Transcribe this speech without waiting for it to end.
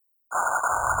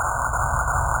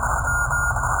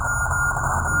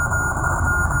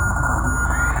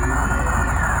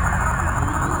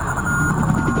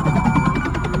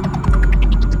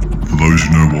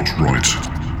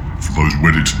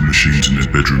connected machines in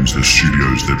their bedrooms, their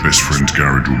studios, their best friend's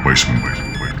garage or basement.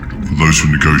 For those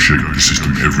who negotiate with the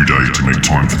system every day to make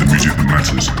time for the music that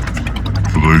matters.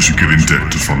 For those who get in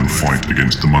debt to fund the fight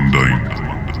against the mundane.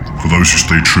 For those who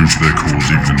stay true to their cause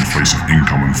even in the face of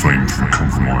income and fame through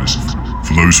compromise.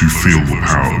 For those who feel the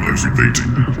power of every beat.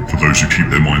 For those who keep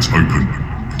their minds open.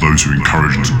 For those who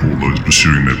encourage and support those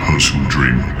pursuing their personal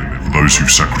dream. For those who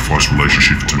sacrifice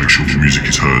relationships to make sure the music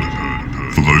is heard.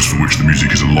 For those for which the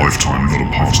music is a lifetime, not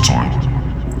a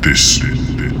pastime. This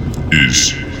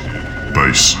is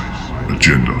Bass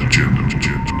Agenda.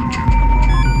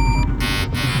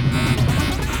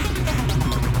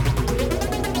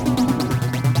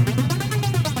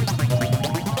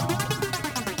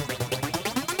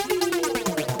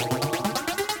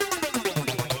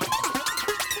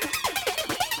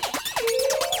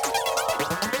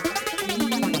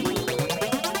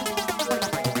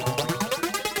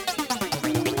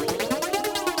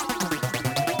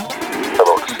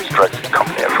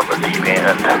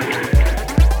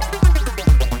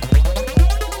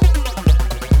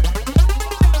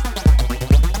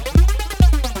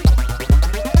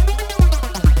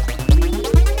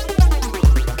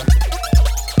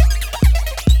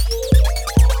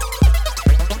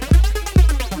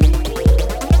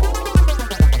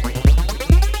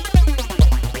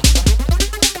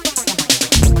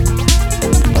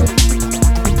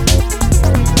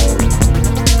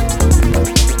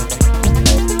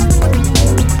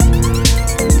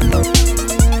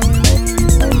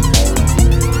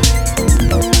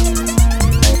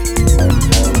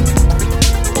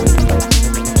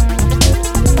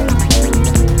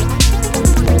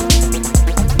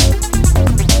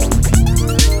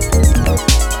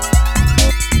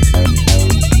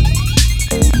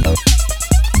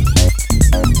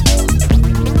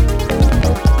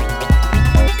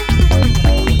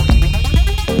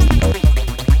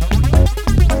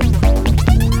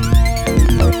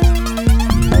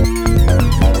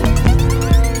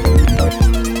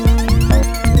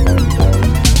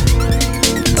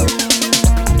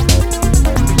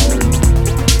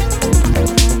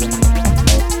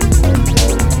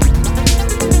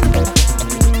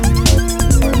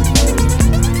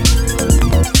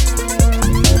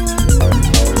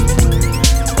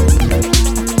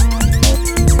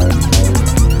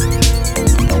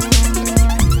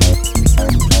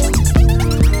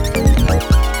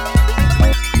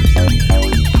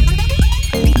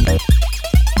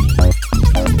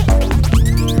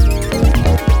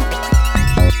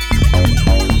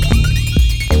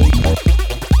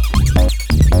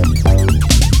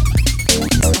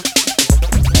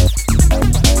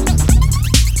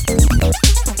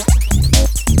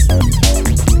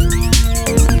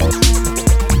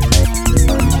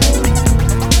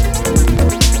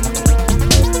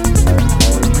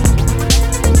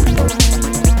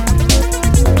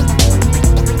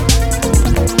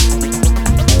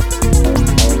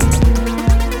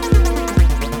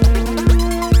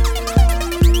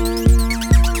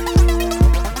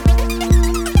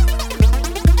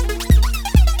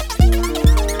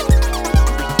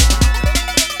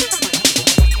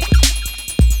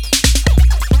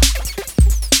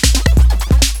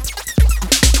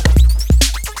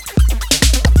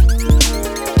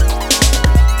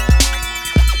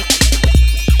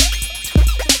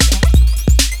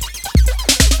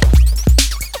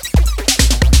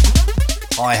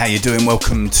 Hi, how you doing?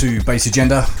 Welcome to Bass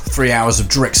Agenda. 3 hours of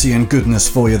Drexian goodness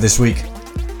for you this week.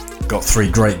 Got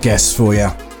 3 great guests for you.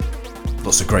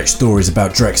 Lots of great stories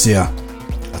about Drexciya.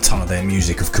 A ton of their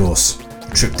music, of course.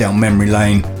 A trip down memory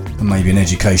lane and maybe an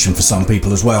education for some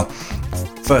people as well.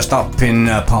 First up in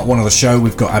part 1 of the show,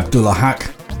 we've got Abdullah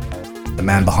Haq, the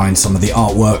man behind some of the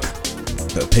artwork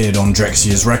that appeared on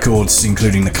Drexciya's records,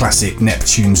 including the classic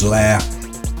Neptune's Lair.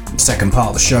 Second part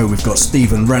of the show, we've got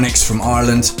Stephen Rennicks from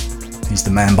Ireland. He's the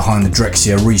man behind the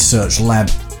Drexciya Research Lab,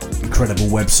 incredible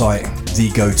website, the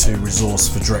go-to resource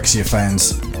for Drexciya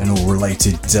fans and all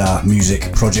related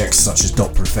music projects such as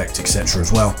Doppler Effect, etc.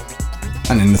 as well.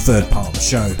 And in the third part of the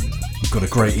show, we've got a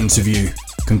great interview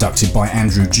conducted by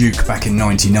Andrew Duke back in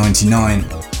 1999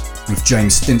 with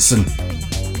James Stinson.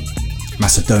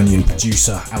 Macedonian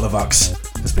producer Alavux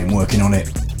has been working on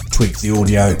it, tweaked the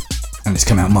audio, and it's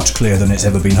come out much clearer than it's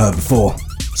ever been heard before,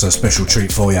 so a special treat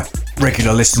for you.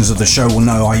 Regular listeners of the show will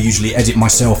know I usually edit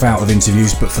myself out of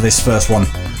interviews, but for this first one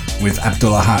with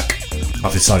Abdullah Haq,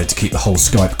 I've decided to keep the whole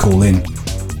Skype call in.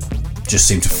 Just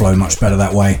seemed to flow much better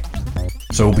that way.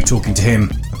 So we'll be talking to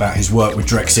him about his work with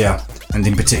Drexciya, and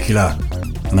in particular,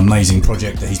 an amazing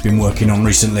project that he's been working on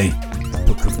recently, the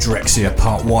Book of Drexciya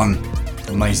Part 1,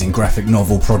 amazing graphic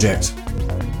novel project.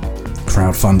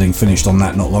 Crowdfunding finished on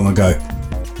that not long ago,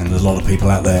 and there's a lot of people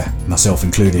out there, myself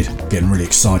included, getting really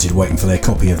excited waiting for their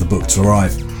copy of the book to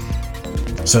arrive.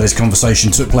 So this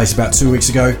conversation took place about 2 weeks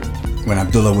ago when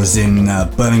Abdullah was in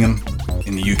Birmingham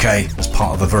in the UK as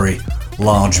part of a very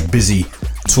large, busy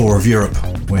tour of Europe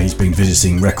where he's been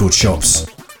visiting record shops,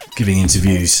 giving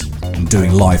interviews and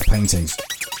doing live paintings.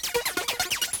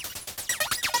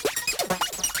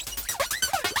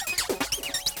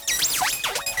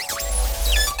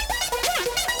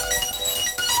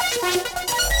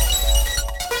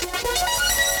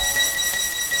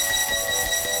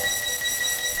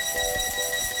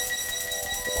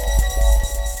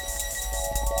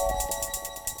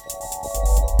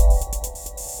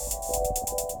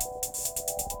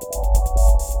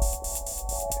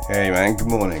 Hey man, good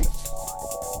morning.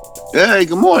 Hey,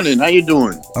 good morning. How you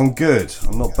doing? I'm good.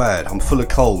 I'm not bad. I'm full of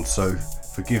cold, so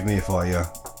forgive me if I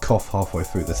cough halfway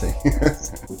through the thing.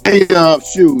 Hey,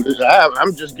 shoot,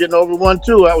 I'm just getting over one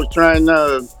too. I was trying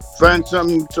to find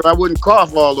something so I wouldn't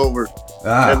cough all over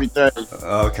everything.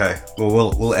 Okay.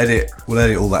 Well, we'll edit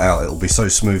all that out. It'll be so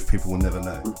smooth, people will never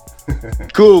know.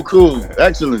 Cool,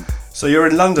 excellent. So you're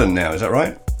in London now, is that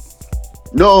right?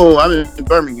 No, I'm in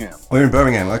Birmingham. Oh, you're in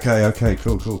Birmingham. Okay.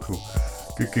 Cool.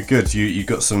 Good. You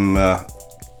got some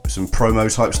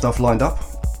promo type stuff lined up?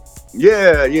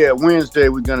 Yeah. Wednesday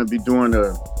we're gonna be doing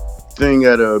a thing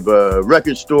at a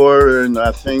record store, and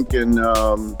I think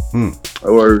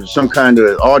or some kind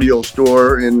of audio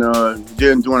store, and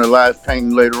then doing a live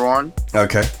painting later on.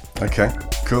 Okay.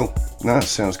 Cool. No, that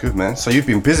sounds good, man. So you've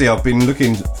been busy. I've been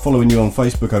following you on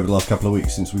Facebook over the last couple of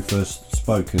weeks since we first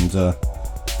spoke, and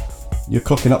you're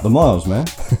clocking up the miles, man.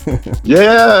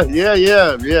 Yeah.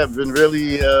 Been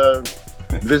really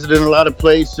visiting a lot of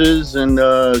places, and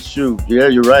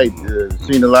you're right.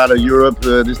 Seen a lot of Europe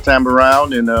this time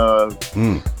around, and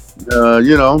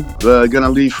gonna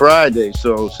leave Friday,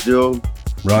 so still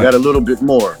got a little bit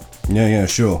more. Yeah,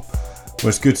 sure. Well,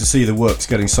 it's good to see the work's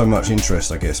getting so much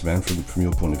interest, I guess, man. From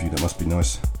your point of view, that must be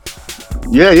nice.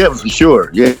 Yeah, for sure.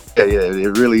 Yeah,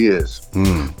 it really is.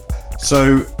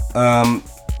 So,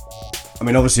 I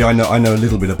mean, obviously, I know a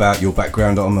little bit about your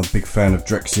background. I'm a big fan of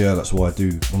Drexciya. That's why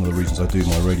one of the reasons I do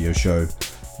my radio show.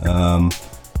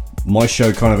 My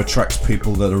show kind of attracts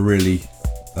people that are really,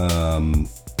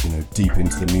 deep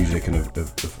into the music and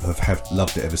have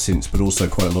loved it ever since, but also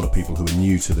quite a lot of people who are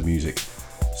new to the music.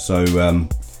 So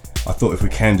I thought if we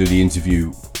can do the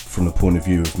interview from the point of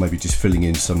view of maybe just filling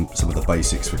in some of the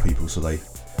basics for people so they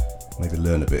maybe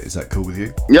learn a bit. Is that cool with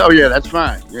you? Yeah, that's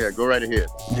fine. Yeah, go right ahead.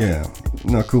 Yeah.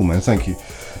 No, cool, man. Thank you.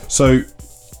 So,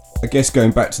 I guess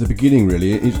going back to the beginning,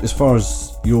 really, as far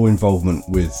as your involvement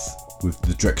with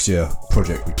the Drexciya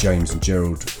project with James and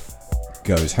Gerald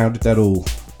goes, how did that all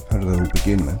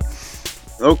begin, man?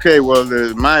 Okay, well,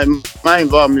 my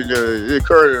involvement it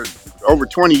occurred over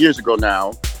 20 years ago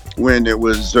now, when it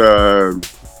was they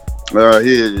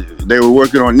were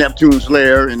working on Neptune's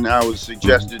Lair, and I was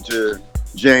suggested to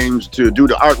James to do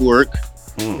the artwork.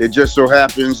 It just so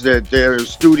happens that their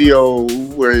studio,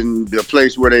 were in the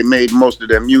place where they made most of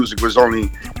their music, was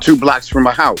only 2 blocks from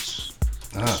my house.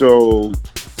 So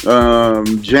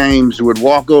James would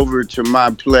walk over to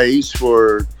my place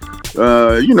for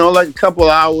like a couple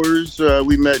hours.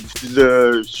 We met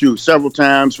several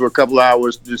times for a couple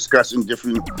hours discussing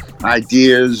different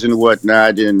ideas and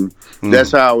whatnot, and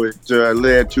that's how it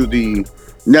led to the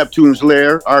Neptune's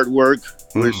Lair artwork,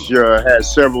 which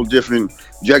has several different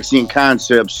Drexciyan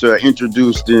concepts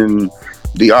introduced in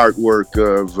the artwork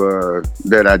of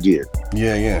that I did.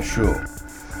 Yeah, sure.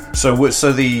 So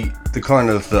the kind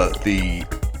of the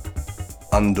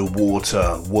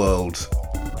underwater world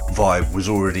vibe was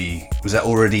that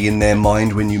already in their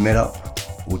mind when you met up,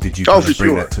 or did you kind of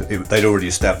bring that to it? They'd already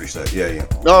established that. Yeah.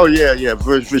 Oh yeah,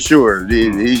 for sure.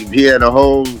 He had a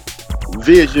whole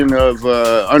vision of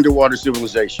underwater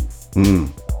civilization.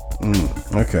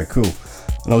 Okay, cool.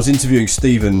 And I was interviewing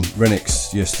Stephen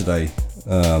Renix yesterday,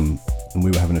 and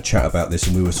we were having a chat about this,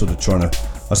 and we were sort of trying to,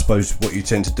 I suppose what you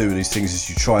tend to do with these things is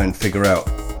you try and figure out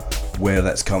where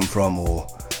that's come from,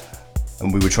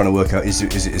 and we were trying to work out, is it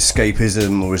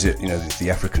escapism, or is it, the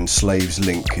African slaves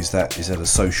link, is that a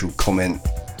social comment?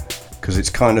 Because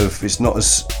it's not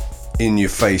as in your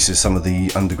face as some of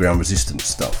the underground resistance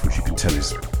stuff, which you can tell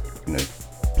is,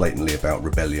 blatantly about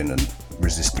rebellion and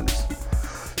resistance.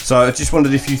 So I just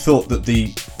wondered if you thought that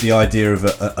the idea of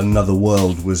another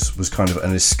world was kind of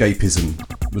an escapism,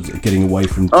 was it getting away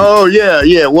from... Oh,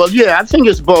 yeah. Well, yeah, I think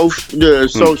it's both the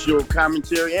social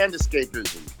commentary and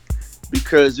escapism,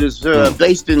 because it's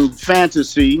based in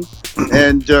fantasy,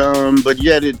 and but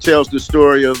yet it tells the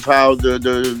story of how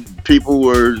the people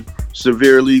were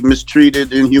severely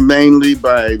mistreated inhumanely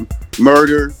by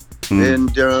murder,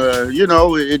 And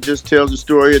it just tells the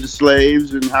story of the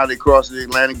slaves and how they crossed the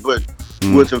Atlantic, but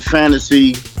with a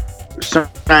fantasy,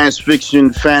 science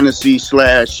fiction fantasy /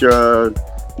 story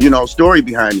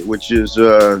behind it, which is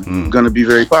going to be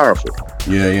very powerful.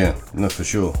 Yeah, no, for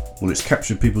sure. Well, it's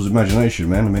captured people's imagination,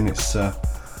 man. I mean, it's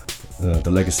the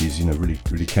legacies,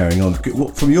 really carrying on.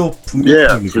 From your point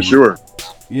of view, for sure.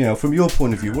 Yeah, from your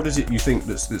point of view, what is it you think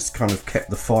that's kind of kept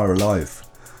the fire alive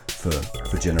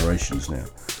for generations now?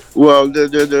 Well,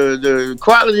 the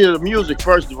quality of the music,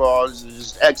 first of all, is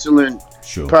just excellent.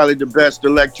 Sure. Probably the best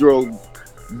electro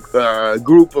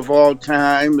group of all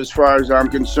time, as far as I'm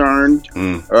concerned.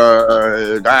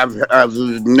 I've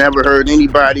never heard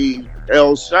anybody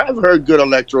else. I've heard good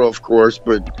electro, of course,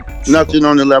 but nothing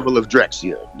on the level of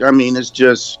Drexciya. I mean, it's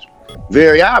just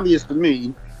very obvious to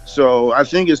me. So I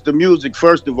think it's the music,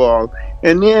 first of all,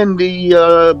 and then the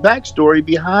backstory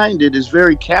behind it is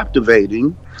very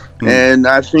captivating, and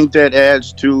I think that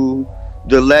adds to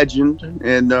the legend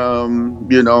and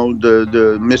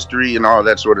the mystery and all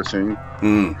that sort of thing.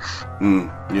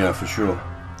 Yeah, for sure.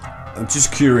 I'm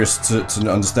just curious to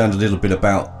understand a little bit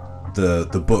about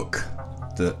the book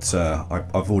that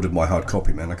I've ordered my hard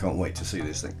copy, man. I can't wait to see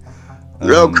this thing.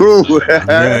 Oh, cool. Yeah.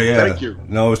 Thank you.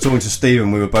 No, I was talking to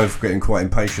Stephen. We were both getting quite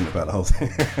impatient about the whole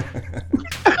thing.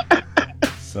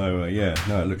 So,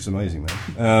 it looks amazing,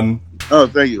 man. Oh,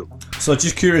 thank you. So,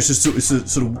 just curious as to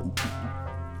sort of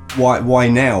why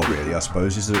now, really, I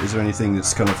suppose. Is there anything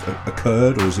that's kind of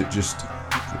occurred, or is it just...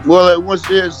 Well, it was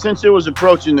since it was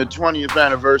approaching the 20th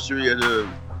anniversary of the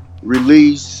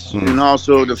release and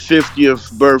also the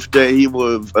 50th birthday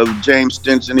of James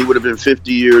Stinson. He would have been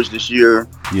 50 years this year.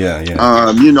 Yeah.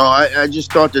 I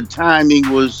just thought the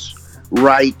timing was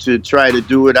right to try to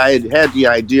do it. I had the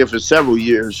idea for several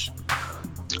years.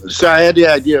 So I had the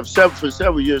idea for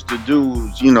several years to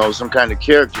do, some kind of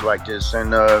character like this.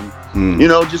 And,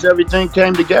 just everything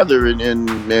came together and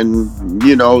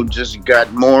just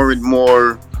got more and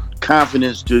more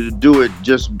confidence to do it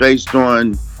just based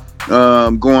on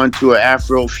going to an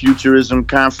Afrofuturism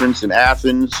conference in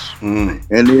Athens, and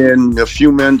then a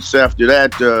few months after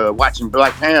that, watching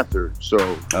Black Panther. So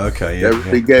that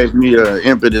really gave me an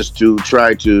impetus to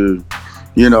try to,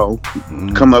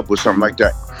 come up with something like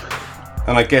that.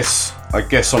 And I guess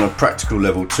on a practical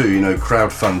level too,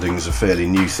 crowdfunding is a fairly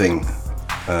new thing,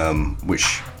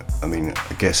 which I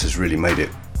guess has really made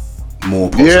it more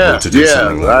possible to do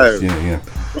something like this.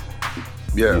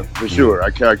 Yeah, for sure.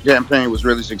 Our campaign was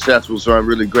really successful, so I'm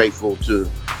really grateful to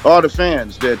all the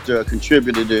fans that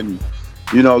contributed. And,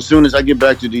 as soon as I get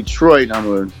back to Detroit, I'm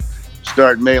going to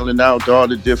start mailing out all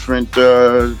the different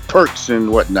perks and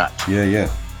whatnot. Yeah.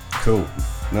 Cool.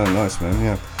 No, nice, man.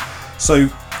 Yeah. So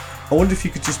I wonder if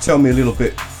you could just tell me a little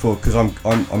bit because I've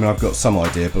got some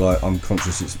idea, but I'm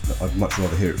conscious I'd much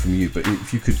rather hear it from you. But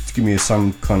if you could give me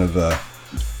some kind of a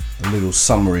little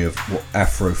summary of what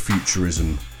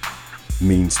Afrofuturism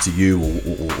means to you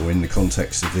or in the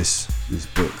context of this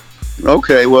book.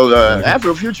 Okay, well,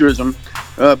 Afrofuturism,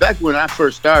 back when I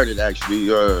first started, actually,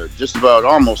 just about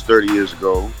almost 30 years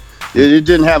ago, it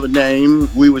didn't have a name.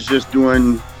 We was just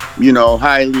doing,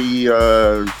 highly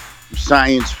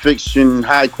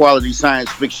high quality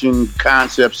science fiction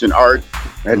concepts and art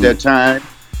at that time.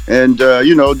 And,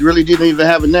 it really didn't even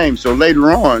have a name. So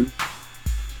later on,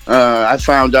 I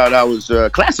found out I was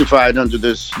classified under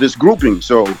this grouping.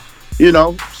 So,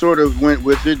 sort of went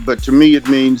with it, but to me it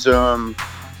means,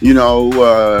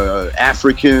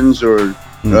 Africans or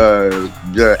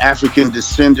the African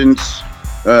descendants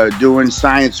doing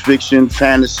science fiction,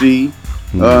 fantasy,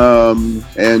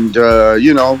 and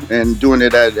doing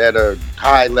it at a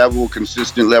high level,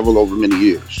 consistent level over many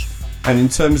years. And in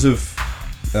terms of,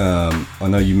 I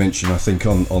know you mentioned, I think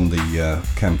on the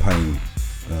campaign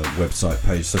website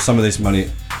page, so some of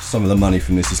the money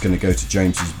from this is going to go to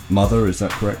James's mother, is that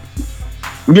correct?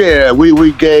 Yeah,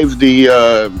 we gave the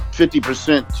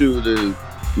 50% to the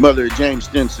mother of James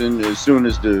Stinson as soon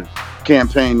as the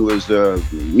campaign was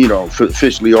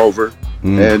officially over.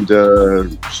 And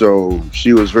so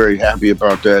she was very happy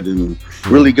about that and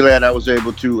really glad I was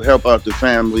able to help out the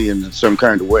family in some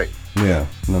kind of way. Yeah,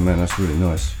 no, man, that's really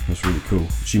nice. That's really cool.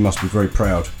 She must be very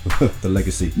proud of the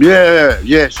legacy. Yeah,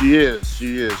 she is,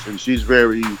 and she's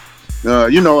very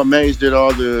amazed at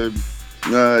all the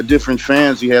different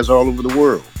fans he has all over the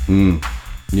world.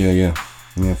 Yeah,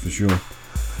 for sure.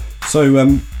 So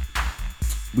I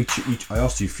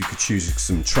asked you if you could choose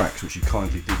some tracks, which you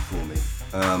kindly did for me.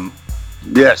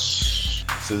 Yes.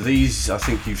 So these, I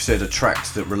think you've said, are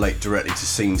tracks that relate directly to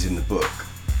scenes in the book.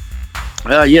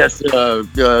 Yes,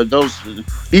 those.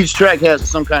 Each track has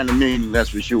some kind of meaning, that's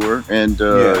for sure. And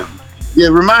Yeah,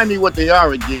 remind me what they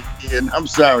are again. I'm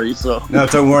sorry. So No,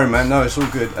 don't worry, man. No, it's all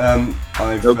good.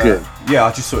 Okay. Yeah,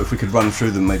 I just thought if we could run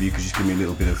through them, maybe you could just give me a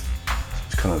little bit of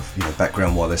kind of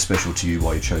background why they're special to you,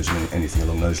 why you chose them, anything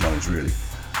along those lines, really.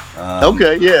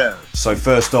 okay, yeah. So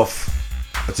first off,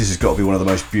 this has got to be one of the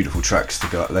most beautiful tracks they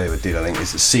ever did. I think it's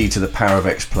C to the power of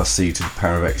X plus C to the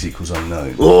power of X equals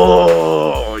unknown.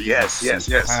 Oh, yes.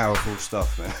 Powerful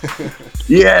stuff, man.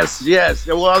 Yes.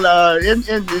 Well,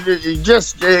 and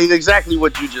just exactly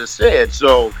what you just said.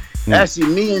 So, actually,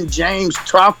 me and James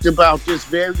talked about this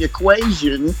very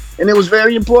equation, and it was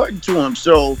very important to him.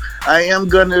 So, I am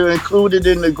going to include it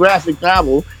in the graphic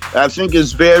novel. I think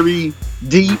it's very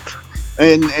deep,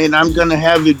 and I'm going to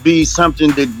have it be something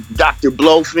that Dr.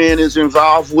 Blowfin is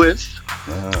involved with.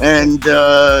 And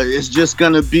it's just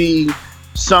going to be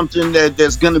something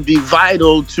that's going to be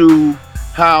vital to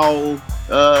how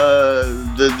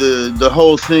the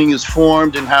whole thing is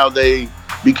formed and how they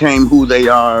became who they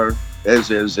are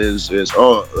as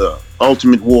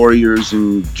ultimate warriors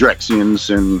and Drexians.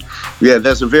 And yeah,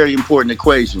 that's a very important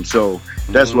equation. So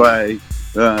that's why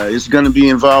it's going to be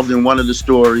involved in one of the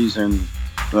stories. And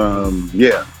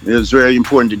yeah, it's very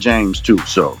important to James too.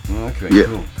 So okay,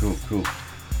 yeah. Cool.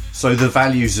 So the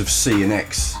values of C and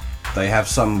X, they have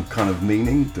some kind of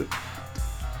meaning that.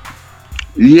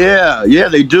 Yeah,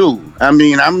 they do. I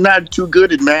mean, I'm not too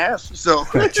good at math, so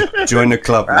Join the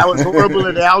club. I was horrible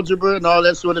at algebra and all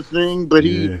that sort of thing. But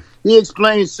he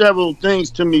explained several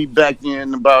things to me back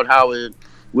then about how it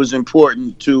was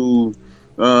important to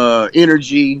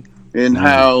energy and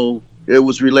how it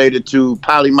was related to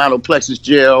polymonoplexus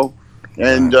gel,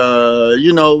 and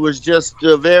it was just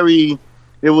a very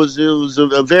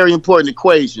very important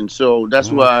equation. So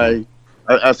that's why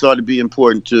I thought it'd be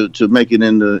important to make it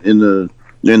in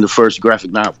the first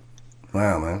graphic novel.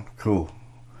 Wow, man, cool.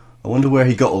 I wonder where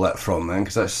he got all that from, man,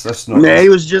 because that's not. Man, he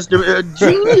was just a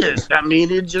genius. I mean,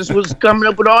 it just was coming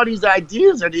up with all these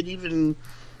ideas. I didn't even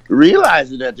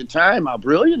realize it at the time how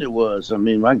brilliant it was. I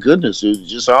mean, my goodness, it was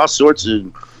just all sorts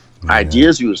of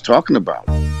ideas he was talking about.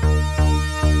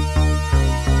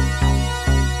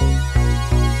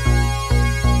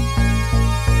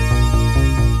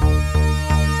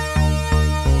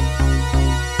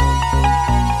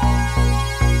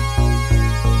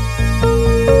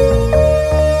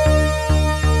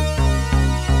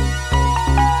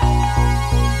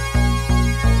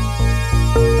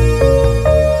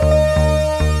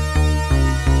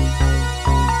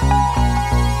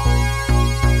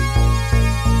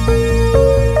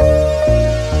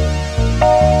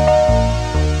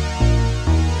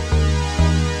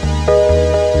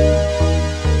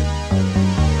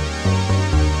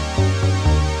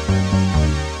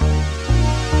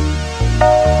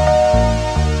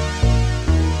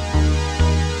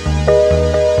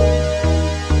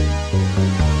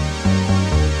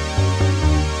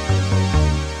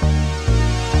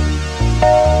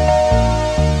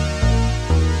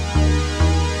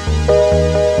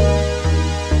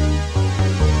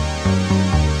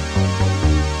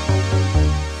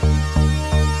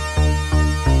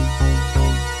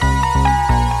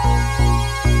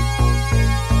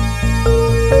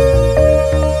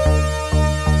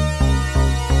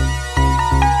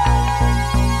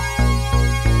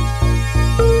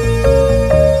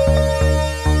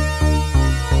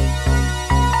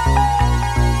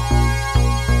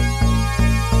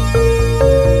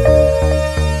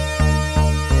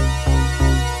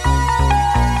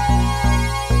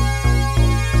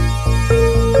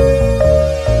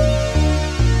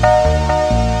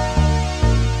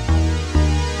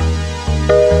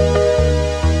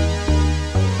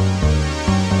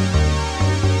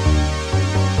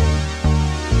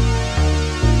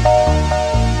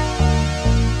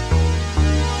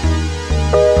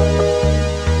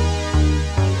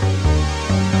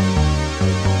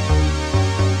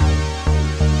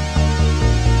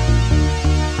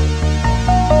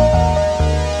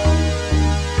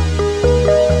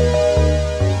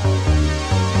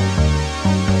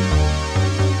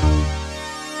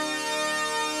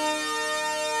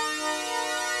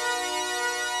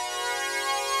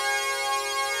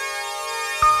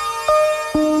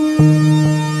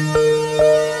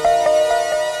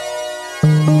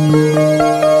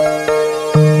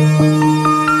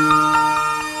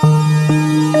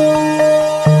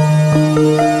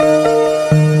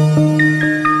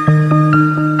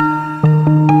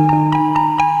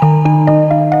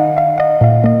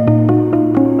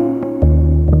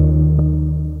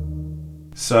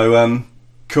 So,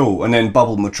 cool. And then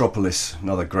Bubble Metropolis,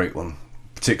 another great one.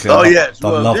 particularly. Yes. I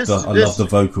love the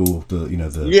vocal.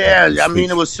 I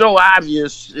mean, it was so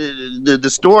obvious. The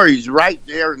story's right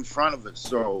there in front of us.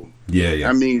 So yeah.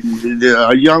 I mean,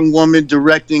 a young woman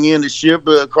directing in the ship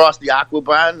across the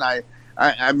Aquabahn.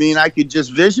 I mean, I could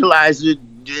just visualize it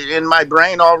in my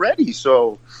brain already.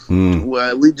 So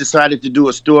we decided to do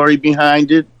a story behind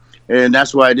it. And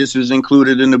that's why this is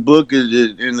included in the book.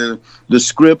 In the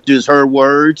script is her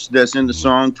words that's in the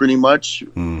song, pretty much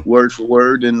word for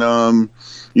word. And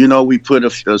we put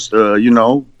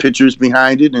pictures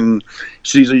behind it. And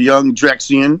she's a young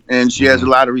Drexian, and she has a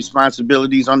lot of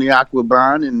responsibilities on the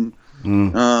Aquabahn. And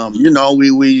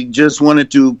we just wanted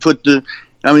to put this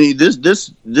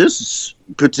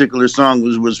particular song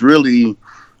was really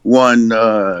one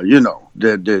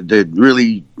that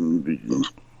really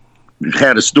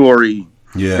had a story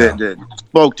that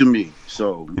spoke to me,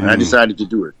 so I decided to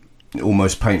do it. It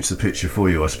almost paints the picture for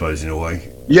you, I suppose, in a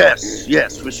way. Yes,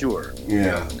 for sure.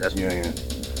 Yeah.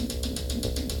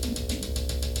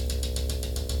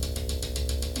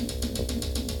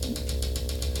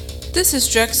 This is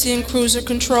Drexian Cruiser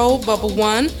Control Bubble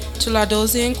 1 to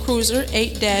Lardosian Cruiser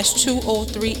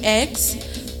 8-203X.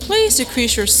 Please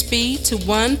decrease your speed to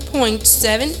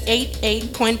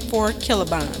 1.788.4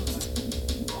 kilobonds.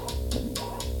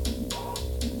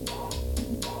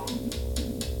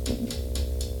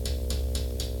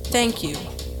 Thank you.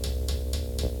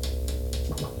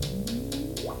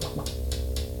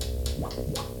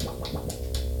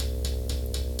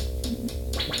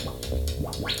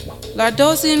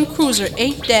 Lardosian Cruiser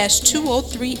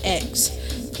 8-203X.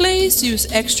 Please use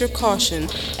extra caution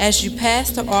as you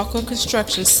pass the Aqua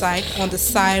construction site on the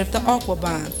side of the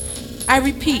Aquabahn. I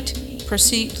repeat,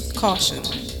 proceed with caution.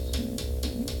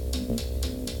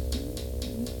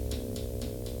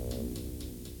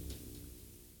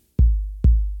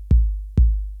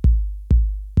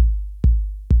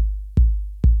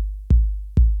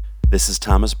 This is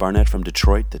Thomas Barnett from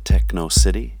Detroit, the Techno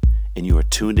City, and you are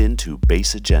tuned in to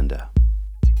Bass Agenda.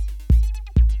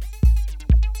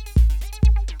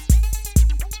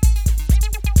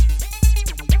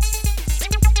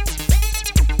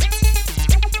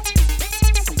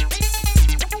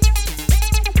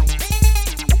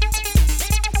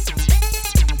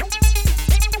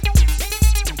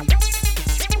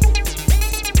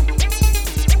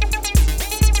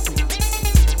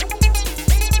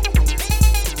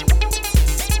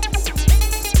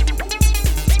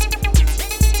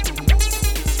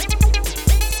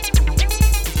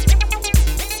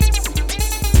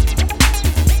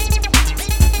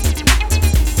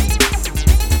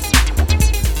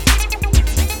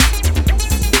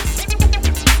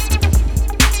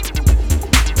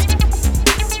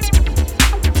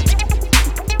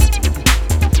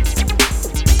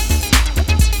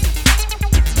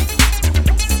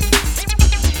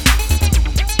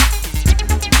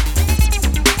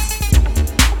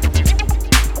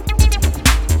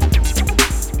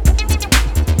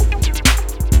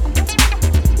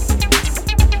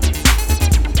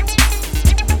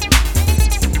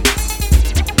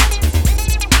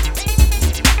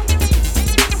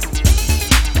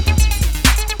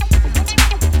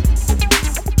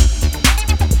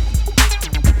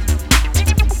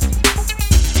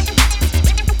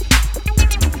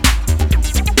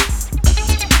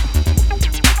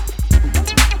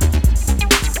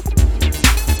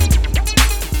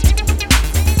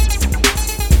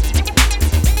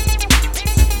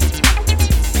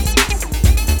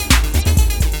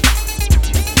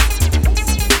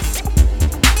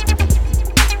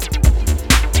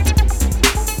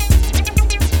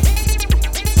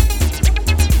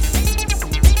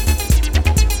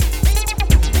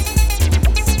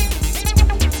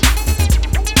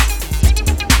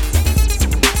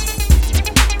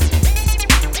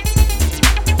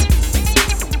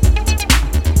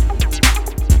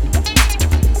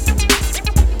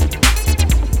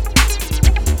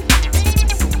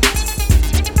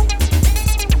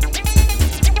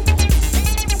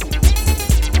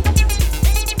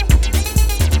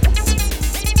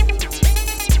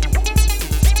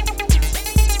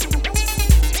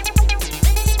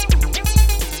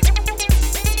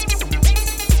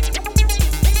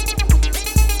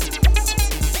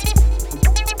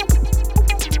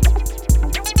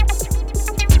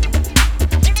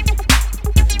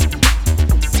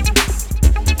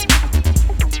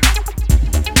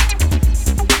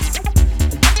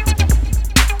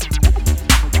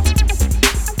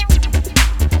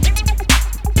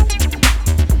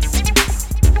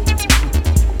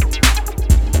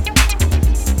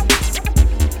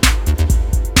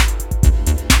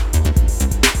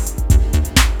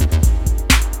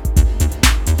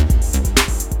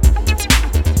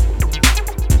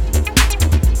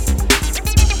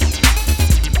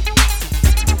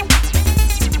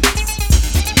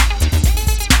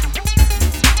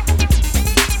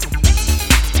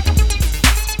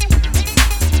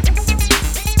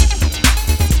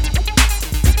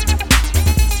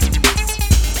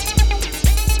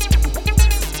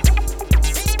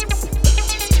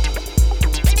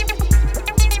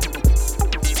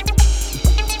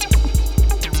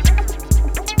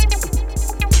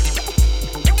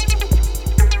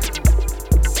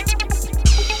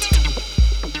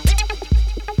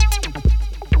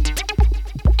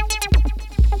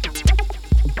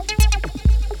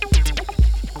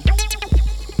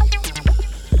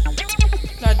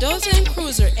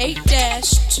 Cruiser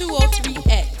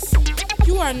 8-203X.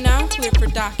 You are now clear for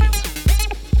docking.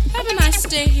 Have a nice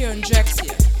stay here in Drexciya.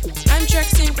 I'm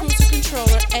Drexian Cruiser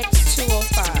Controller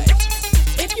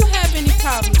X205. If you have any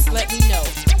problems, let me know.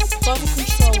 Bubble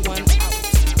Control 1 out.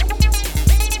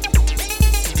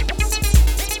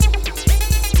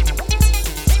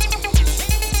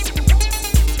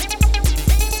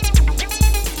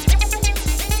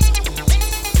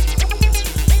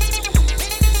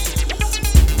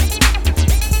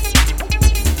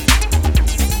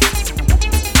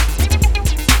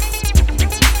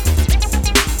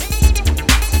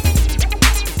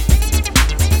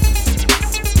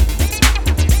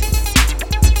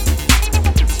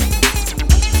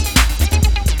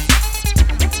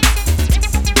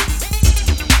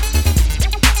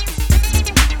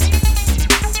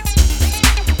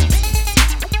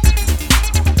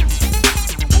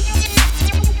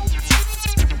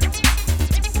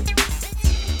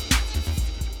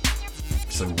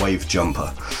 Wave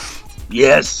jumper.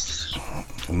 Yes.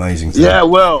 Amazing thing. Yeah,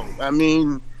 well, I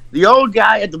mean, the old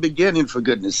guy at the beginning, for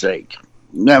goodness sake.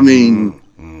 I mean,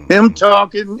 him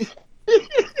talking,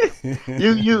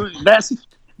 that's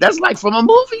like from a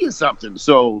movie or something.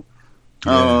 So,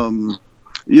 you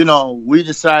know, we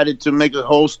decided to make a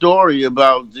whole story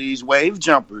about these wave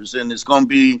jumpers, and it's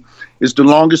the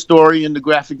longest story in the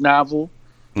graphic novel,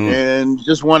 and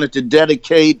just wanted to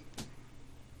dedicate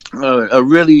a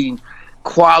really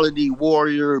quality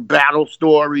warrior battle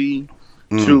story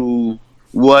to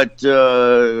what,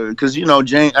 because you know,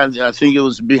 Jane, I think it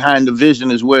was behind the vision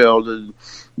as well.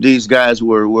 These guys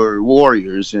were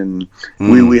warriors, and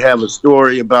we have a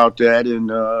story about that, and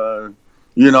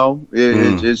you know,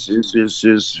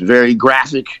 it's very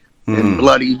graphic and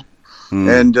bloody,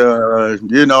 and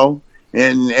you know,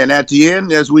 and at the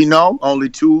end, as we know, only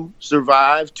two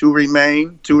survive, two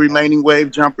remaining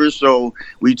wave jumpers. So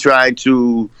we tried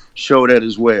to show that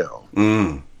as well.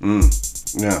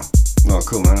 Yeah. Oh,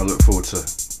 cool, man. I look forward to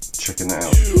checking that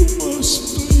out. You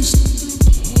must place the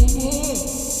power of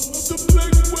the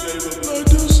black wave of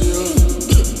Laodicea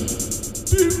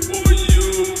before you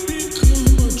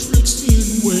become a Drexian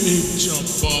wave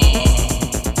jumper.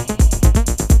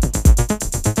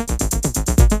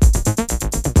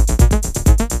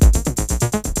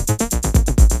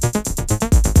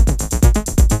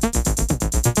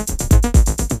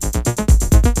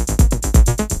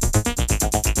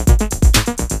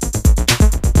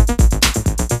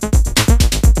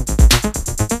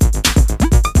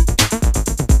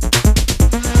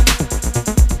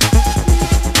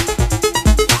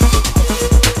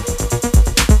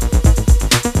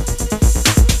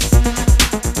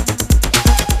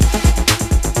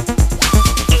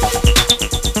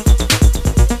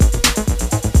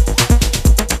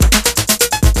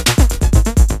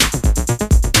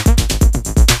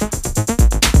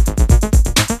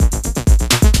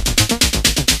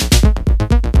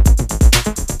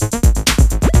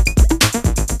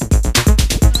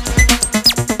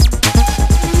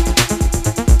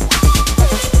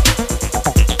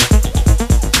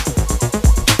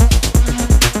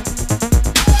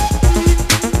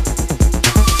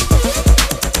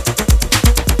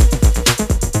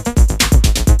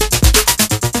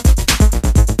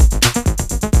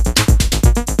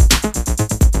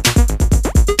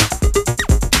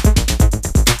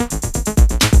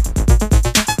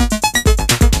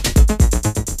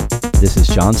 This is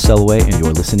John Selway, and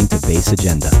you're listening to Bass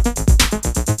Agenda.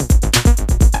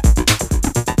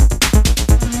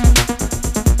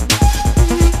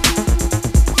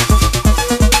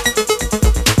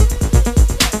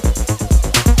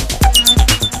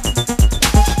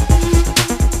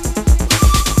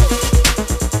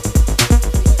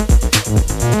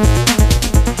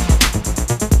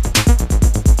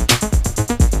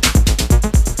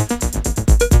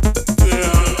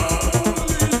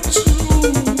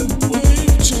 Wave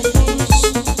jumpers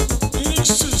in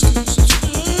existence.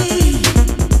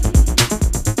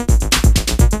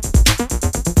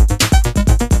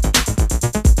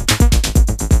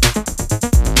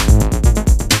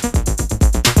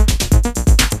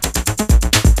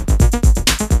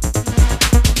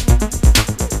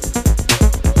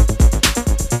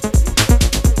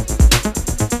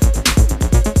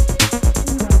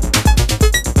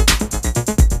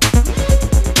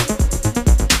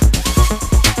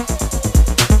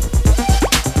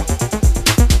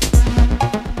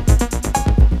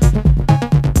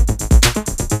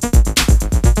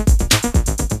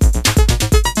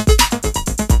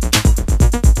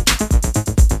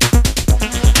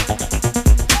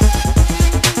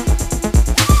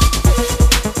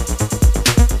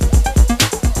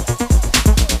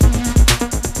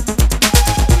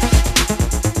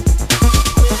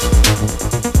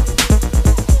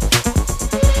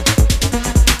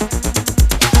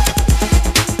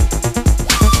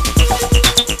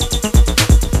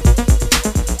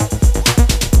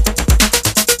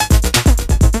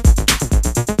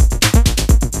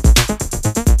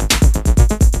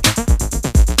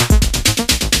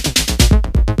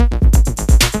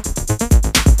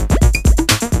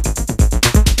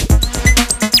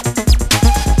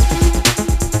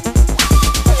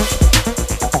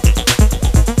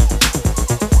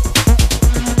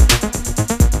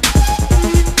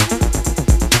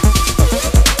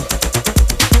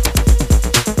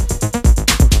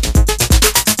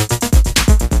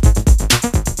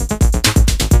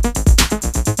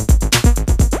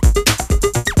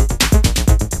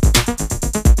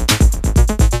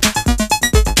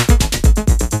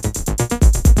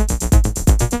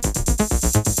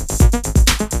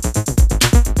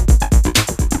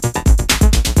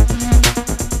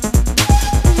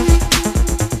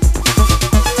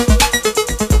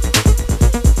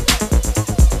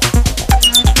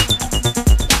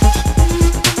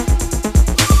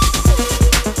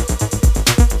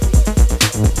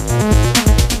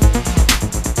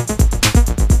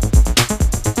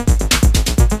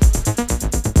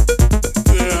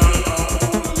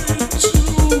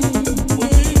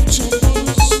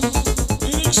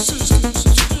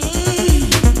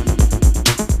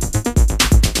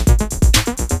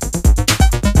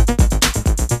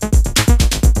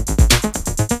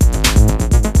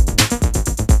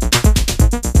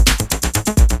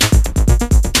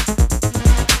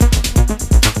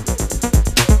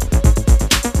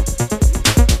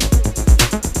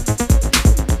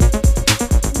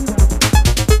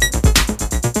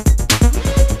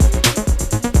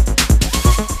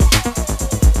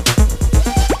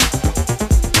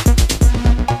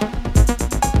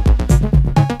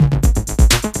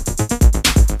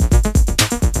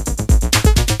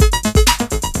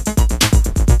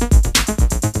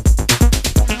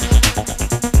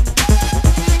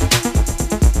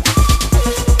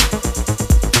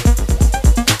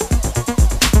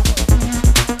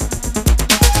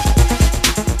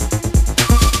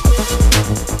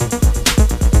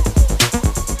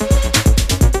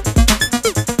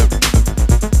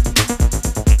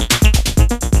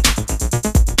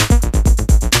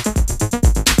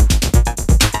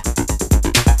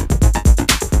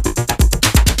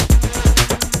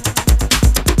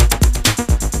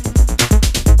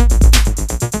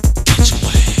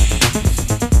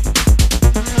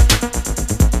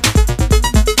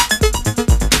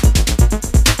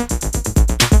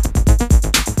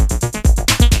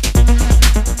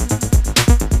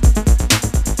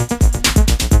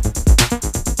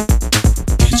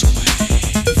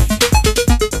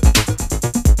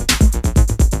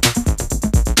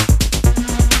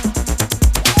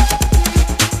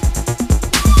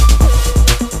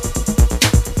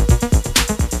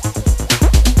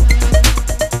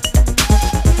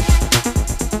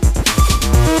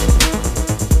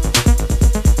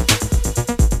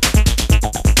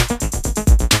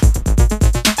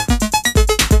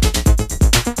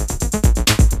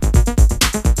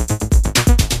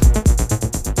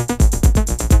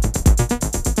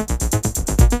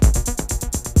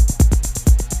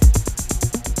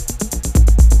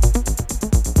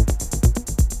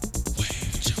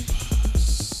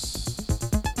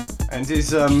 And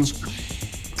is I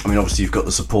mean, obviously you've got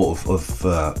the support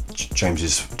of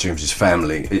James's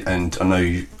family, and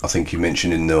I think you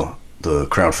mentioned in the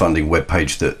crowdfunding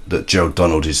webpage that Gerald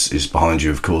Donald is behind you,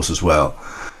 of course, as well.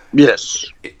 Yes.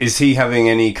 Is he having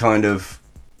any kind of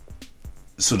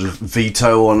sort of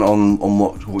veto on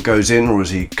what goes in, or is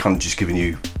he kind of just giving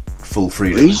you full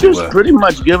freedom? He's just pretty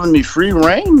much giving me free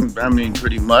reign. I mean,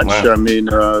 pretty much. Wow. I mean,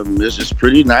 this is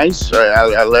pretty nice.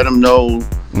 I let him know,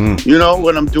 you know,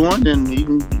 what I'm doing, and he,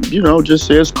 you know, just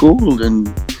says cool,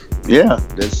 and yeah,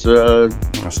 that's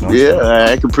nice. yeah,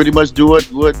 I can pretty much do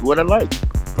what I like.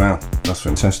 Wow, that's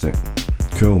fantastic.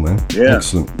 Cool, man. Yeah.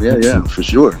 Excellent. Yeah, Excellent. yeah, for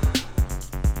sure.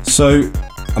 So,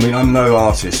 I mean, I'm no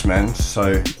artist, man.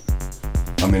 So,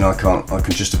 I mean, I can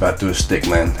just about do a stick,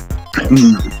 man.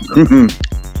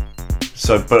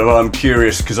 So, but I'm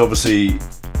curious because obviously,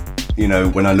 you know,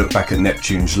 when I look back at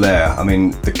Neptune's Lair, I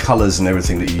mean, the colours and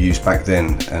everything that you used back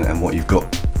then, and what you've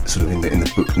got sort of in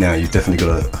the book now, you've definitely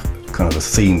got a kind of a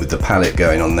theme with the palette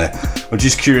going on there. I'm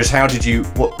just curious, how did you?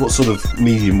 What sort of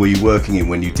medium were you working in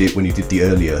when you did the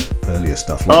earlier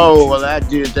stuff? Like Oh, well, I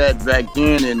did that back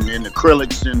then in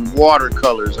acrylics and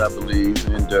watercolors, I believe,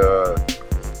 and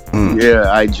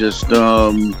yeah, I just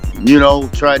you know,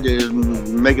 tried to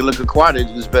make it look aquatic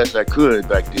as best I could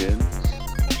back then.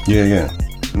 Yeah,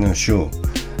 no, sure.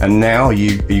 And now are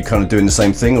you kind of doing the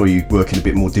same thing, or are you working a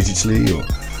bit more digitally, or?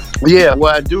 Yeah,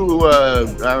 well, I do.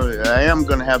 I am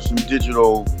going to have some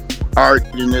digital art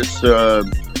in this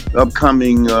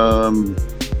upcoming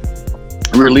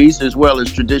release, as well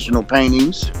as traditional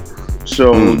paintings.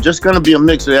 So just going to be a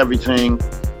mix of everything.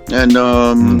 And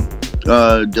the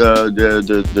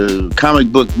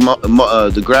comic book,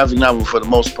 the graphic novel, for the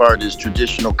most part, is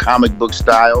traditional comic book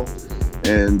style.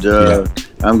 And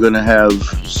I'm going to have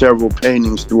several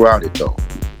paintings throughout it, though.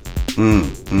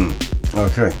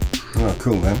 Okay. Oh,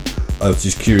 cool, man. I was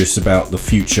just curious about the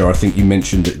future. I think you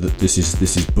mentioned that this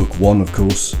is book one, of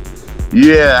course.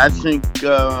 Yeah, I think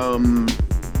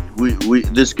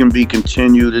this can be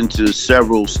continued into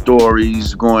several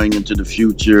stories going into the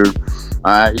future.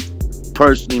 I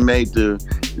personally made the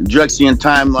Drexian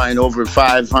timeline over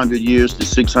 500 years to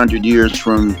 600 years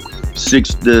from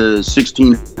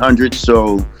 1600.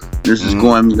 So this is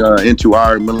going into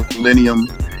our millennium.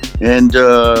 And,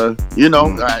 you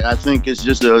know, I think it's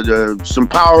just some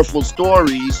powerful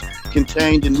stories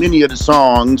contained in many of the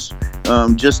songs,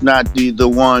 just not the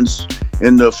ones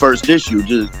in the first issue.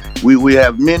 We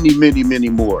have many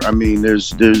more. I mean,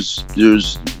 there's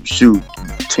shoot,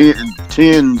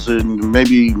 tens and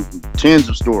maybe tens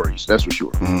of stories, that's for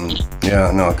sure. Yeah,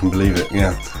 no, I can believe it,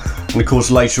 yeah. And of course,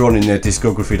 later on in their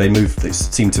discography, they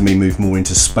seem to me move more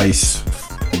into space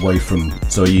away from,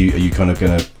 so are you kind of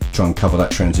going to try and cover that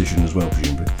transition as well,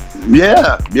 presumably?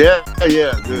 Yeah.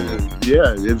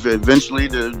 Eventually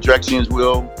the Drexians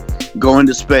will go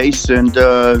into space and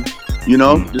you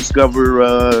know,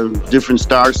 discover different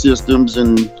star systems,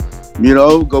 and you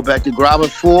know, go back to Graba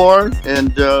 4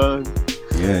 and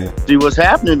see what's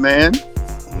happening, man.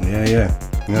 Yeah,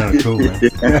 cool, man.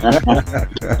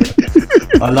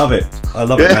 I love it,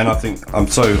 man. I think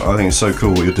it's so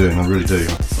cool what you're doing. I really do.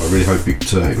 I really hope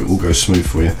it all goes smooth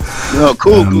for you. Oh,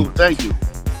 cool. Thank you.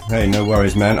 Hey, no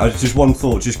worries, man. Just one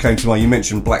thought just came to mind. You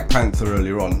mentioned Black Panther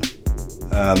earlier on.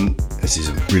 This is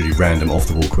a really random,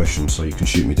 off-the-wall question, so you can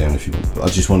shoot me down if you want. But I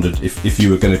just wondered if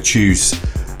you were going to choose,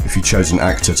 if you chose an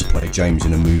actor to play James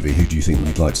in a movie, who do you think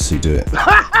you'd like to see do it?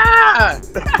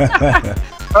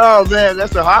 Oh man,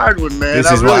 that's a hard one, man. This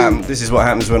is what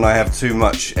happens when I have too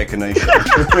much echinacea.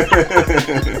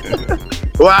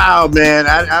 Wow, man,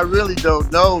 I really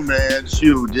don't know, man.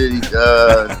 Shoot,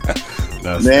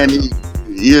 man,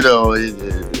 you know,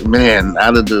 man,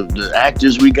 out of the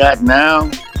actors we got now,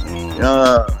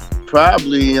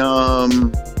 probably,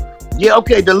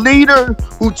 the leader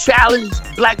who challenged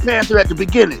Black Panther at the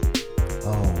beginning,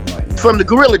 from the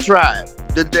Gorilla Tribe,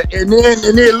 and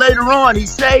then later on he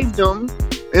saved them.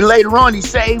 And later on in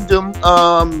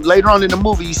the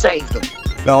movie, he saved him.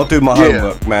 No, I'll do my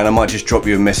homework, man. I might just drop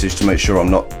you a message to make sure I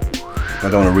don't want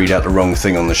to read out the wrong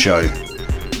thing on the show.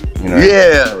 You know?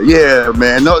 Yeah,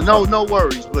 man. No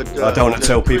worries. But I don't want to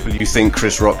tell people you think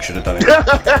Chris Rock should have done it.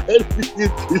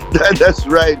 That's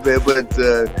right, man. But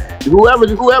whoever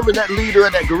that leader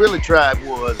of that Gorilla Tribe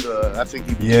was, I think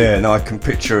he. Yeah, no, I can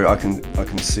picture it. I can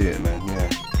see it, man. Yeah.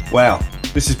 Wow.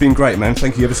 This has been great, man.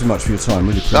 Thank you ever so much for your time.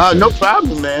 Really appreciate it. No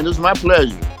problem, man. It was my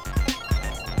pleasure.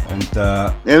 And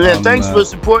then thanks for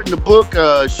supporting the book.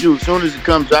 As soon as it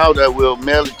comes out, I will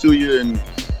mail it to you, and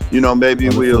you know, maybe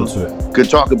could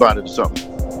talk about it or something.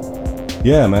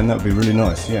 Yeah, man, that would be really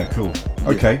nice. Yeah, cool.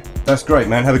 Okay. That's great,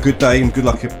 man. Have a good day and good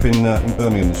luck up in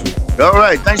Birmingham this week. All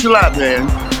right. Thanks a lot, man.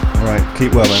 All right.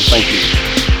 Keep well, man. Thank you.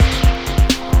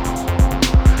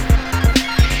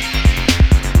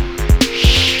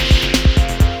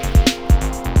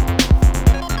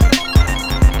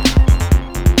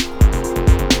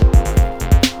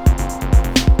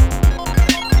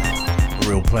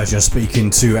 Pleasure speaking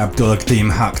to Abdullah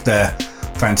Qadim Haq there.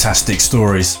 Fantastic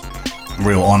stories,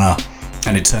 real honour,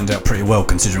 and it turned out pretty well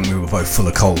considering we were both full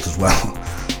of cold as well.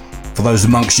 For those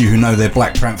amongst you who know their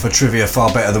Black Panther trivia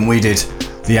far better than we did,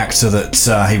 the actor that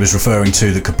he was referring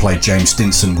to that could play James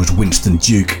Stinson was Winston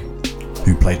Duke,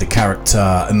 who played the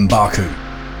character M'Baku.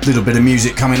 Little bit of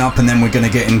music coming up and then we're going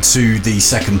to get into the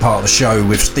second part of the show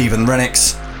with Stephen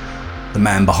Rennicks, the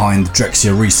man behind the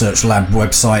Drexciya Research Lab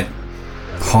website.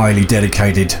 Highly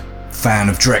dedicated fan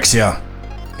of Drexciya,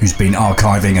 who's been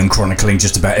archiving and chronicling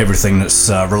just about everything that's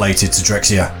related to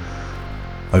Drexciya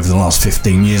over the last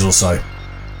 15 years or so.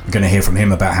 We're going to hear from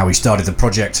him about how he started the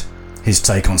project, his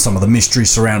take on some of the mystery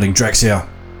surrounding Drexciya,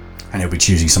 and he'll be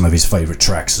choosing some of his favourite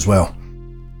tracks as well.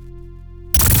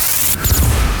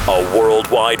 A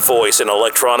worldwide voice in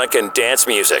electronic and dance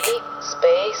music. Deep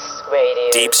Space Radio.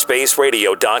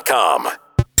 DeepSpaceRadio.com.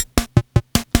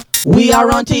 We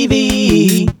are on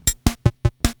TV.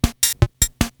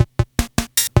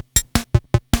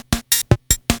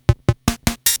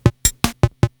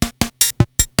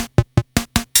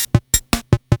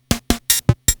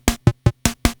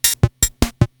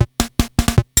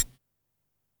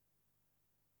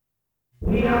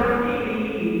 We are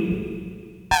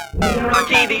on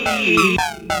TV.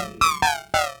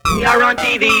 We are on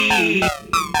TV. We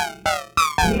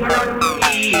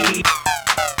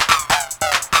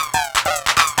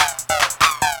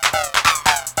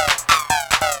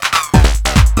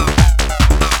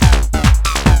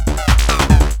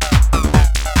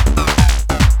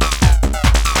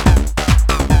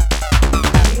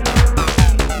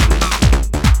are on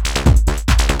TV.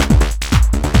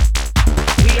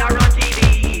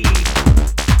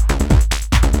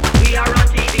 We are on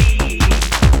TV.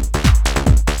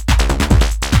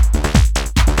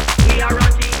 We are on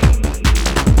TV.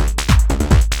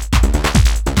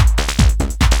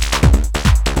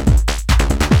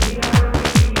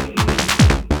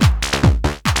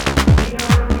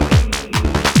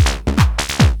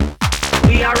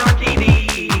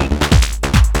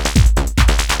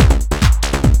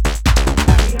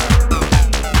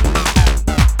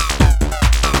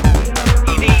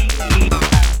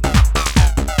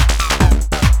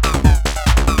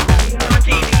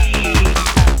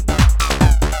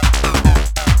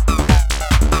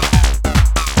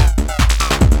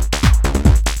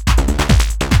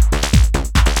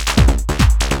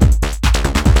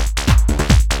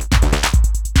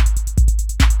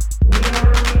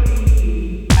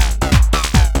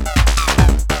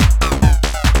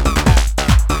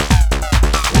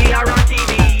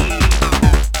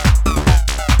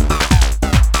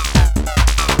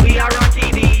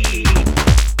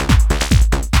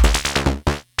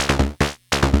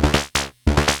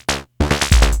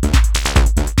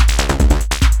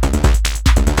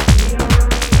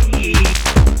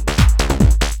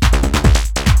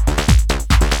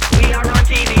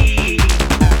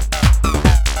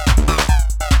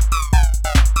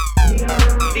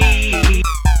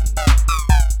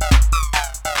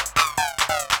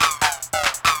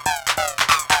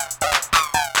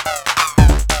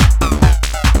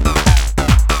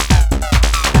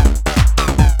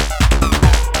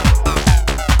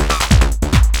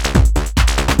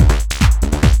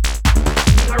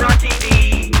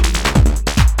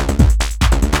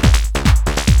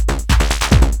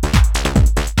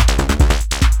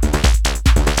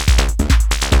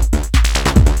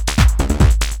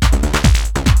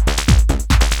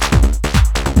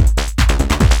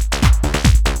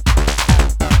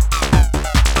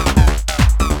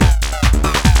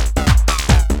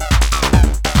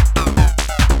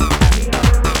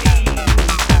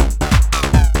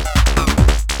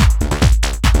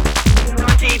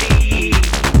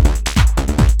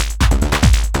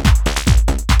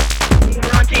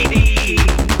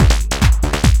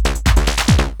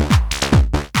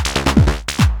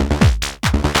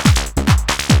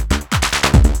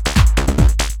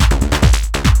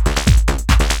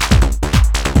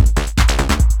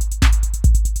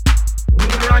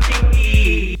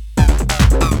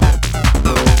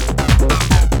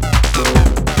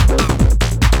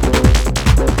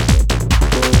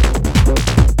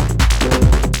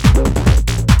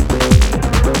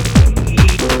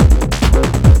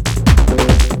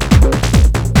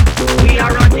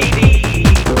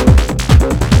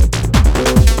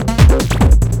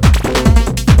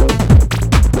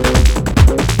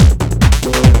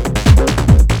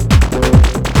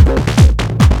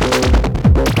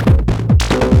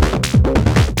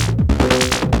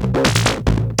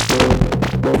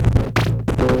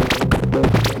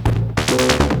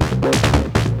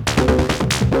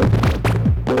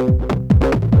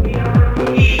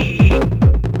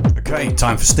 Okay,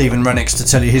 time for Stephen Rennicks to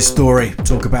tell you his story,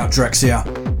 talk about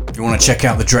Drexciya. If you want to check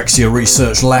out the Drexciya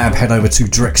Research Lab, head over to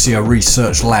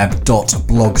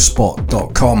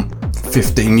drexiaresearchlab.blogspot.com.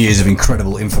 15 years of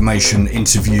incredible information,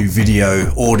 interview,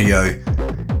 video, audio,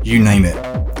 you name it,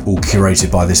 all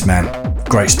curated by this man.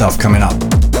 Great stuff coming up.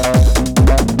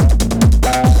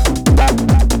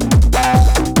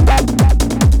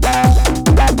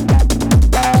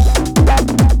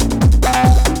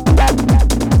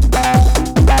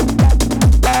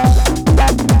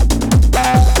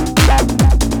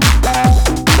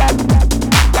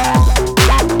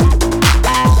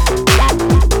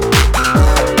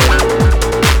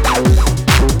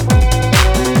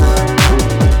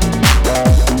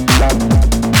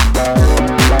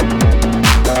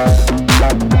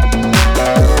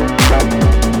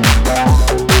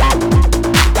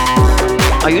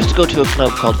 Go to a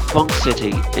club called Funk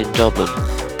City in Dublin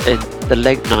in the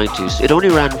late 90s. It only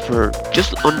ran for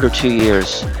just under 2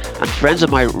 years, and friends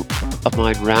of mine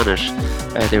ran it.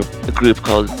 They're a group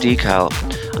called Decal,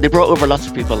 and they brought over lots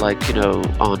of people like,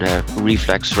 on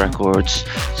Reflex Records.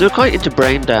 So they're quite into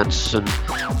brain dance and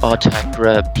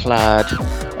Autechre, Plaid.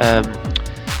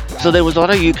 So there was a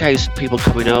lot of UK people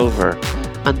coming over,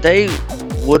 and they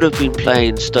would have been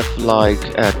playing stuff like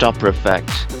Doppler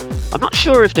Effect. I'm not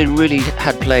sure if they really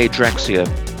had played Drexciya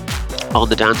on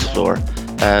the dance floor.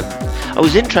 I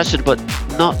was interested, but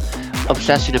not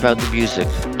obsessing about the music,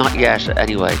 not yet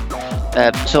anyway.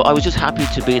 So I was just happy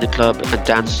to be in a club and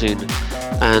dancing.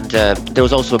 And there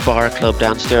was also a bar club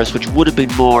downstairs, which would have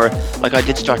been more, like I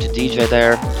did start to DJ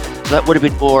there. So that would have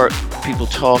been more people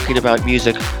talking about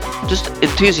music, just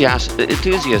enthusiasts.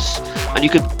 And you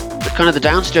could, kind of the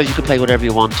downstairs, you could play whatever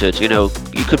you wanted. You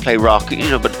could play rock,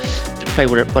 but play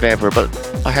whatever, but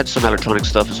I had some electronic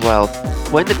stuff as well.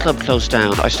 When the club closed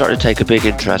down, I started to take a big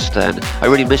interest then. I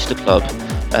really missed the club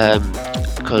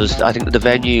because I think the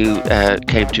venue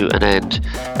came to an end,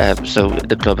 so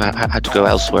the club had to go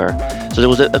elsewhere. So there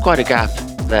was quite a gap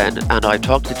then, and I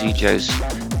talked to DJs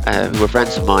who were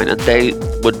friends of mine, and they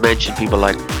would mention people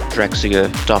like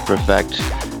Drexciya, Doppler Effect,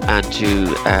 and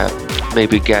to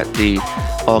maybe get the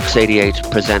Aux 88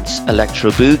 Presents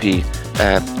Electro Boogie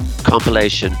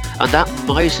compilation, and that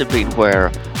might have been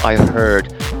where I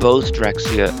heard both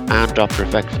Drexciya and Doppler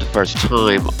Effect for the first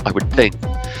time, I would think.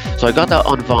 So I got that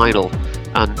on vinyl,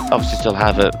 and obviously still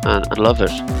have it and love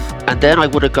it. And then I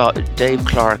would have got Dave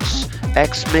Clarke's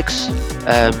X Mix.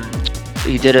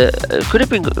 He did could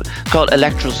have been called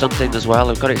Electro something as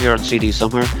well. I've got it here on CD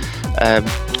somewhere.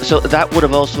 So that would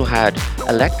have also had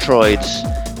Electroids,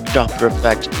 Doppler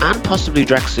Effect, and possibly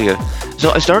Drexciya. So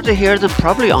I started to hear them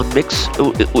probably on mix,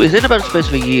 within about a space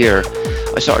of a year,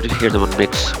 I started to hear them on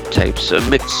mix tapes,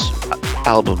 mix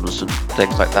albums and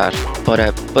things like that. But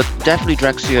definitely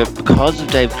Drexciya, because of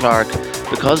Dave Clarke,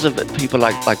 because of people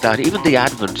like that. Even the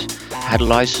Advent had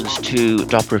license to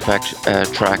Doppler Effect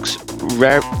tracks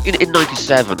in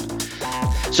 97.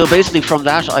 So basically from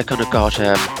that I kind of got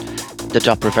the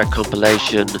Doppler Effect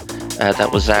compilation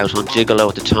that was out on Gigolo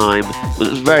at the time. It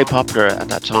was very popular at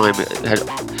that time. It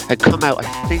had come out, I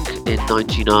think, in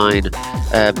 99.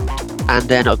 And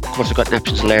then, of course, I got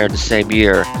Neptune's Lair in the same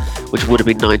year, which would have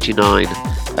been 99.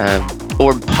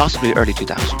 Or possibly early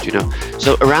 2000,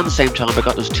 So around the same time, I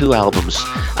got those two albums.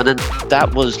 And then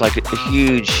that was like a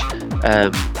huge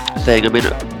thing. I mean,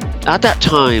 at that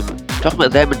time, talking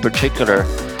about them in particular,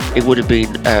 it would have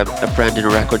been a friend in a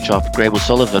record shop, Graham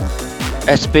O'Sullivan,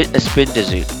 a spin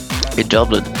dizzy in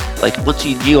Dublin. Like, once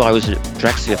he knew I was a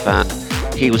Drexciya fan,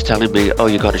 he was telling me, oh,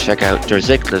 you got to check out Der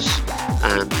Zyklus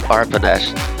and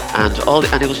ARPANET and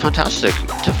and it was fantastic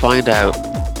to find out.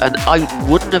 And I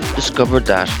wouldn't have discovered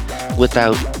that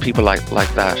without people like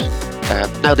that.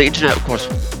 Now, the internet, of course,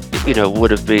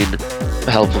 would have been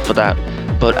helpful for that,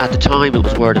 but at the time it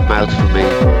was word of mouth for me.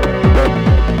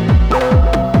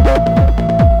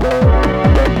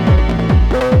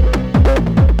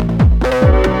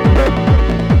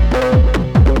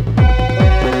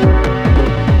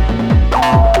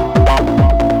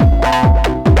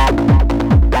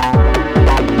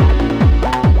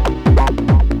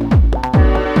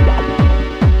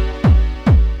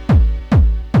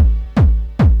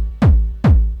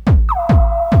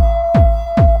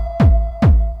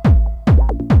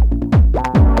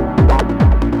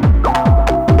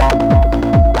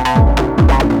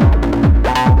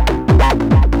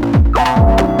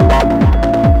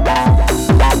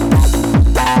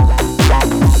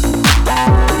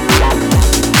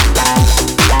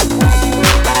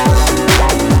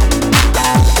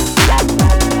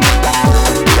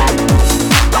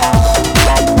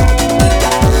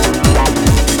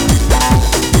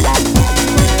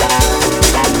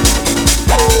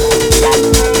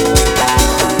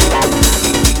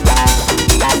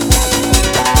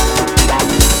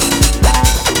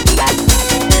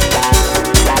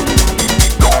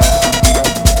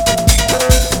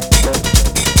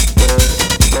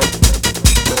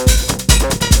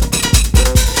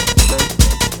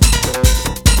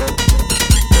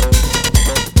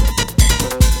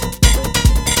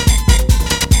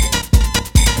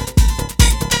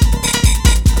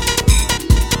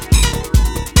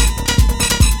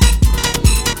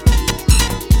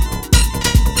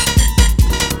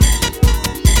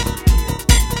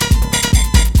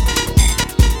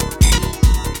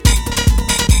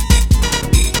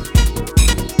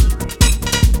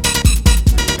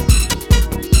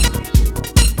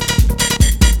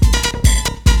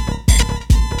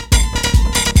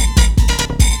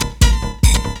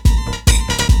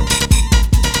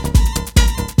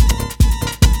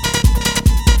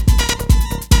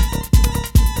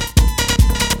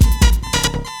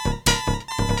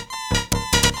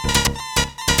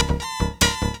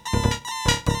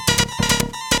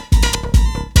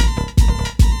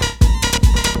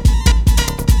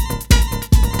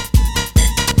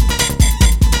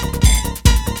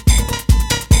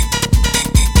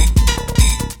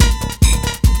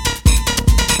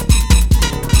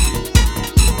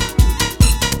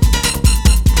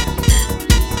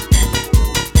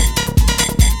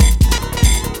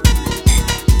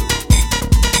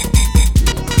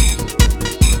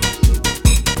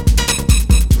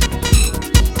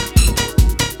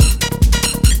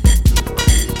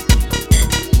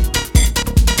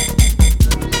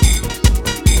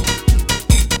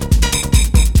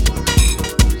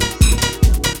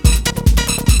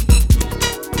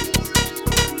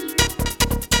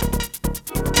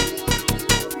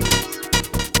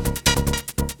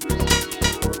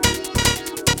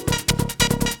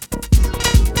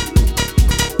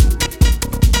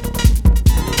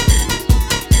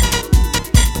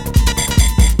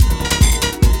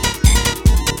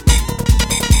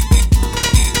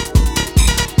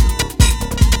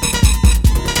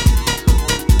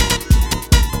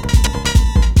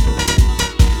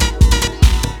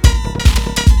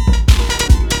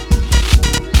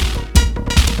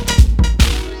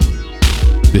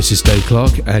 This is Dave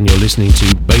Clark, and you're listening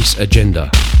to Bass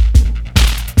Agenda.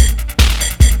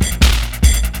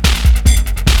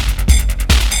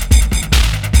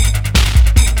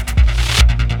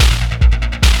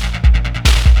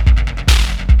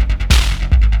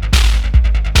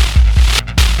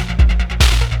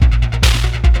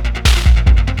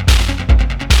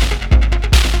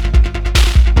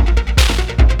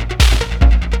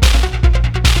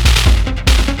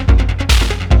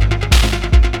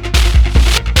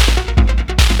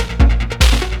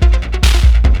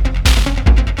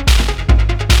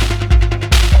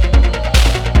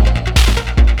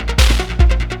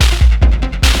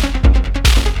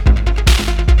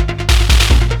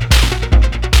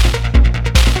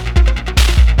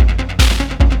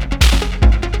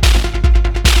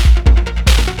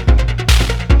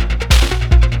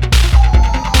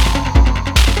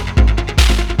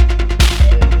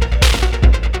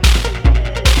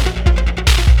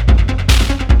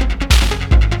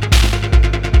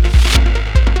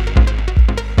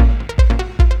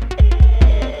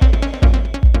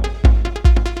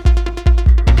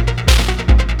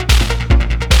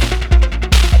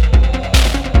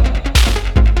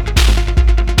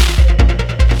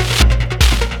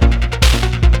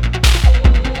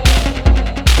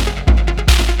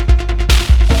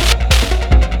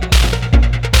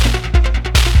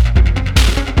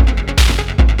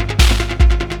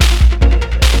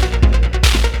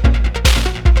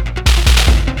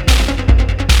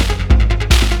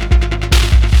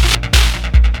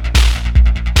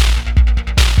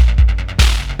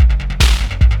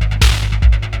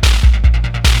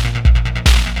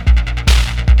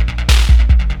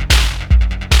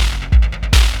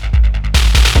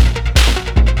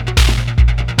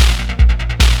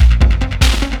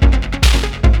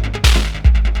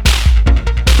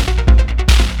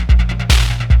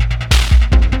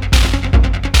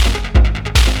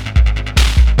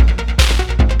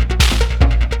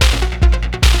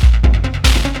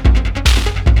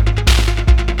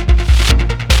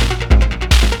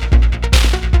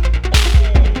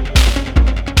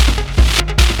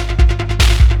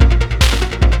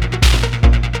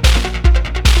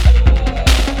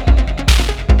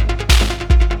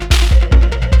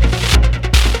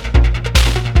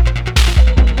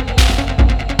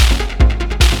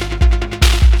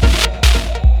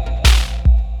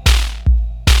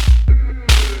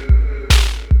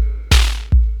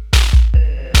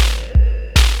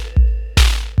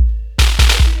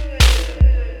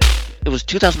 It was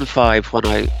 2005 when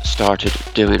I started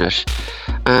doing it,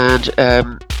 and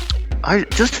I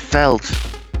just felt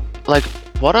like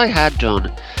what I had done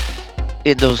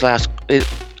in those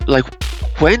like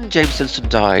when James Stinson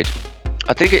died,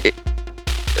 I think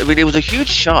it was a huge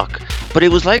shock, but it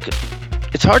was like,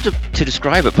 it's hard to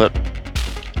describe it, but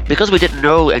because we didn't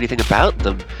know anything about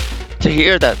them, to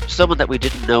hear that someone that we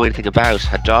didn't know anything about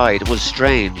had died was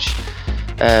strange,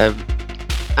 and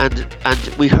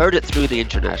we heard it through the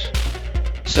internet.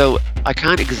 So I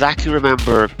can't exactly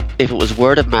remember if it was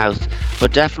word of mouth,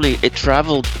 but definitely it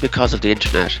travelled because of the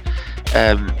internet.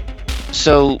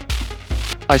 So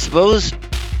I suppose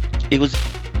it's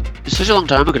such a long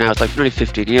time ago now, it's like nearly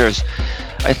 15 years.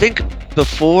 I think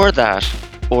before that,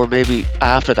 or maybe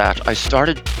after that, I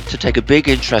started to take a big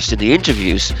interest in the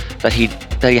interviews that he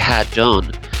had done.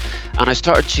 And I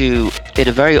started to, in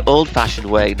a very old-fashioned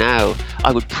way now,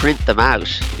 I would print them out,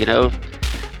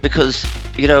 because,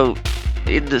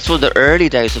 in the early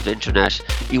days of the internet,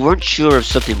 you weren't sure if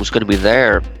something was going to be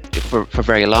there for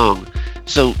very long.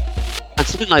 So, and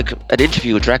something like an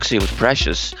interview with Drexciya was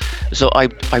precious. So I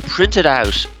printed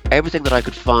out everything that I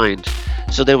could find.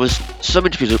 So there was some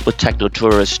interviews with Techno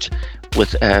Tourist,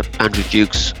 with Andrew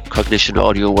Duke's Cognition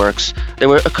Audio Works. There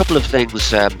were a couple of things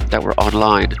that were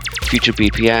online, Future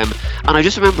BPM, and I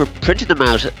just remember printing them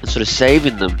out and sort of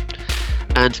saving them.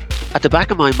 And at the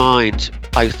back of my mind,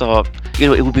 I thought, it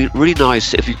would be really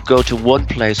nice if you could go to one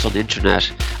place on the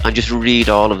internet and just read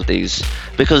all of these.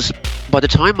 Because by the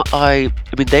time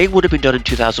they would have been done in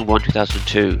 2001,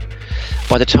 2002.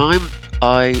 By the time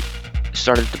I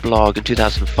started the blog in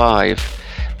 2005,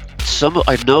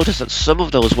 I've noticed that some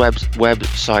of those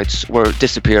websites were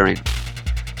disappearing.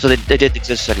 So they didn't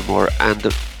exist anymore, and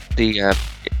the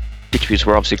interviews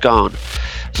were obviously gone.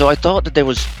 So I thought that there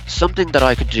was something that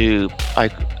I could do,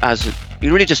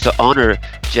 really just to honour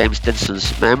James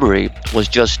Stinson's memory, was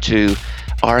just to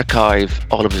archive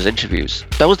all of his interviews.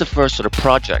 That was the first sort of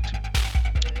project.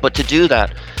 But to do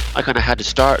that, I kind of had to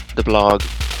start the blog,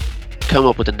 come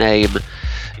up with a name,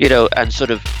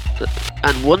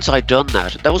 and once I'd done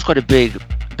that, that was quite a big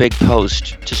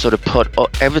post to sort of put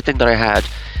everything that I had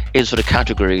in sort of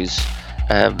categories,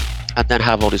 and then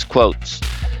have all these quotes.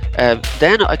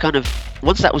 Then I kind of,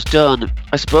 once that was done,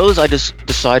 I suppose I just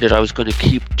decided I was going to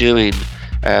keep doing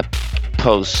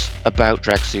posts about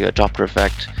Drexciya, Doppler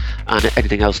effect, and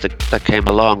anything else that came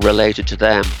along related to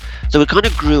them. So it kind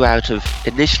of grew out of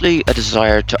initially a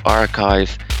desire to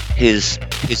archive his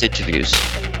interviews.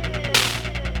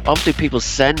 Obviously, people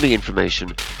send me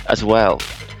information as well,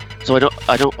 so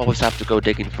I don't always have to go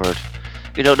digging for it.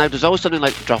 You know, now there's always something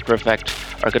like Doppler effect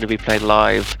are going to be playing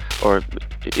live, or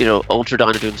you know,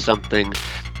 Ultradyne are doing something.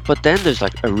 But then there's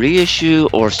like a reissue,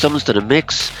 or someone's done a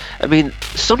mix. I mean,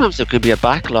 sometimes there could be a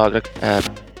backlog, and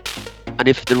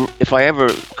if I ever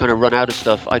kind of run out of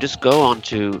stuff, I just go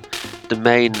onto the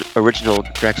main original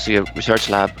Drexciya Research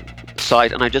Lab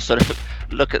site, and I just sort of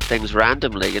look at things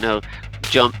randomly, you know,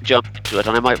 jump to it,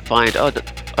 and I might find,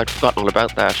 I'd forgotten all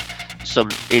about that, some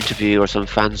interview or some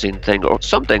fanzine thing or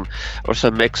something, or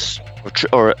some mix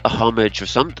or a homage or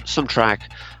some track,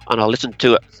 and I'll listen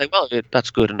to it and say, well,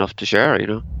 that's good enough to share, you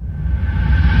know.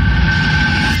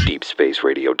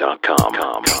 DeepSpaceRadio.com.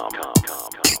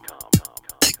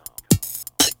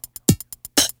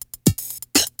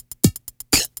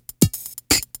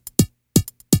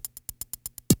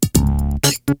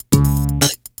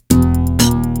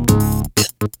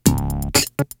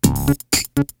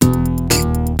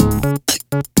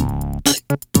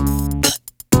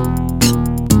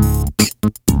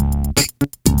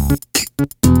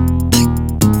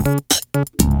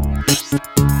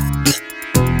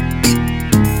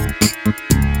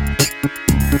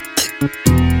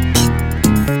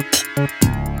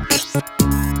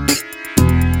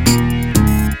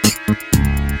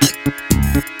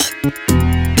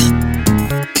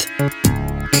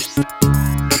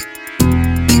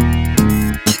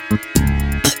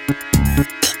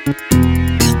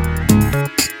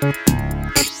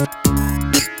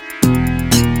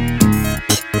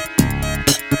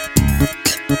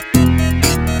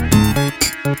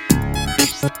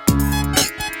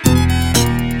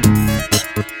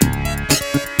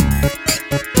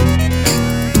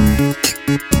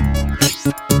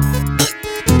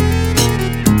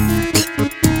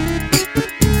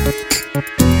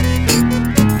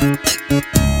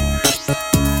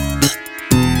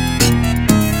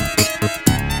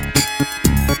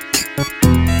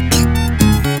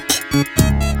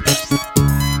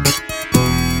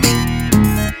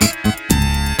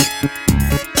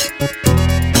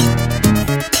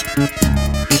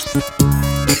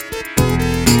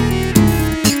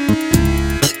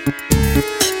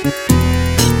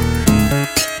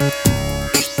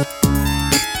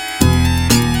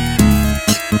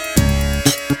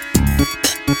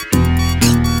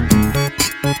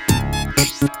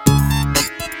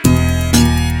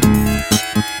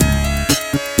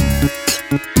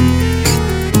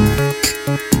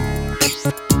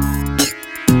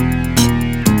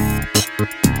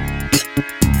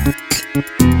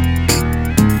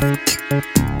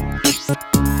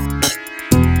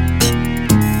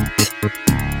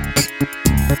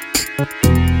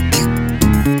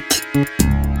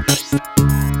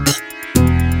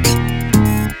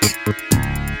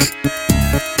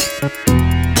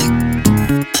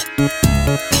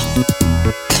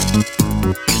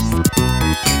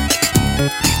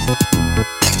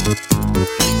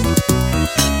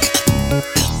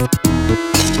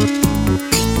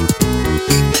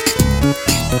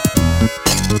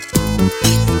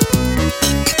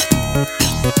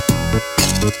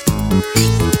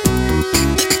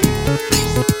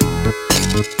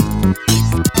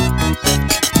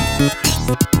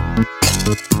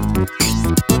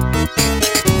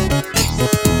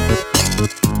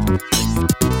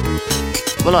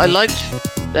 Well,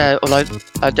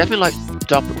 I definitely liked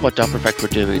what Doppler effect were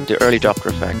doing, the early Doppler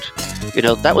effect. You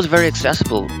know, that was very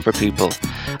accessible for people.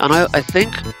 And I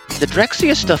think the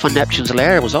Drexciya stuff on Neptune's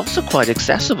Lair was also quite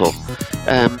accessible.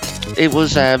 It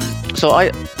was, so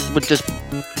I would just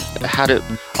had it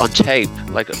on tape.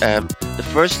 Like the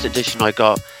first edition I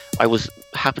got,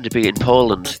 happened to be in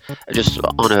Poland just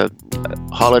on a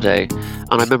holiday,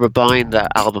 and I remember buying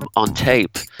that album on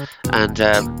tape and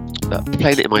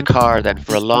playing it in my car then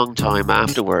for a long time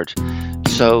afterward.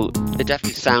 So it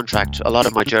definitely soundtracked a lot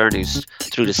of my journeys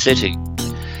through the city,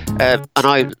 and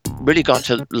I really got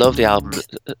to love the album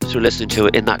through listening to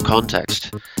it in that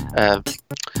context. And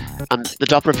the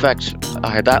Doppler effect, I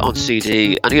had that on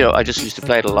CD, and you know, I just used to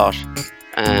play it a lot.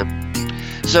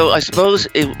 So I suppose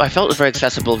I felt it was very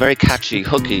accessible, very catchy,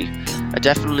 hooky. I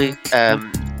definitely,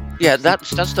 that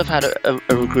stuff had a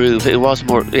groove. It was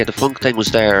more, the funk thing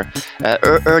was there.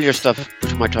 Earlier stuff,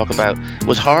 which we might talk about,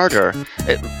 was harder,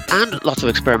 and lots of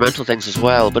experimental things as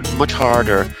well, but much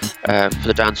harder for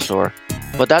the dance floor.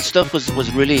 But that stuff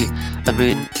was really, I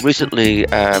mean, recently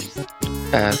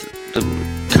the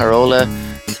Carola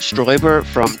Stoiber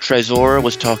from Tresor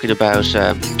was talking about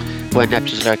when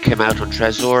Neptune's Lair came out on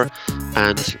Tresor,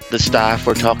 and the staff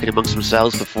were talking amongst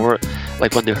themselves before,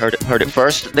 like when they heard it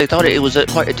first, they thought it was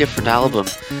quite a different album,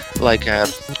 like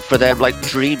for them, like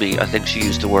dreamy, I think she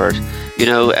used the word, you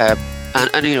know,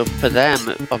 and you know, for them,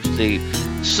 obviously,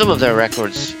 some of their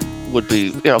records would be,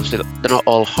 you know, obviously they're not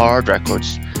all hard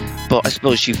records, but I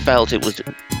suppose she felt it was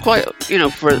quite, you know,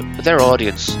 for their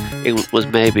audience, it was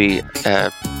maybe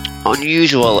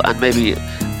unusual, and maybe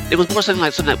it was more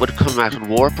something that would come out on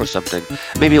Warp or something.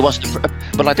 Maybe it wasn't,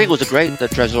 but I think it was great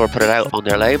that Tresor put it out on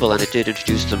their label, and it did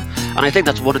introduce them. And I think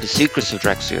that's one of the secrets of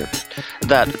Drexciya,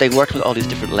 that they worked with all these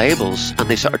different labels, and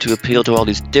they started to appeal to all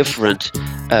these different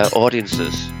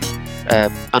audiences.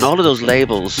 And all of those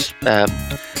labels,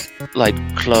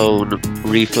 like Clone,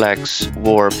 Reflex,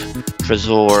 Warp,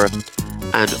 Tresor,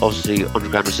 and obviously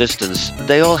Underground Resistance,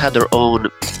 they all had their own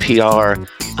PR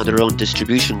and their own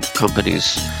distribution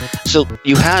companies. So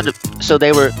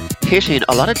they were hitting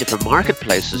a lot of different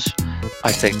marketplaces,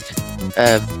 I think.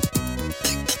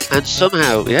 And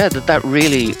somehow, yeah, that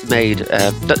really made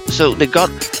so they got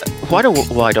quite a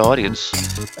wide audience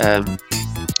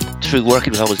through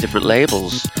working with all those different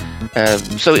labels.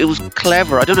 So it was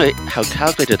clever. I don't know how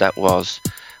calculated that was,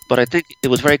 but I think it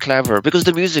was very clever, because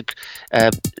the music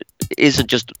isn't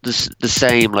just the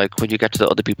same. Like when you get to the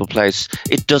Other People place,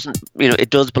 it doesn't, you know, it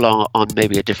does belong on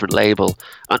maybe a different label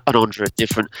and under a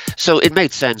different. So it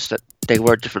made sense that they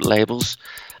were different labels,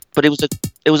 but it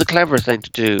was a clever thing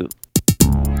to do.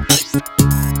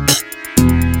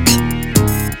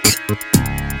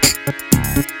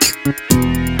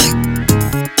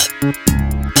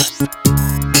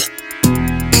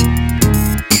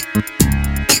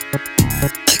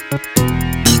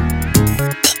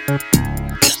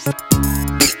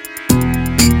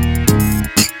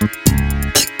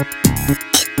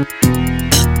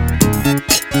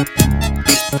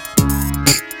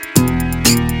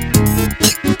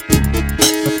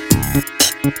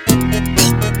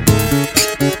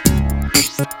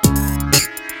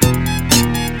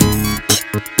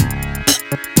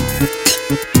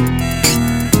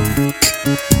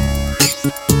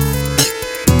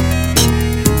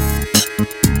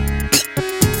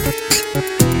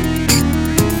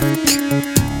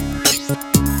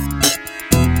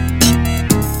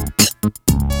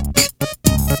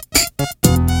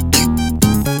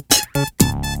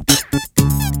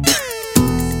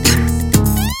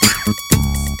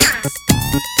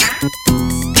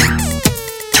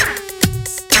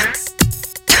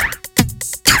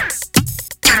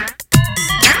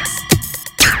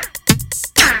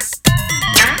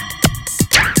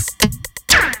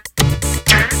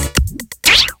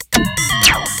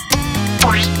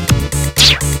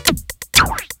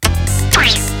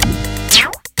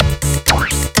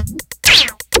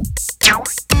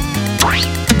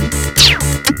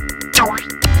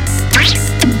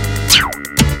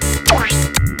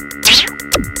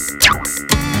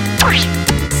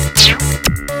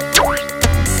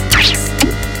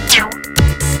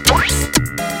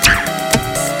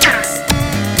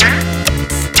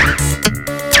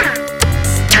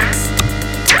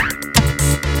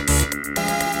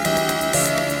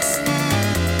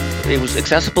 It was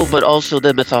accessible, but also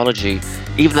the mythology,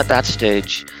 even at that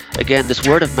stage. Again, this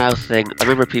word of mouth thing, I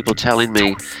remember people telling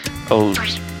me, oh,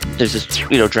 there's this,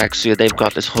 you know, Drexciya, they've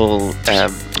got this whole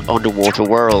underwater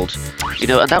world, you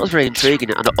know, and that was very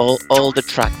intriguing, and all the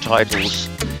track titles,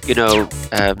 you know,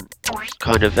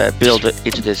 kind of build it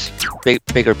into this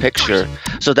bigger picture.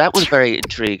 So that was very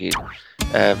intriguing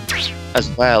as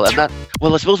well. And that,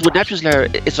 well, I suppose with Neptune's Lair,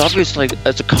 it's obvious, like,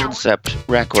 it's a concept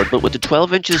record, but with the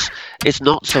 12 inches, it's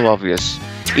not so obvious.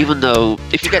 Even though,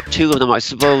 if you get two of them, I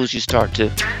suppose you start to,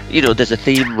 you know, there's a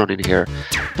theme running here.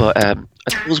 But I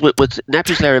suppose with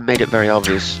Neptune's Lair, it made it very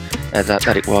obvious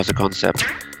that it was a concept.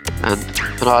 And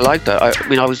I like that. I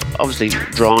mean, I was obviously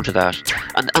drawn to that.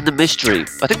 And the mystery.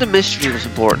 I think the mystery was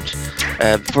important.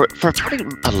 For probably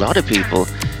a lot of people.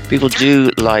 People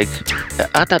do like...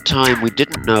 at that time, we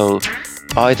didn't know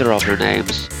either of their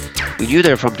names. We knew they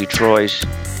were from Detroit.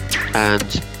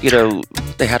 And, you know,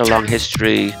 they had a long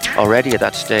history already at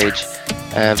that stage.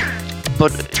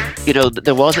 But, you know,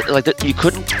 there wasn't... like, you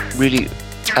couldn't really...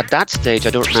 At that stage,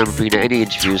 I don't remember being in any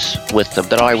interviews with them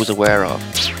that I was aware of.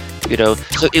 You know,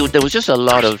 so there was just a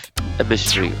lot of a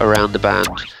mystery around the band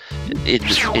in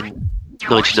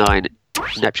 '99,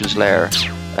 Neptune's Lair.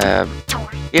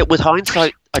 Yeah, with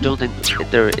hindsight, I don't think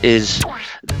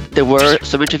there were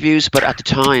some interviews, but at the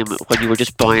time when you were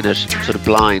just buying it sort of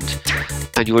blind,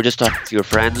 and you were just talking to your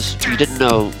friends, you didn't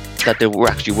know that there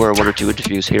actually were one or two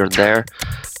interviews here and there.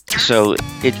 So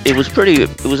it was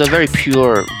a very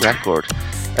pure record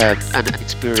and an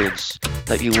experience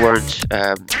that you weren't.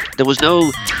 There was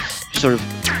no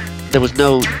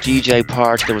DJ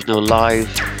part. There was no live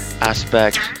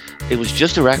aspect. It was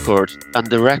just a record, and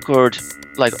the record,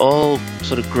 like all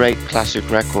sort of great classic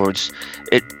records,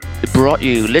 it brought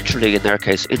you literally, in their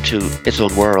case, into its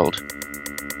own world.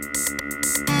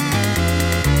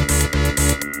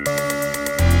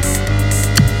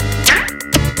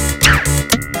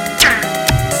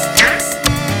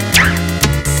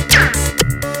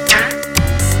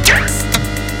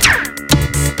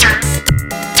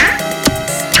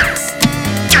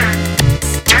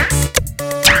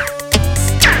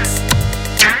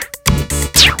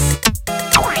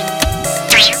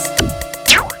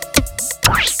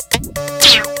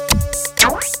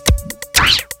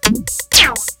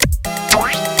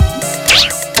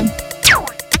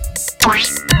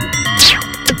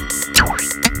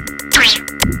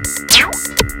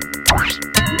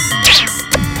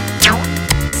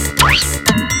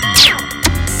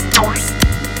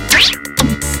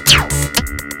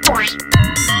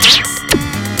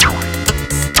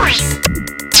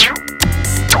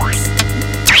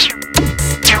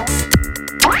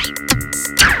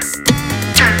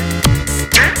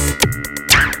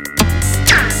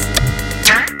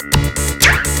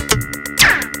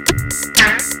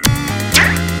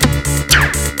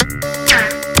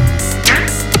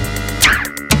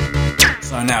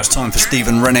 Time for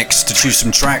Stephen Rennicks to choose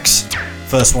some tracks.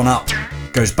 First one up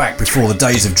goes back before the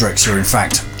days of Drexciya, in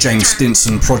fact. James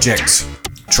Stinson Project,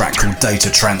 track called Data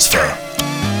Transfer.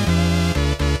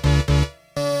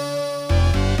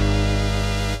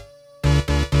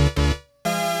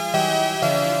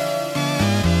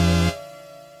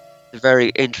 A very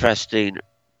interesting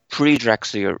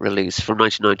pre-Drexciya release from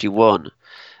 1991.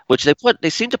 Which they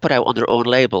seem to put out on their own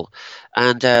label,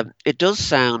 and it does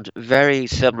sound very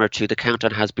similar to The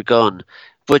Countdown Has Begun,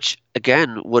 which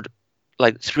again would,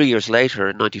 like 3 years later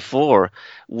in '94,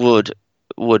 would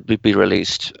be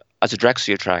released as a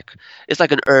Drexciya track. It's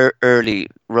like an early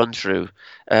run through.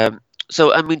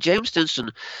 So I mean, James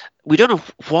Stinson, we don't know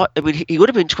what. I mean, he would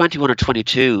have been 21 or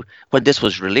 22 when this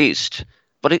was released,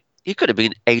 but he could have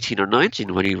been 18 or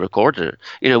 19 when he recorded it.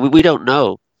 You know, we don't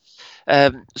know.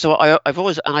 So I've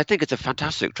always, and I think it's a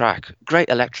fantastic track, great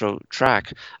electro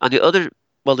track. And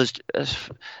there's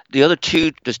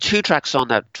two tracks on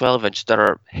that 12-inch that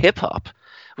are hip hop,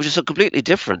 which is so completely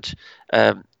different,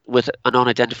 with an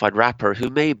unidentified rapper who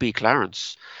may be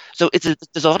Clarence. So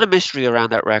there's a lot of mystery around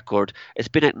that record. It's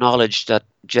been acknowledged that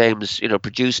James,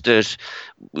 produced it.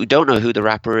 We don't know who the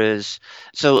rapper is.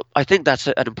 So I think that's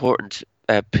an important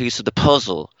piece of the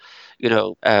puzzle.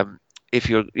 If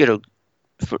you're,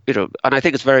 and I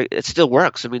think it still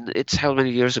works. I mean, it's how many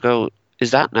years ago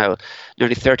is that now?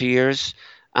 Nearly 30 years.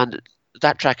 And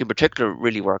that track in particular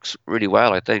really works really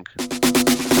well, I think.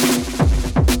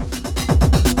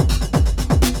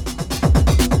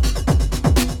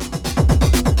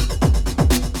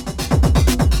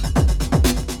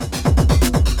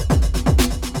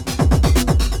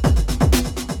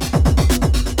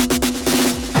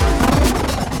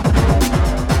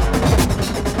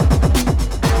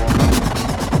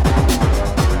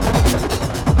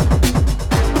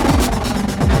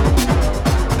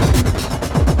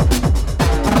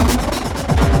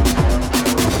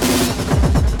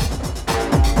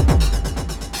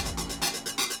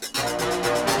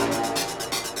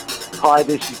 Hi,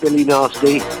 this is Billy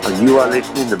Nasty, and you are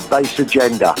listening to Bass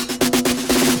Agenda.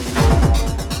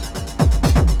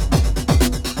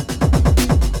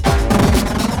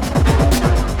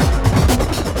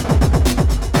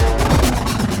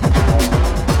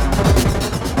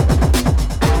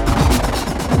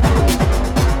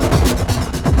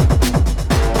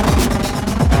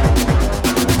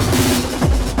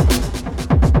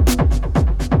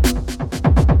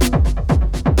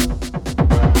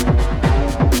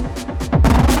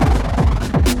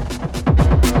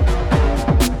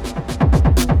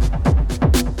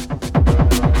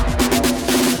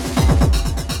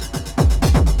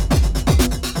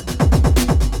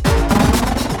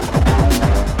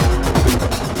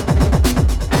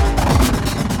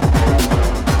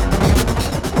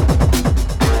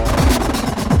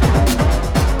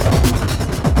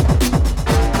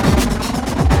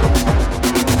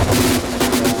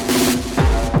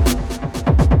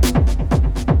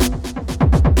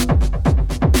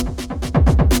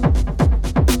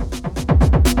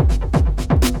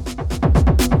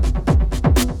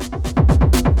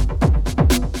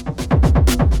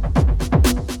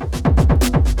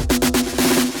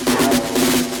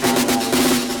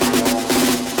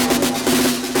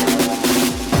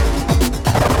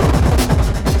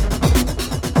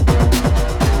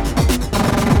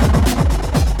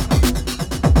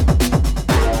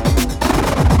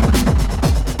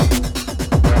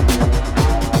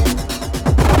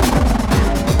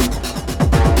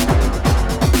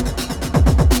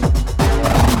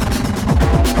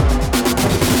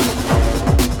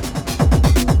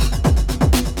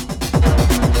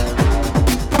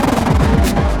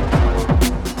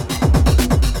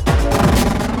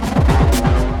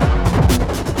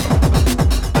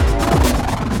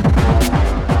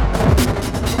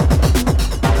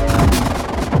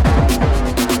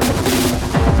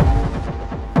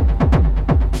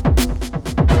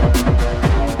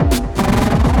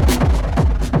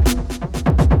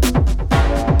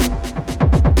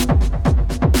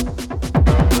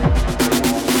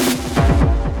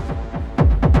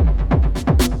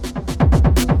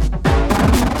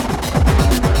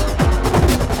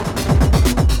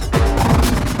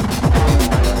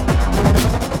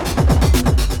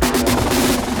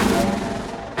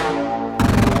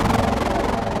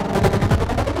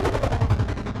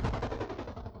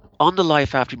 on the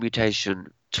Life After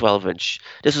Mutation 12-inch,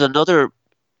 this is another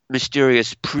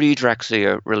mysterious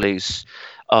pre-Drexciya release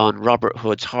on Robert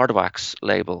Hood's Hardwax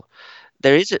label.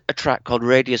 There is a track called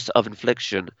Radius of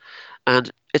Infliction, and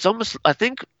it's almost, I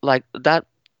think, like that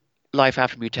Life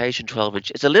After Mutation 12-inch.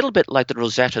 It's a little bit like the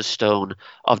Rosetta Stone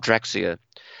of Drexciya,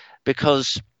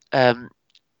 because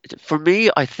for me,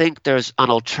 I think there's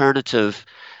an alternative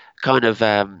kind of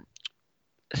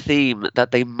theme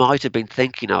that they might have been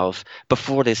thinking of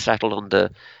before they settled on the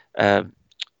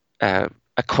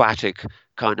aquatic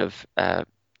kind of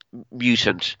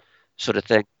mutant sort of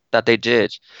thing that they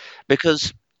did,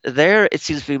 because there it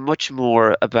seems to be much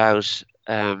more about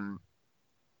a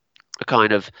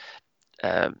kind of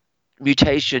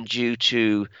mutation due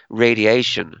to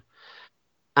radiation.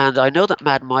 And I know that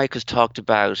Mad Mike has talked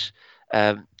about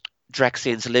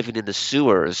Drexians living in the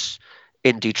sewers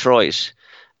in Detroit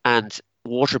and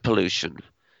water pollution,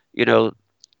 you know,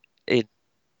 in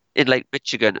Lake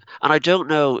Michigan. And I don't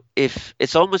know if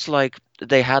it's almost like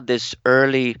they had this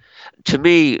early, to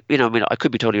me, you know, I mean, I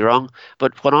could be totally wrong,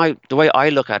 but the way I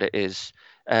look at it is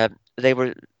they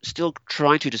were still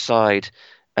trying to decide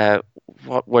how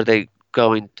were they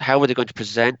going to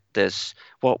present this,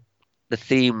 what the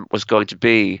theme was going to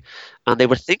be. And they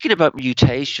were thinking about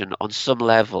mutation on some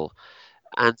level.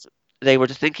 And they were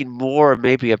thinking more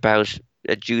maybe about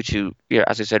due to,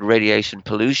 as I said, radiation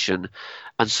pollution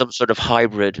and some sort of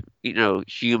hybrid,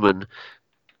 human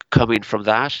coming from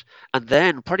that. And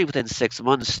then probably within 6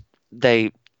 months,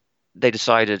 they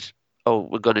decided,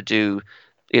 we're going to do,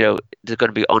 they're going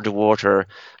to be underwater.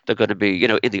 They're going to be,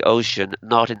 in the ocean,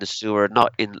 not in the sewer,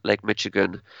 not in Lake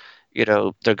Michigan.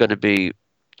 They're going to be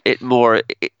more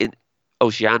in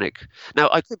oceanic. Now,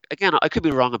 I could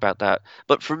be wrong about that,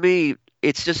 but for me,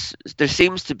 it's just there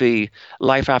seems to be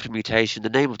Life After Mutation, the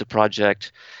name of the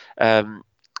project,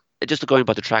 just going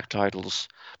by the track titles.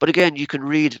 But again, you can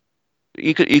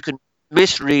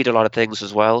misread a lot of things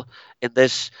as well in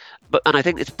this. And I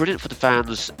think it's brilliant for the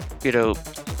fans.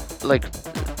 Like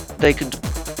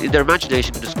their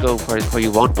imagination can just go where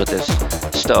you want with this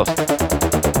stuff.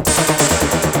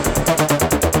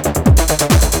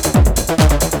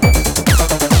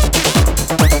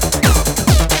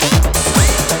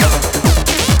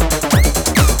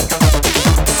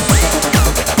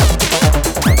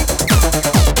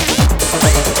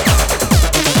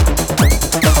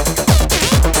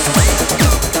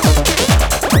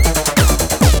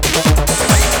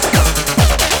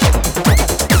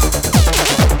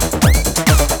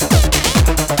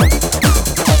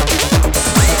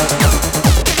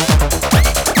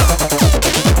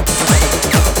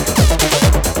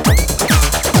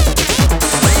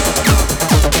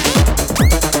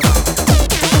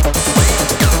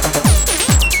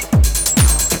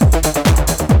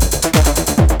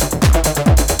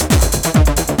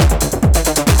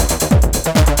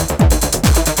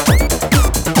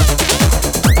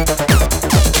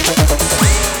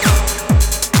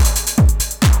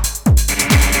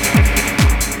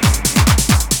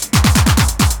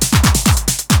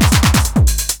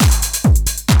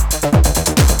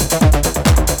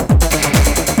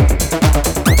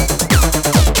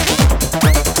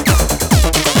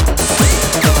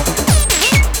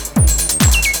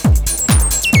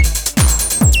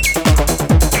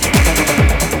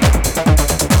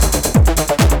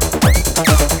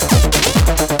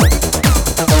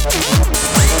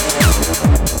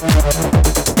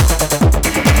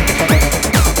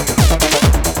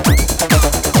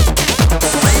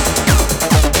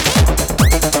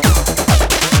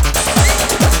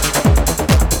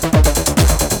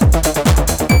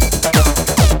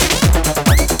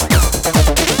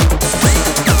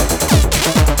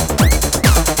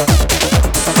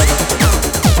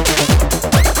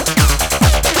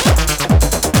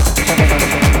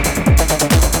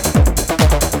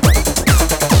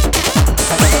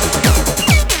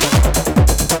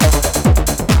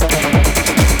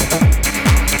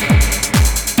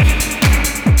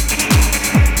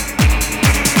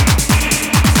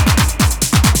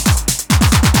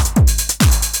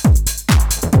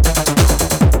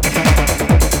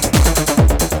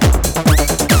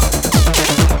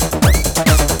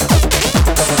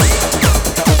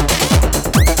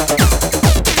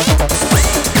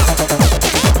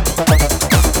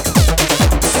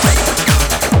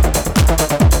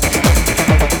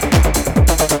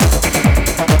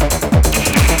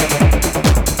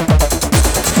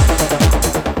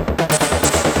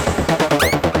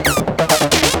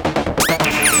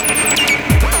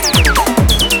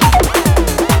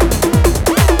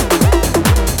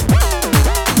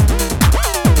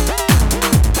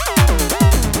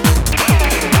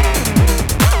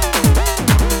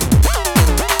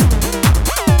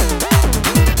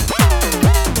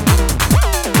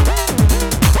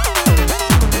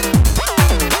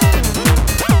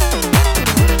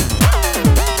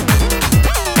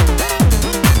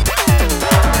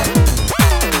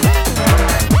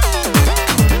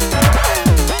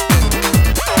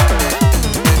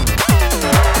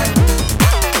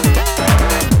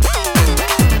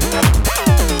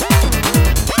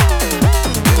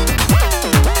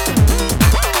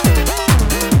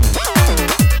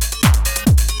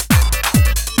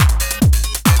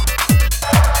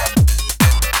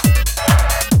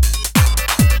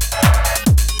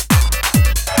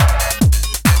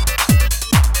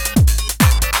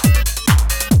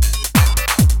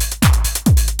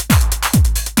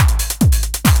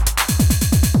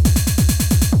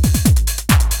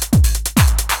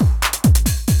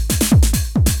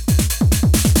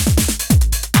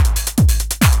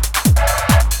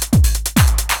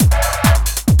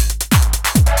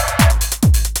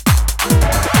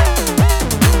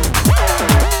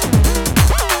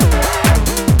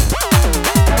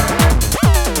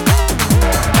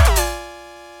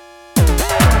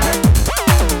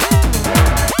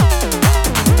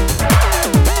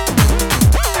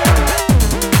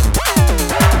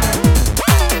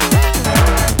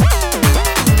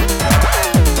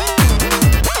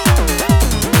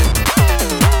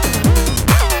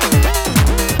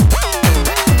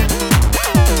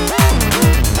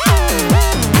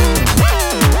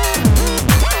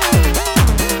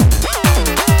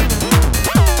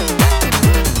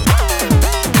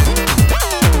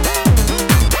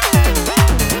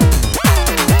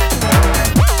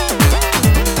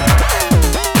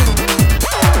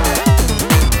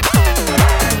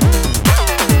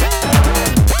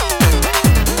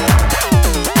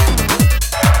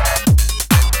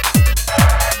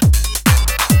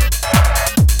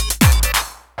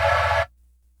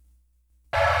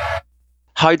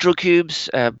 Hydrocubes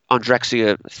on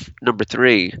Drexciya number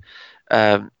 3.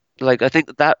 Like I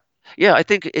think that, yeah, I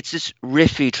think it's this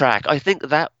riffy track. I think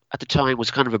that at the time was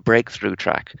kind of a breakthrough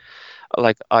track.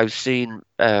 Like I've seen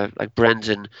like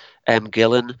Brendan M.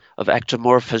 Gillen of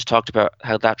Ectomorph has talked about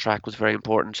how that track was very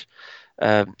important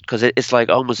because it's like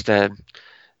almost kind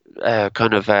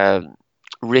of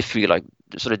riffy, like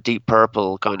sort of Deep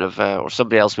Purple kind of, or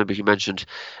somebody else maybe he mentioned.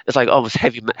 It's like almost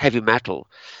heavy metal,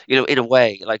 you know, in a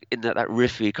way, like in that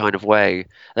riffy kind of way.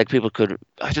 Like people could,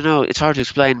 I don't know, it's hard to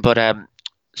explain, but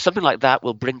something like that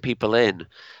will bring people in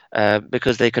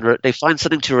because they can they find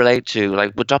something to relate to.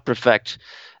 Like with Doppler Effect,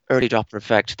 early Doppler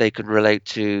Effect, they can relate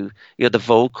to, you know, the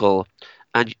vocal,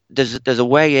 and there's a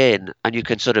way in, and you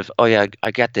can sort of, oh yeah,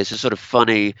 I get this. It's sort of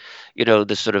funny, you know,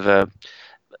 this sort of a.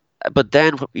 But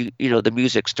then you know the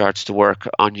music starts to work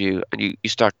on you, and you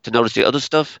start to notice the other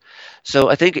stuff. So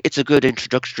I think it's a good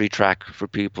introductory track for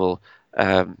people,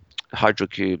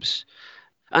 Hydrocubes.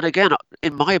 And again,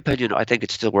 in my opinion, I think it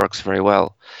still works very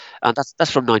well, and that's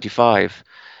from '95.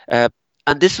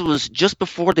 And this was just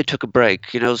before they took a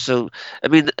break, you know. So, I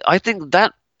mean, I think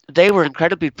that they were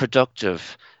incredibly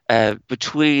productive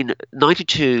between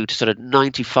 '92 to sort of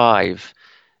 '95.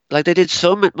 Like they did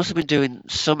must have been doing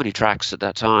so many tracks at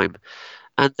that time.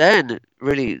 And then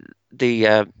really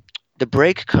the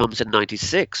break comes in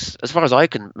 '96, as far as I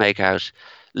can make out,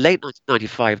 late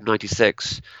 1995,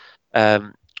 '96.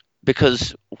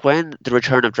 Because when The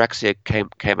Return of Drexciya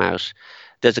came out,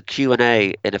 there's a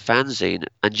Q&A in a fanzine,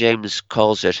 and James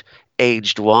calls it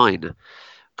aged wine.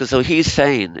 Because so he's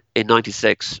saying in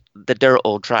 '96 that they're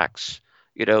old tracks,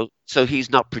 you know, so he's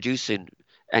not producing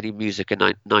any music in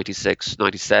 96,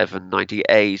 97,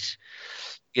 98,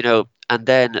 you know, and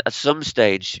then at some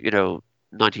stage, you know,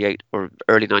 98 or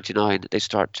early 99, they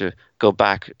start to go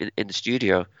back in the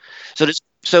studio.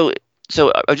 So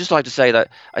I'd just like to say that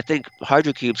I think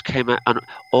Hydrocubes came out, and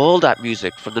all that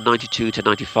music from the 92 to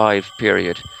 95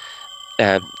 period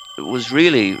was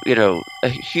really, you know, a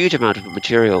huge amount of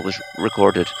material was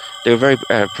recorded. They were very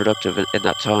productive in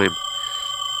that time.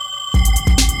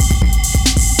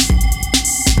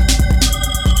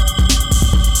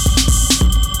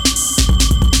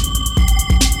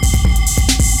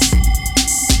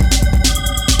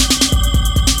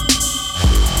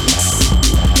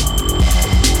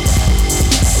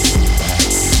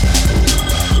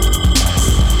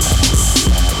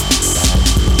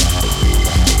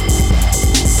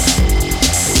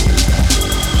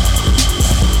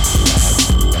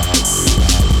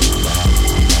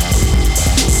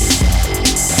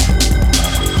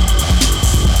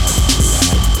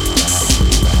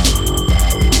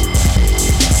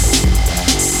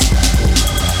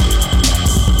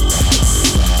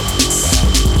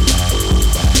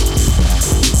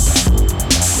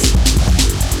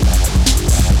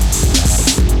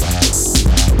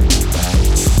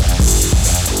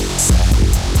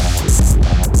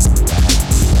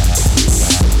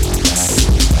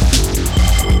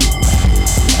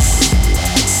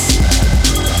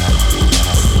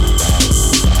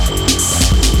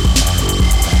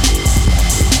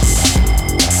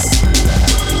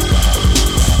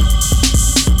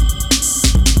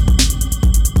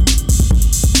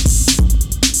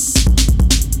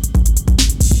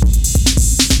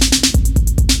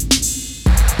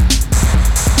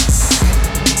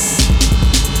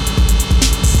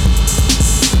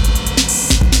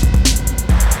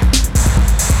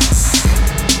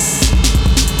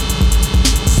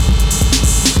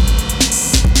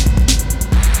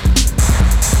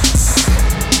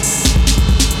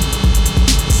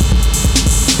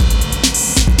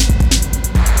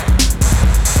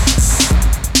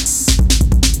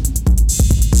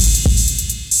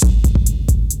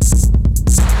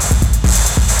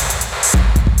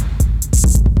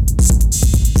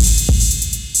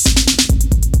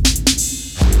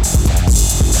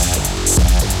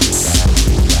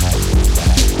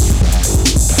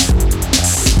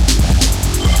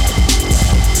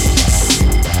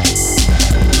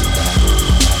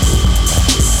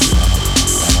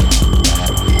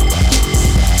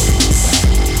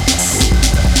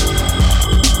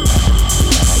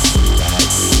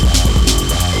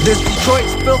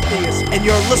 Detroit's filthiest, and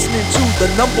you're listening to the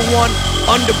 #1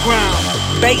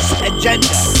 underground bass agenda.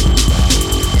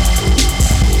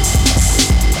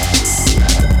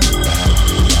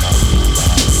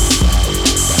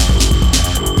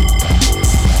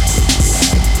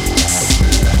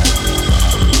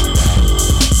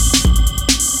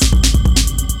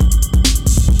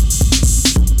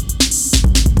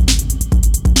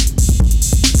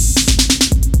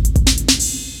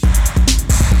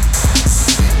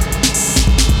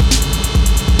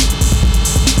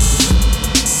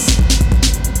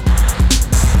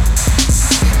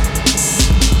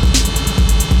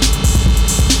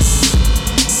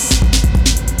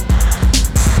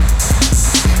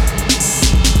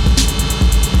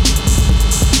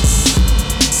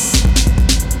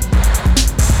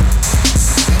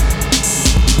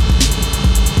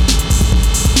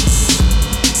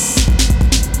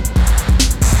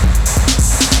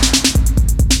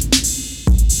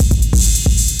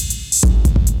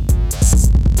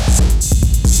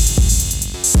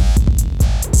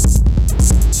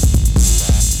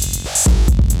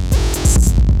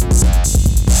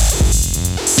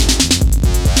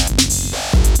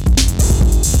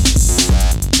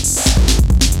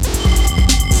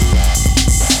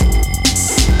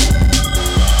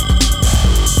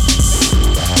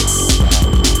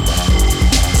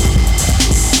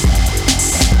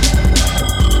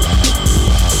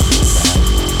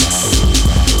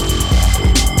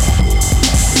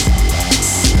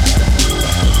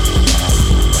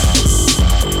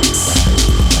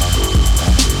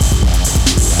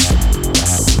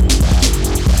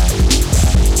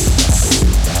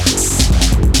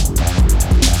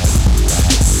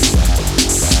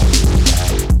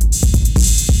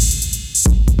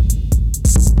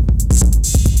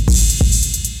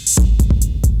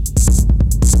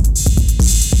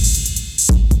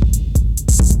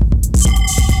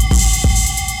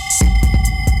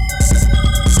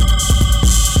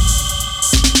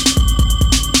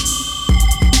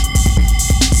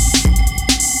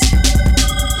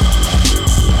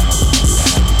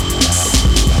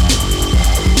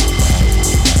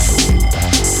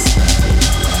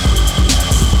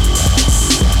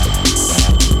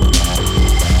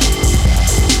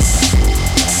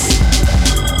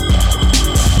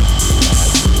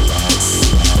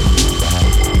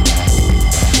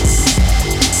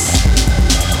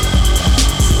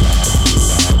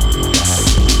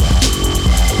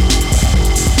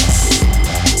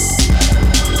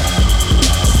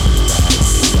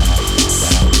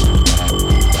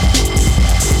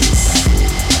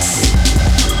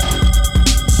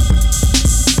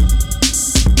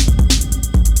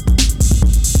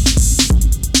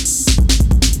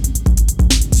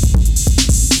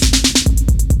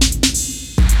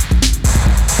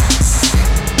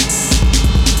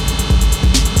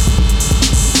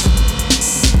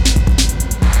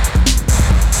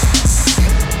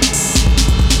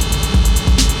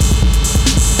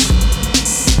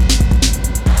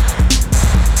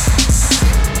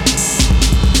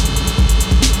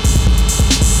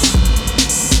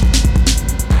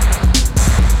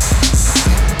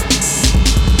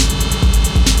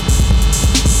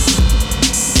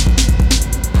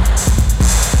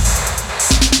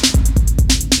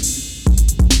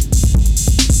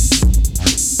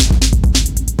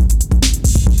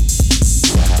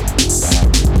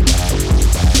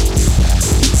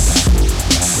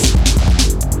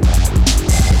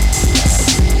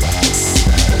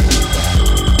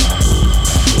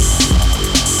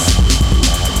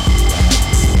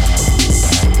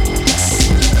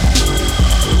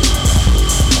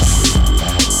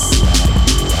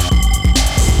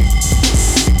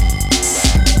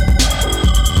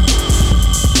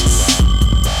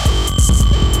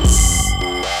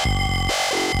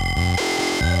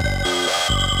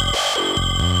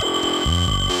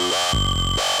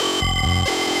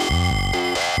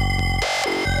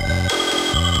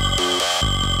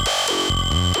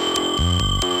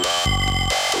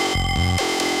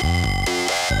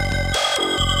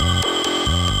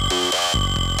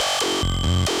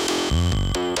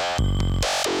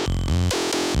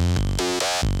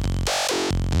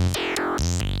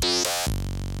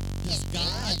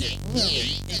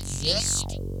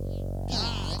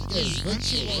 God is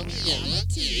virtual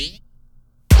reality.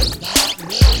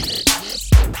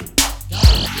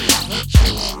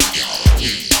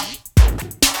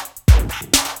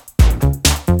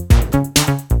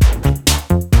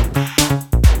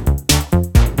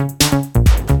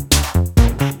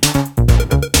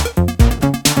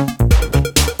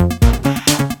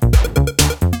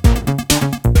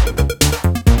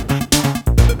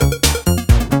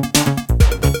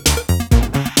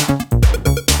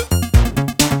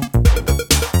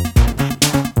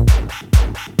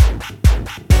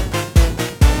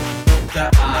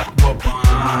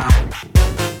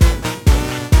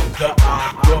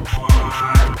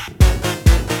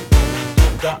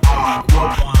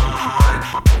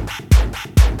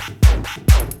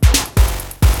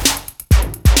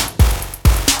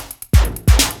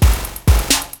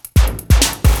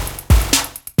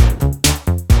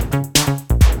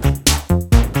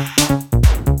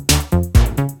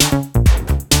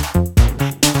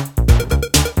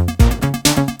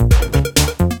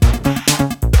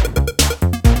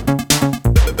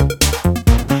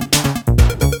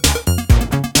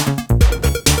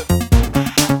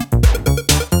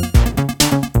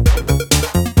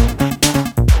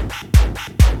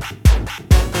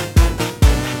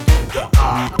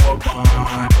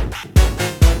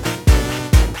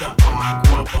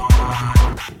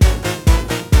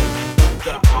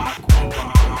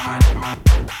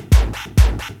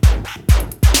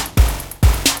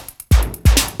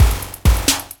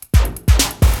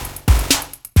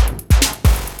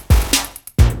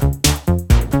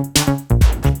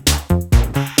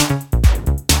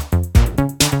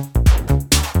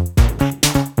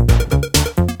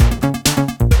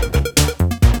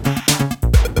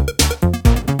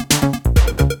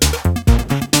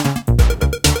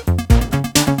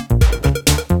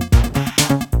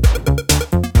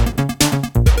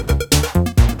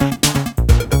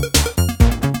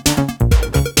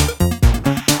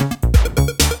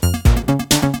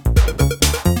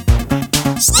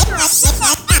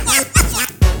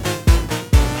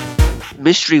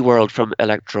 Mystery World from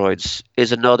Electroids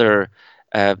is another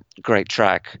great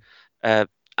track. And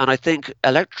I think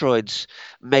Electroids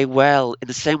may well, in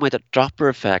the same way that Doppler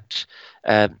Effect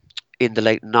in the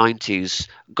late 90s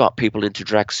got people into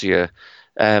Drexciya,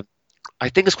 I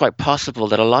think it's quite possible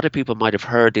that a lot of people might have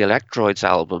heard the Electroids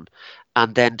album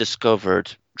and then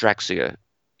discovered Drexciya.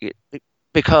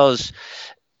 Because,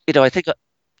 you know,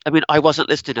 I wasn't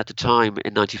listening at the time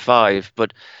in 95,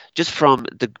 but just from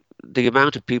the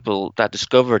amount of people that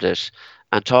discovered it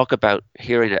and talk about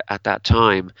hearing it at that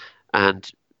time,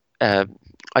 and I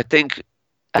think,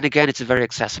 and again, it's a very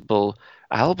accessible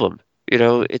album. You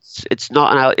know, it's an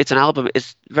album.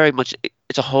 It's very much,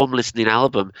 it's a home listening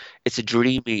album. It's a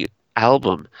dreamy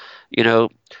album, you know,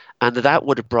 and that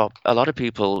would have brought a lot of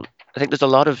people. I think there's a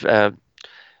lot of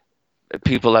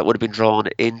people that would have been drawn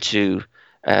into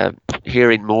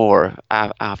hearing more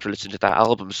after listening to that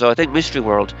album. So I think Mystery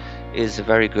World is a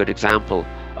very good example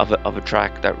of a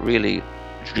track that really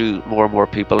drew more and more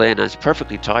people in, and it's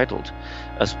perfectly titled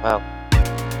as well.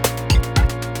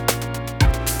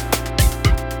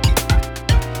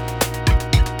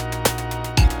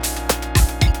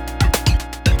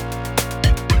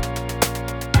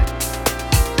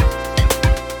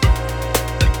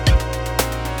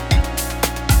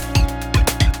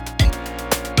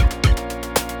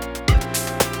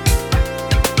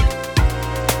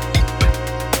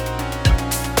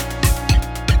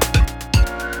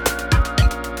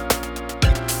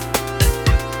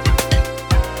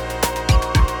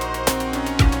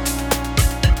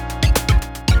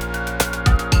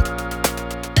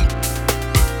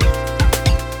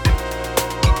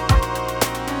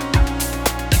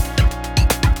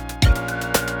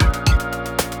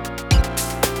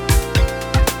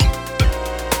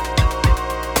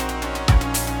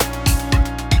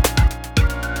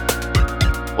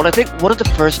 Well, I think one of the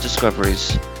first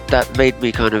discoveries that made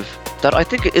me that I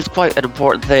think is quite an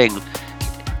important thing,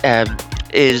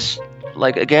 is,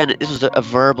 like, again, this was a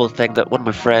verbal thing that one of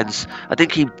my friends, I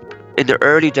think in the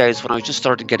early days when I was just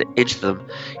starting to get into them,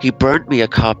 he burnt me a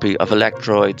copy of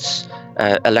Electroids'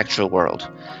 Electro World.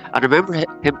 And I remember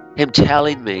him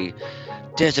telling me,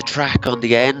 there's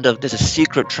a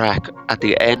secret track at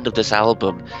the end of this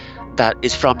album that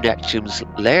is from Neptune's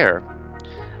Lair.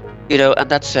 You know, and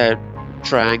that's a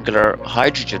triangular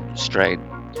hydrogen strain.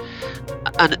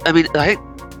 And I mean,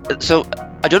 so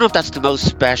I don't know if that's the most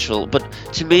special, but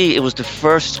to me it was the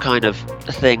first kind of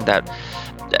thing that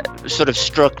sort of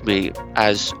struck me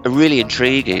as really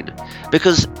intriguing,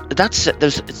 because there's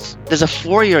a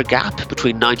 4-year gap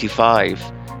between 95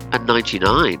 and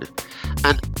 99,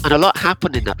 and a lot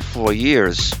happened in that 4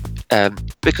 years.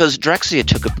 because Drexciya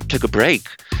took a break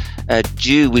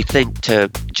due, we think, to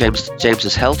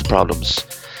James's health problems.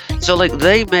 So like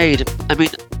they made, I mean,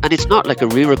 and it's not like a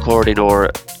re-recording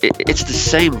or it's the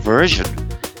same version.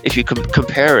 If you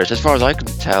compare it, as far as I can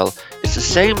tell, it's the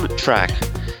same track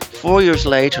 4 years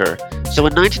later. So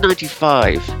in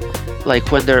 1995,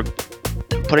 like when they're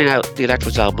putting out the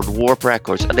Electrodes album on Warp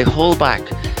Records, and they hold back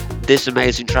this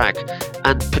amazing track,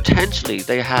 and potentially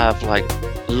they have like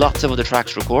lots of other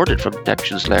tracks recorded from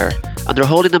Neptune's Lair, and they're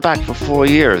holding them back for 4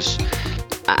 years,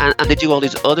 and they do all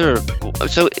these other.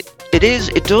 So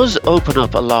it does open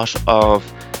up a lot of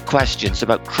questions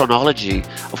about chronology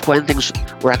of when things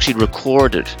were actually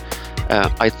recorded.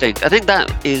 I think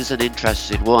that is an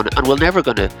interesting one, and we're never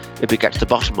going to maybe get to the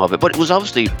bottom of it. But it was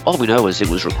obviously, all we know is it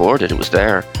was recorded, it was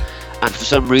there, and for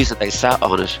some reason they sat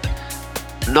on it.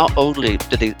 Not only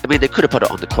did they, I mean, they could have put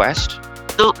it on the Quest.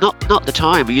 Not the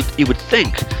time. You would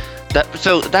think that.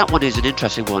 So that one is an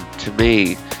interesting one to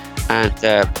me,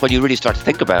 and when you really start to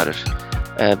think about it,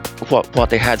 what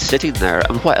they had sitting there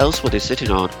and what else were they sitting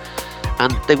on.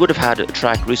 And they would have had a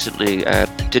track recently,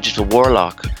 Digital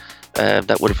Warlock,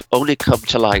 that would have only come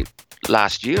to light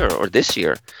last year or this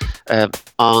year, on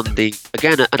an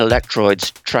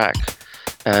Electroids track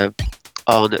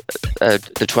on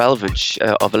the 12-inch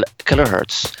of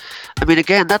Kilohertz. I mean,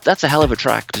 again, that's a hell of a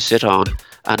track to sit on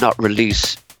and not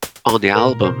release on the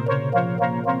album.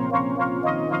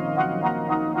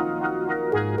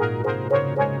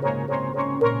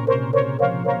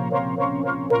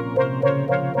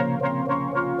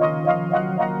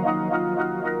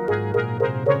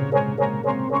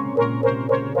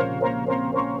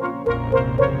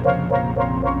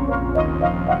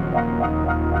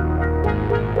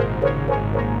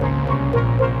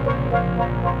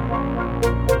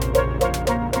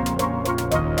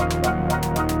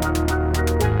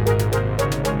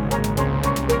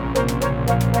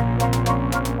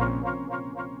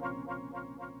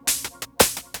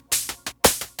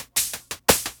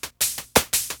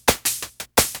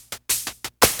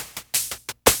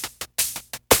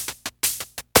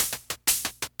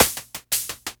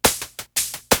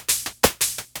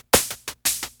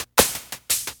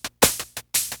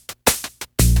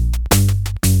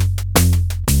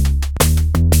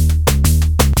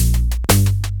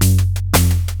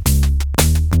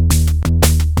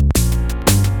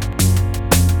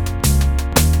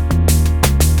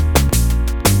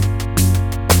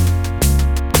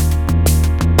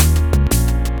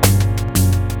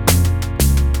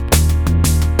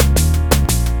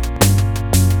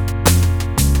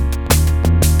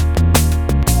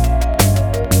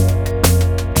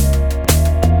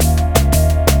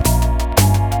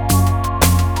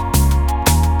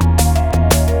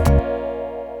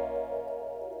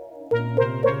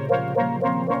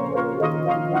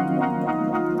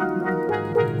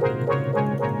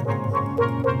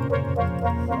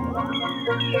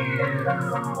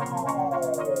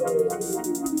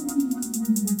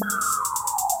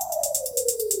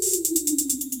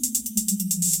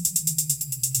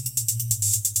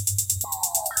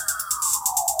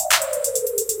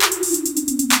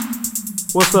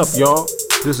 What's up, y'all?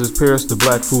 This is Paris the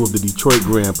Blackpool of the Detroit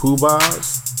Grand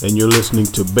Poobahs, and you're listening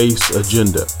to Bass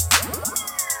Agenda.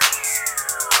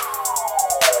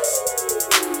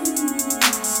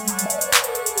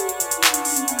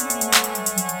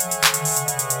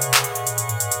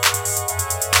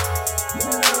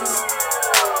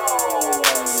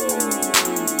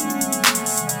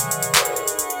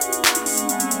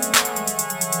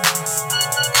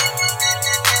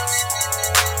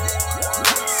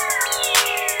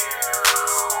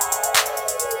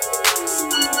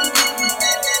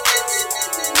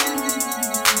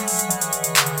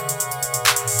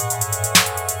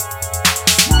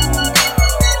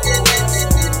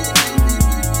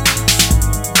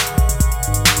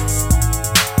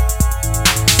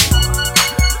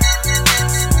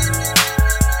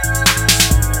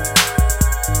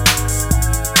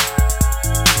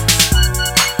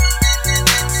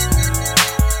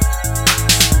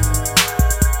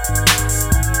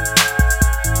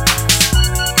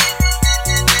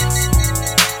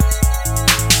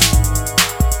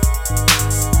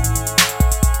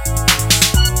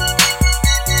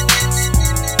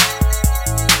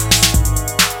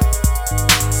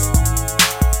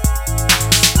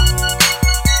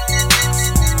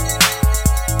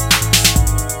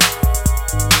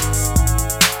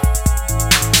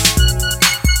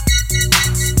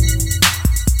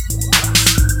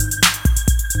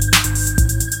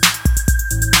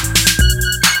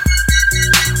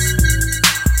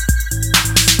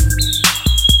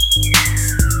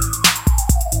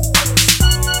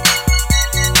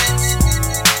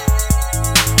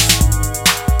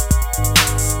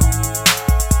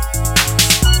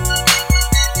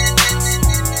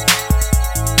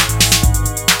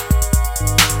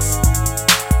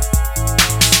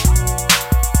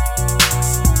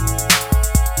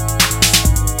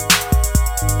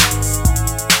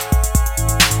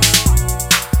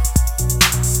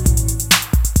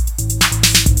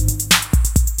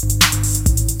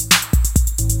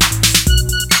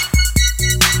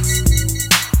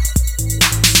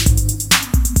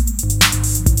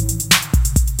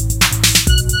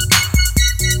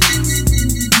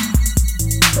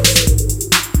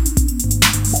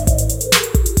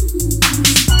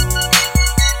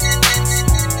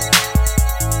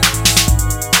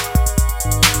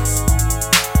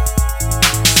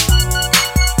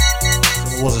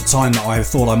 time that I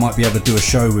thought I might be able to do a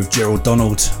show with Gerald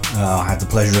Donald. I had the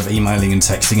pleasure of emailing and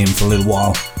texting him for a little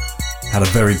while. Had a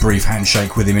very brief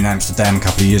handshake with him in Amsterdam a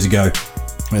couple of years ago.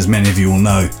 As many of you will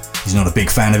know, he's not a big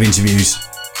fan of interviews.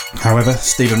 However,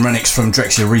 Stephen Rennicks from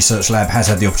Drexciya Research Lab has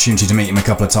had the opportunity to meet him a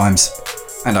couple of times,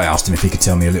 and I asked him if he could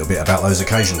tell me a little bit about those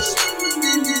occasions.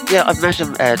 Yeah, I've met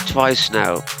him twice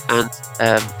now, and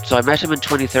so I met him in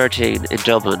 2013 in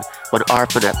Dublin when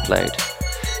ARPANET played.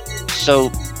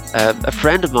 So a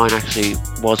friend of mine actually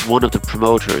was one of the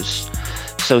promoters,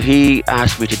 so he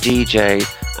asked me to DJ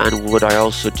and would I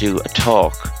also do a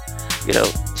talk, you know.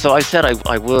 So I said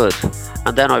I would,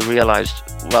 and then I realised,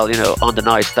 well, you know, on the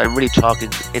night that I'm really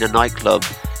talking in a nightclub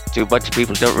to a bunch of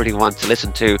people who don't really want to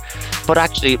listen to, but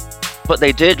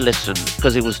they did listen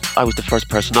because I was the first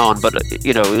person on, but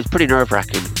you know, it was pretty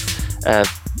nerve-wracking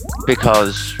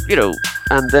because, you know,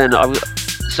 and then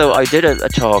I did a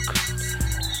talk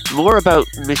more about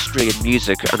mystery and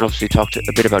music, and obviously talked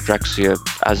a bit about Drexciya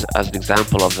as an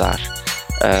example of that.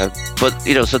 But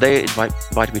you know, so they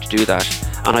invited me to do that,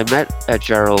 and I met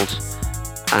Gerald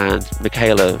and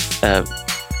Michaela,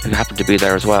 who happened to be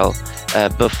there as well,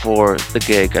 before the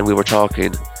gig, and we were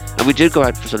talking, and we did go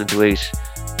out for something to eat.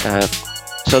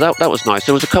 So that was nice.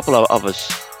 There was a couple of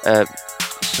us.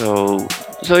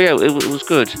 So yeah, it was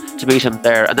good to meet him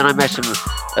there. And then I met him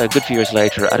a good few years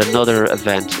later at another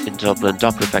event in Dublin.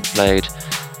 Doppler Effect played,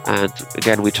 and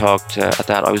again we talked at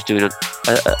that. I was doing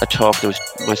a talk. There was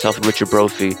myself and Richard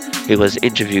Brophy, who was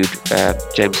interviewed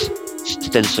James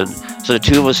Stinson. So the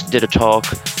two of us did a talk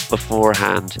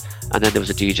beforehand, and then there was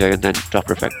a DJ, and then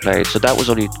Doppler Effect played. So that was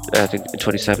only, I think, in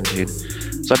 2017.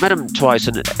 So I met him twice,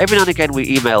 and every now and again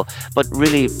we email, but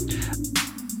really,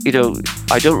 you know,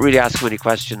 I don't really ask him any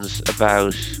questions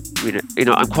about, you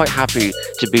know, I'm quite happy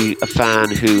to be a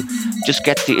fan who just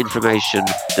gets the information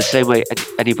the same way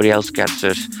anybody else gets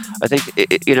it. I think,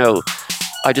 you know,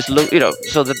 I just look, you know,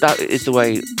 so that is the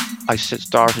way I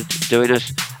started doing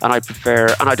it, and I prefer,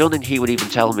 and I don't think he would even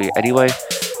tell me anyway,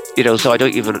 you know, so I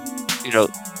don't even, you know,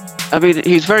 I mean,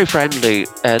 he's very friendly.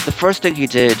 The first thing he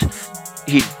did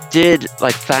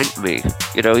like thank me,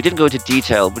 you know, he didn't go into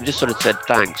detail, but he just sort of said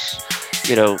thanks,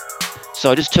 you know,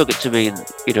 so I just took it to mean,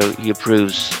 you know, he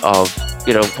approves of,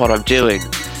 you know, what I'm doing.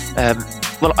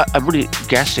 Well, I'm really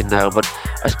guessing now, but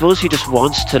I suppose he just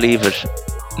wants to leave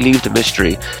the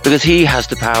mystery, because he has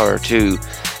the power to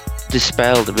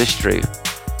dispel the mystery,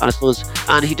 and I suppose,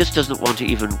 and he just doesn't want to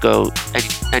even go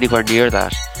anywhere near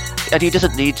that, and he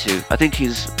doesn't need to. I think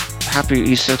he's happy,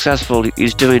 he's successful,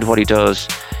 he's doing what he does.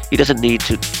 He doesn't need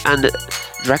to, and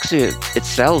Drexciya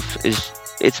itself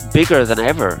it's bigger than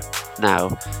ever now,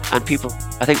 and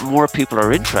I think more people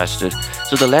are interested,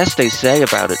 so the less they say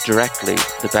about it directly,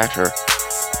 the better.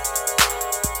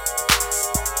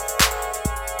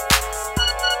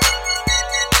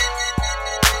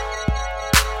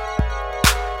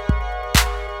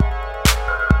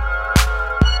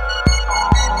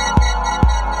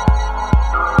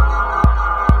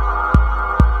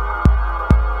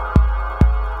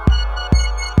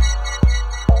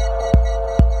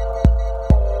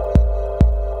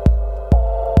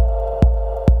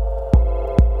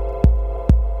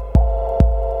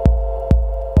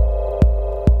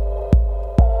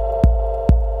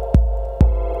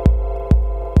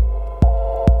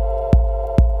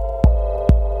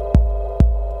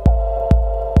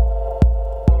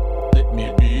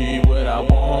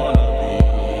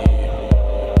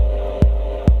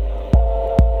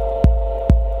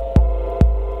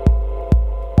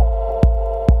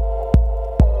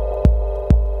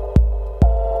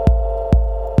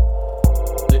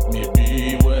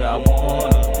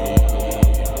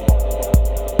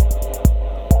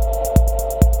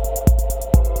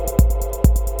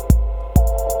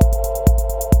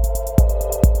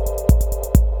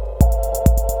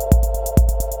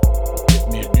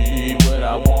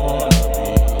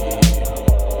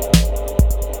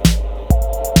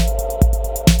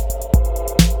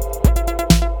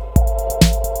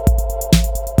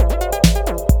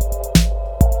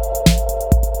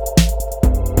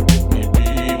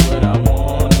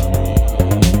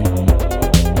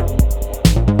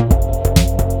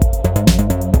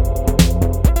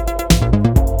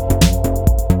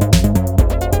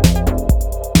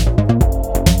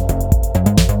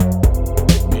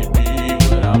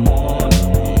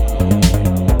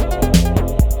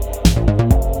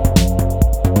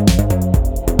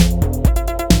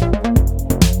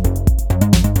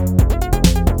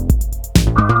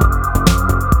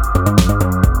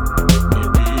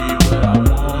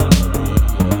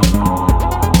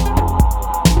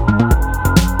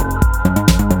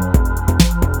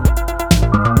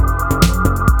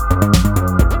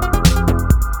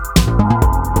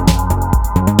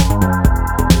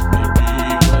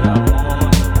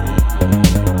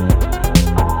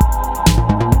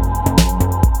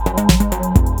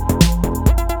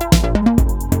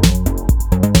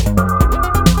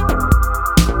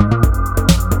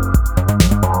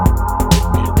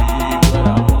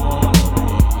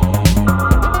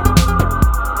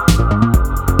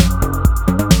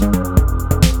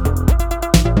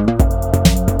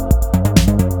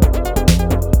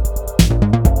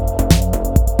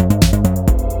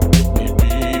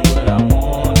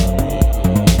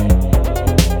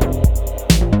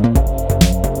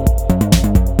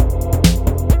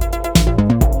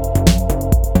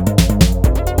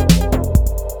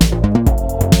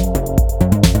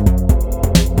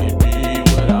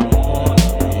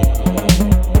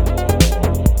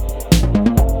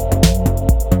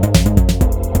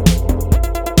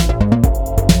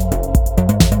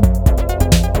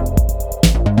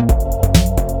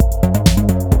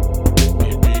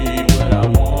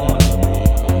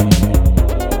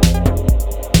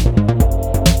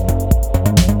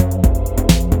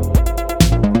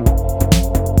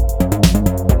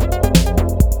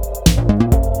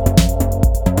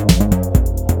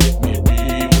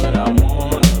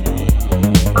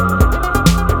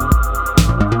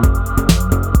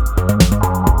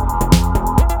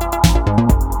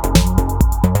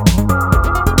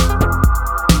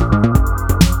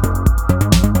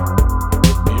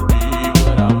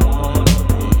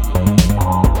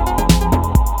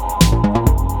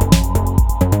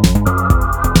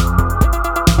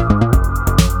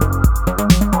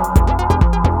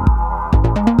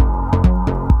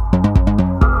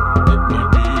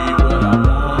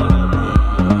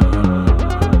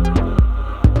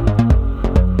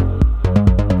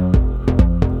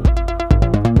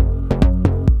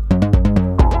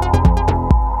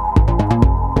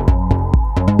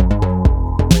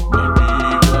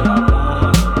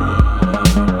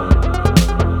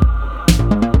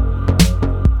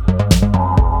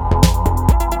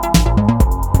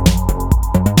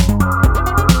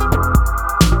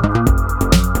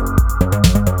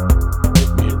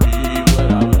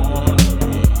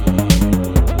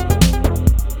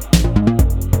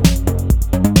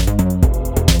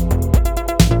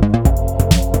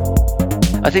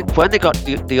 think when they got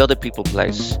the Other People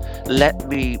place, Let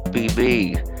Me Be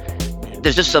Me,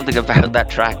 there's just something about that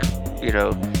track, you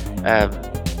know.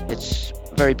 It's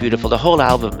very beautiful. The whole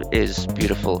album is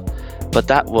beautiful, but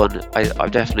that one, I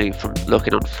definitely, from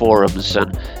looking on forums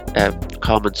and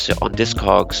comments on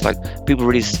Discogs, like, people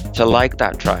really to like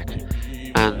that track.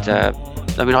 And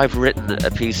I mean, I've written a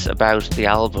piece about the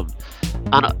album,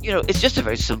 and you know, it's just a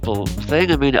very simple thing.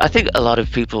 I mean, I think a lot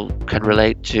of people can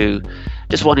relate to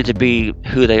just wanting to be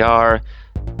who they are,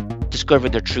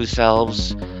 discovering their true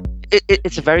selves.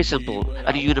 It's a very simple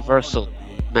and a universal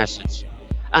message,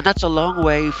 and that's a long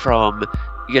way from,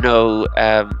 you know,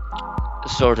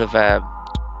 sort of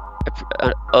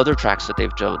other tracks that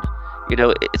they've done. You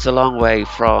know, it's a long way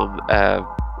from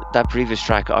that previous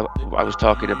track I was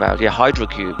talking about,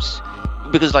 Hydrocubes,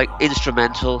 because like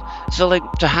instrumental, so like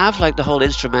to have like the whole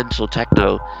instrumental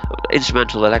techno,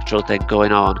 instrumental electro thing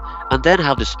going on, and then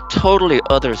have this totally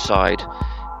other side,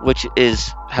 which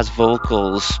has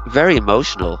vocals, very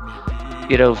emotional,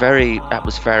 you know, very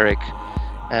atmospheric.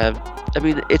 I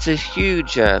mean, it's a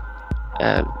huge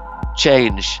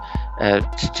change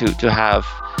to have,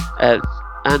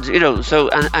 and you know, so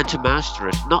and to master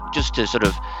it, not just to sort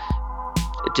of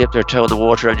dip their toe in the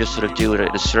water and just sort of do it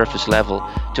at a surface level,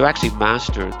 to actually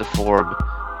master the form,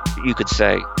 you could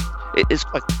say, it's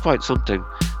quite something.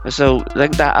 So I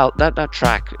think that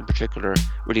track in particular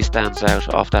really stands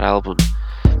out off that album.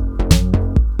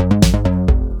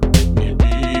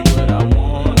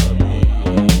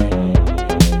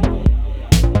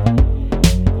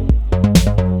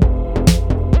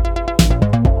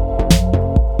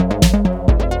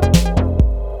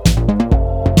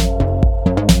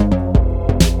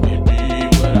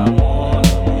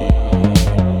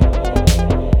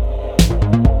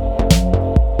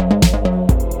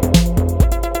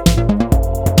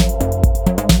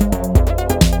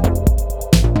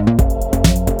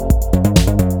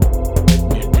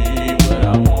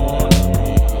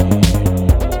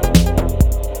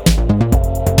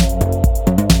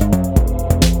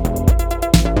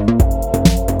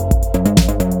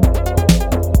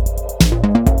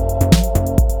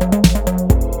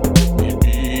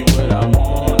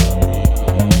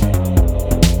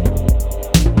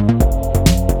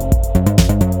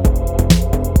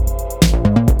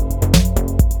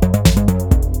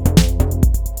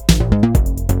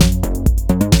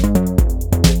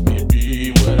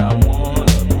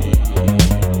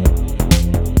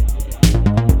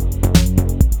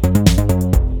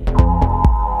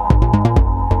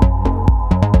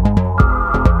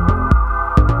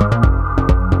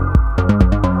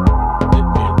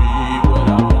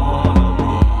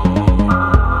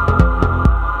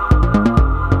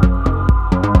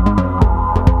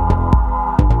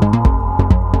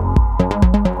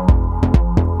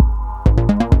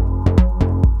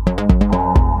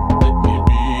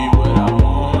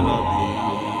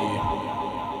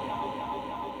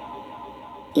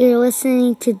 You're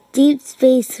listening to Deep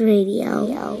Space Radio.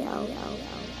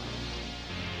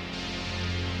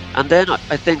 And then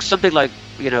I think something like,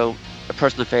 you know, a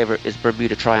personal favorite is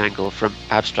Bermuda Triangle from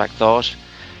Abstract Thought,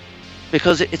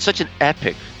 because it's such an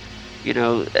epic, you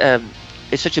know,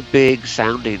 it's such a big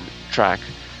sounding track.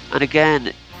 And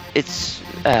again, it's,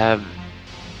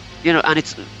 you know, and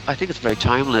I think it's very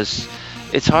timeless.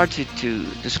 It's hard to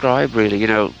describe really, you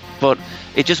know, but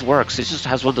it just works. It just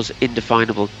has one of those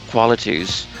indefinable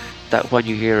qualities that when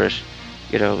you hear it,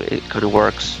 you know, it kind of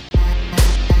works.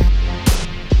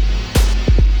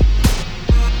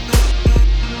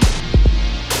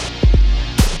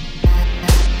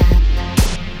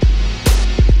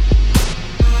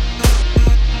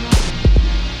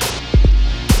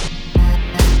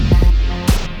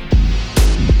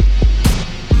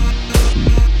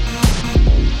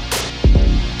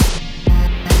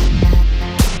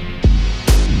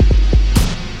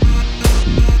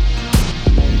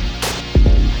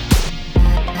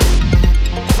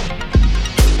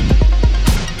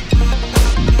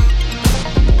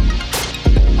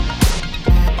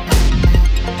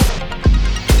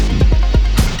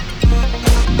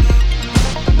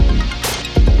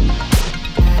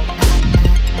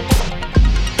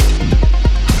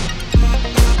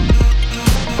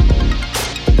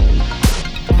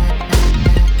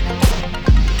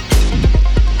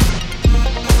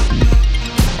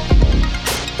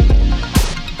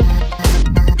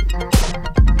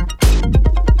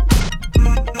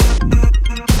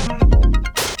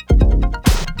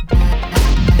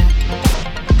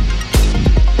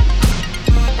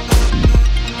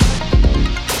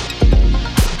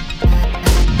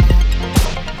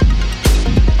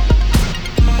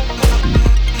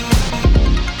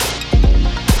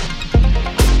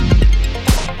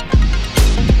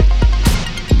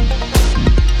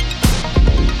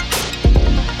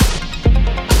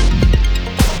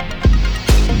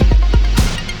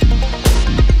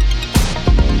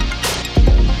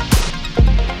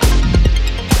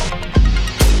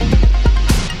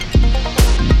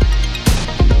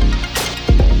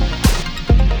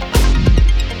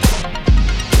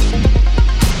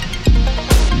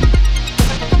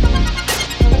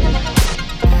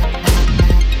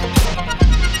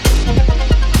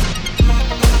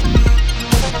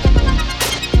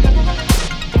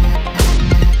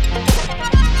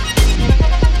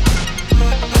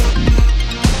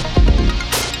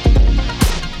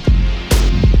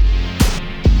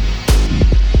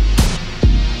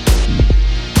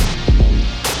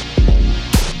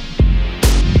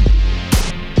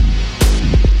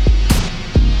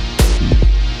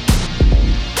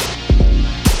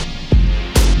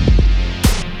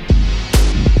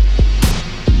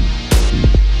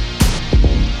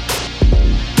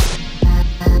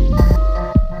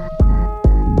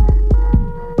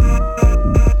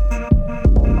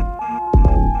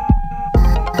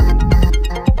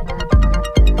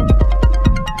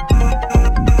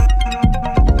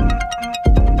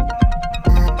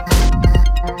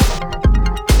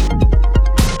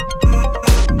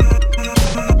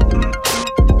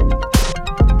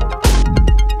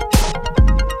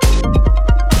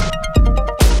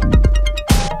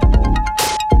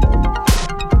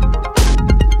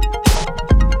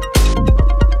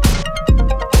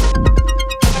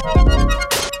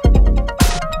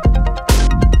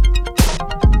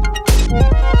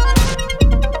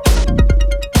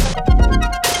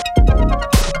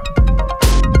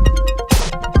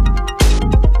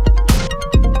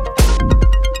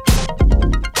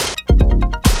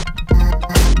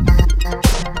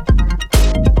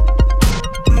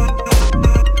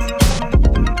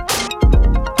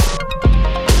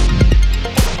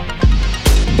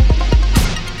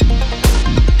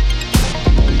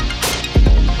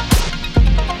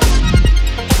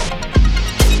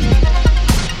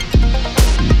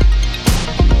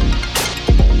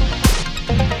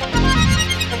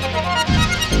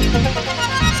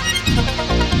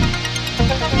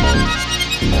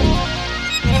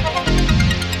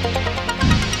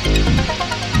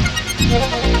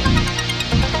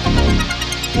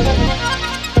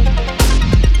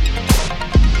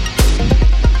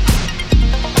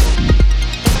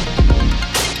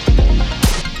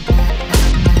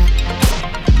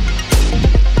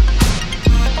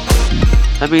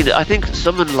 mean, I think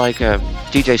someone like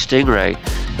DJ Stingray,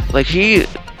 like he,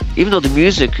 even though the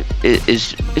music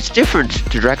it's different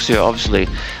to Drexciya, obviously,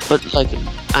 but like,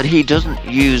 and he doesn't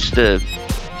use the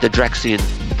Drexian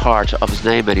part of his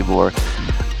name anymore.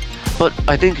 But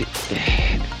I think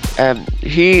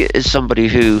he is somebody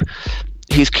who,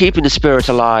 he's keeping the spirit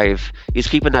alive. He's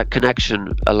keeping that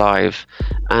connection alive.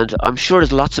 And I'm sure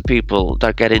there's lots of people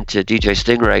that get into DJ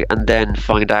Stingray and then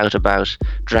find out about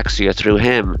Drexciya through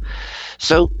him.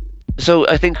 So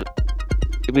I think,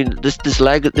 I mean, this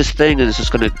thing is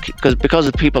just going to, because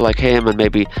of people like him and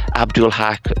maybe Abdul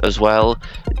Haq as well,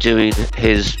 doing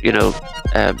his,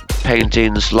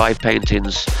 paintings, live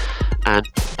paintings, and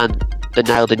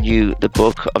the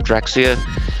book of Drexciya.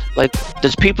 Like,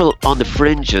 there's people on the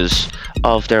fringes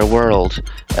of their world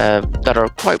that are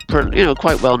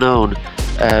quite well known,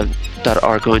 that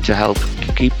are going to help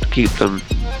keep them.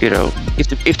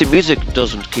 If the music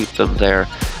doesn't keep them there,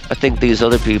 I think these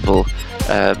other people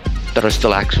that are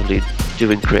still actually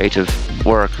doing creative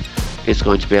work is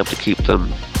going to be able to keep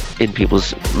them in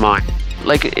people's mind.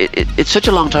 Like, it's such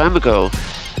a long time ago,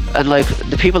 and like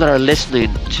the people that are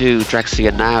listening to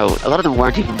Drexciya now, a lot of them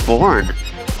weren't even born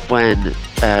when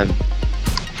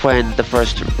the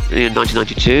first, in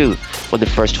 1992, when the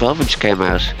first 12-inch came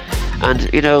out. And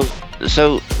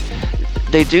so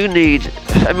they do need,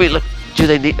 I mean, look, do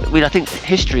they need, I mean, I think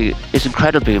history is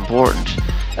incredibly important,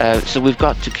 so we've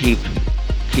got to keep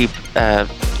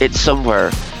it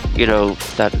somewhere,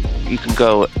 that you can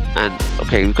go and,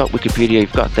 okay, you've got Wikipedia,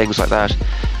 you've got things like that,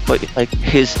 but like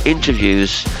his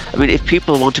interviews, I mean, if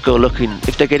people want to go looking,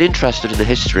 if they get interested in the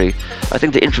history, I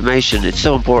think the information, it's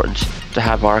so important to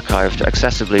have archived,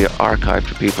 accessibly archived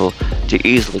for people to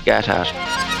easily get at.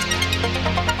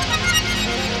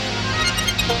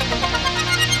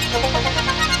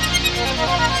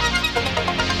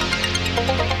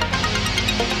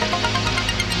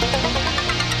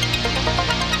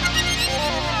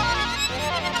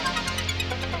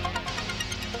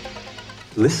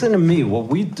 Listen to me, what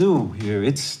we do here,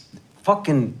 it's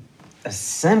fucking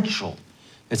essential.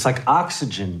 It's like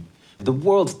oxygen. The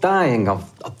world's dying of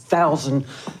 1,000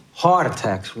 heart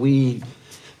attacks. We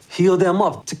heal them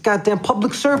up. It's a goddamn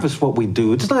public service what we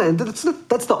do. That's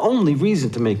the only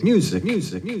reason to make music.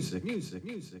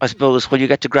 I suppose when you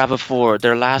get to Gravifor,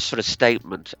 their last sort of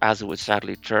statement, as it would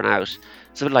sadly turn out,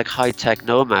 something like High Tech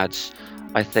Nomads,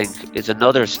 I think, is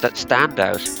another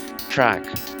standout track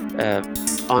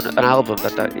on an album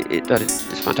that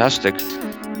is fantastic.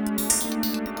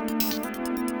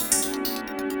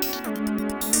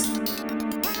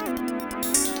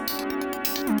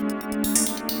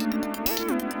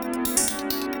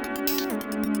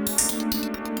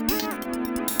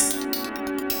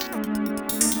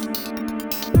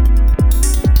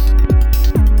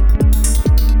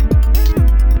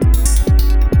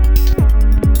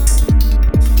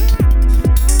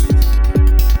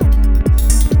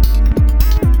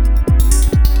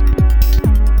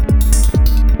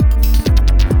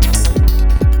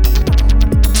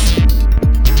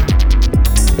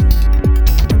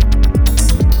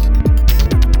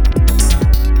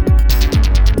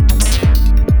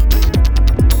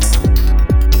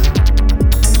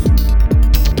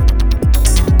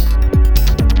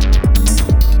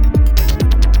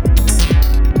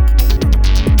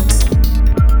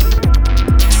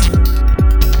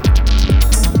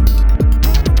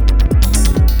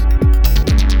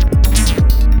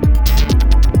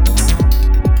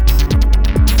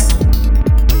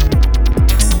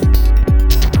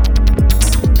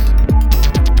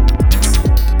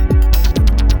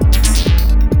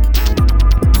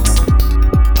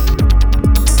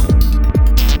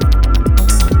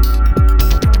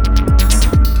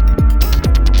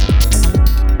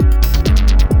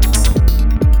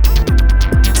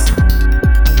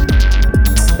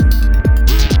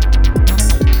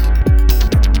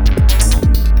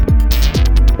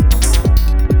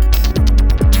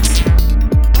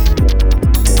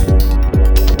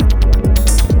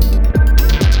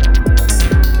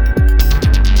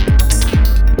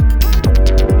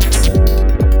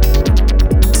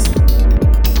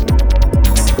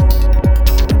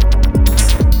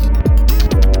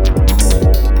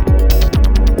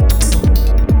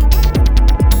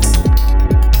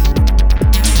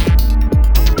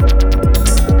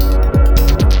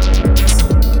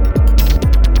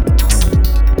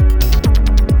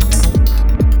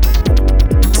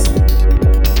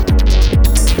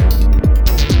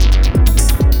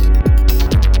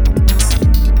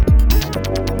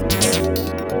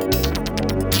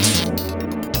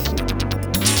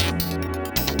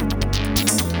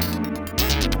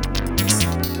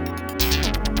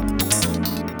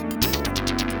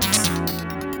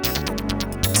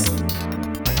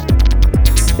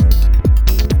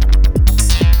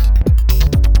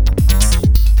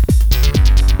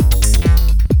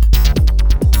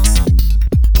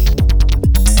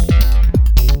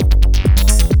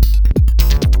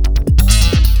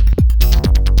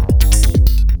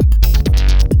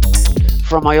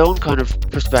 from my own kind of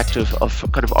perspective of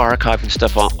kind of archiving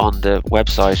stuff on the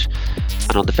website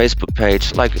and on the Facebook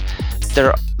page, like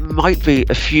there might be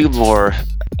a few more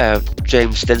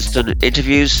James Stinston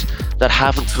interviews that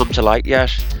haven't come to light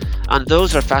yet, and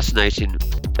those are fascinating.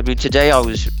 I mean, today I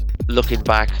was looking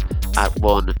back at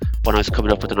one when I was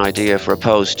coming up with an idea for a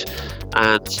post,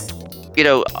 and you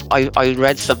know, I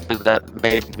read something that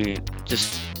made me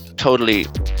just totally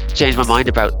change my mind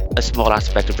about a small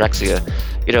aspect of Drexciya.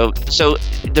 You know, so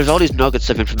there's all these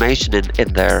nuggets of information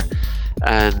in there,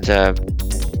 and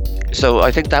so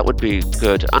I think that would be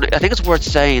good. And I think it's worth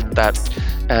saying that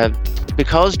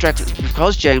because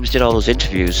James did all those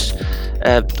interviews,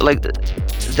 like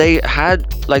they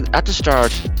had, like at the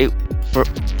start, for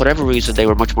whatever reason they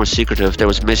were much more secretive. There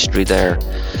was mystery there,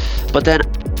 but then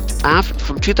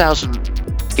from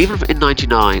 2000, even in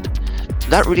 '99,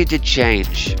 that really did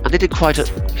change, and he did quite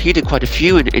a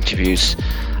few interviews,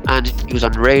 and he was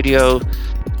on radio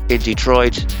in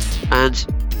Detroit, and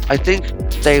I think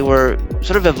they were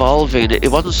sort of evolving.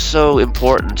 It wasn't so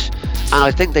important, and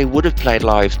I think they would have played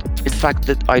live. In fact,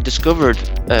 that I discovered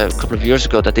a couple of years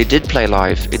ago that they did play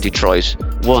live in Detroit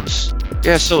once.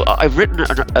 Yeah, so I've written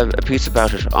a piece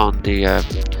about it on the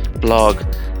blog,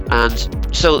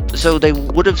 and so they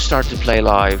would have started to play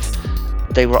live.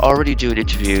 They were already doing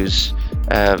interviews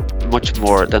much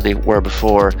more than they were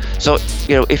before. So,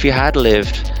 you know, if you had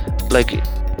lived, like,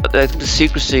 I think the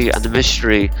secrecy and the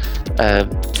mystery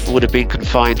would have been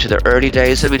confined to their early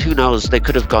days. I mean, who knows? They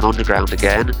could have gone underground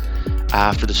again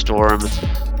after the storm,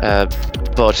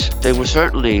 but they were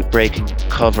certainly breaking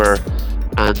cover,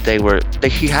 and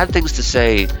he had things to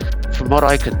say. From what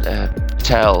I can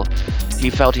tell, he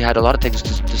felt he had a lot of things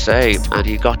to say, and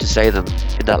he got to say them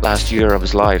in that last year of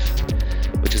his life,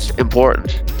 which is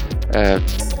important.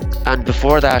 And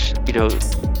before that, you know,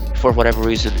 for whatever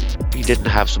reason, he didn't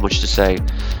have so much to say,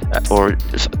 or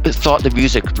thought the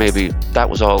music, maybe that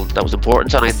was all that was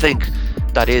important. And I think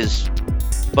that is,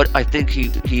 but I think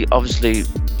he obviously,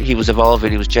 he was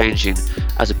evolving, he was changing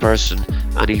as a person,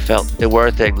 and he felt there were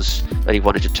things that he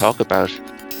wanted to talk about.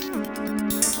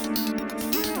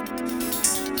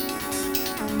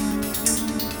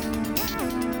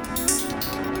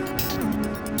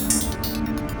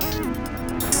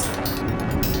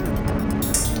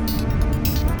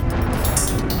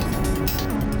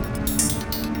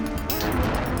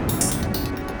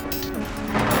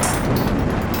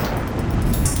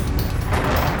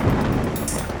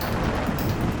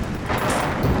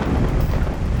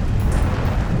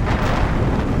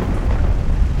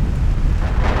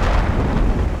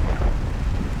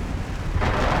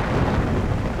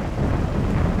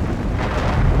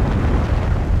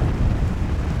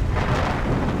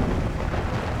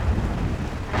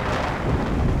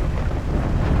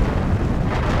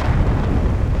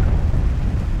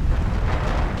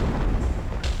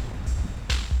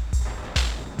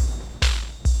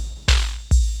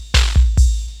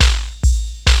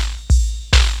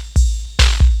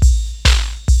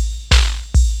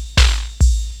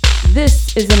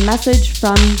 This is a message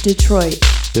from Detroit.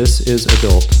 This is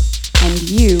Adult. And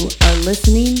you are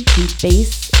listening to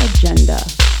Bass Agenda.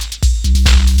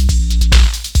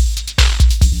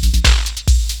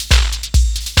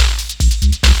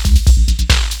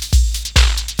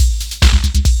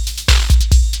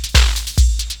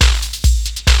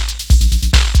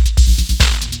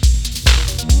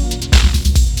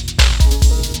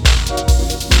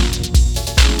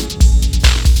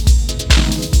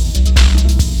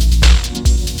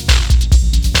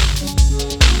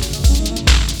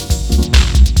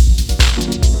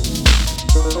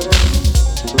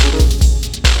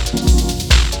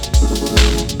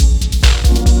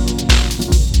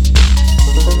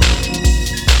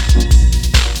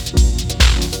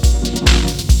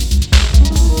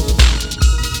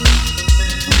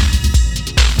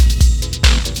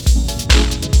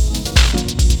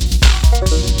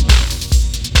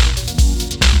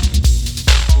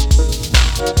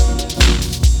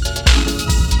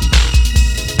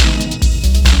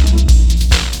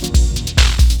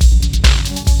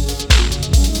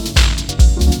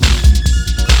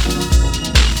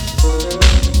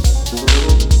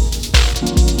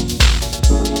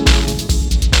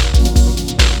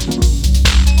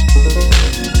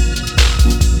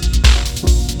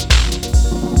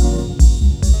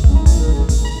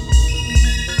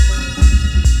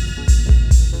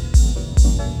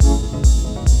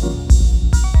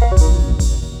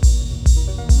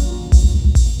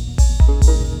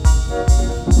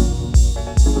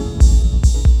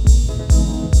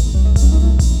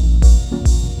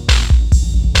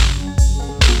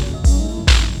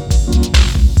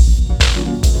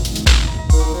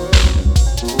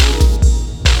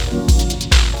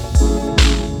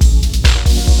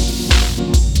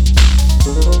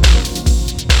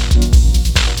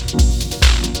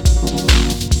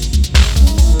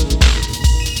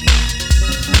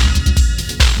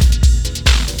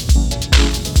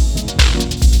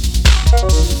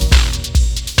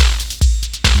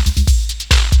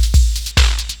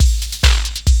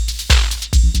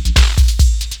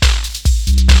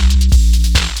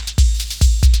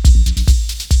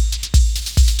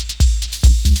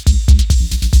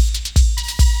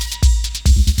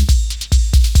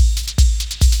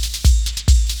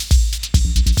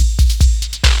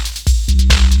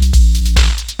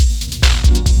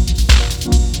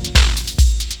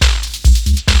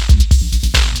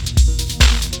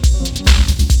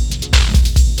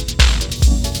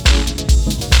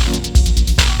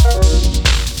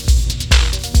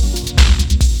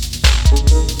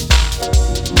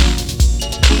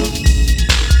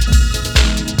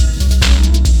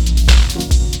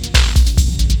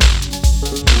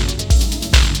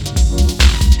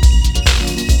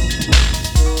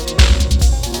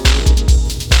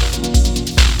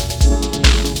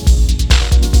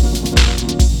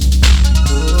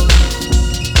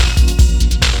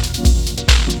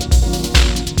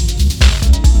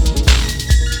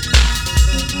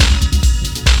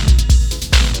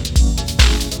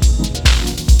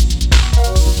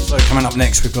 up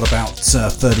next, we've got about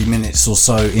 30 minutes or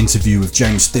so interview with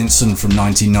James Stinson from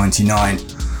 1999,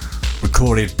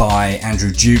 recorded by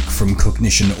Andrew Duke from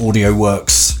Cognition Audio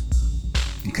Works.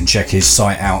 You can check his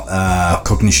site out,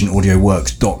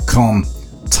 cognitionaudioworks.com.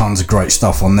 Tons of great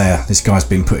stuff on there. This guy's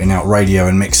been putting out radio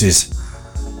and mixes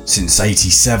since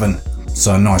 87,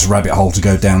 so a nice rabbit hole to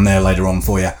go down there later on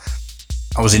for you.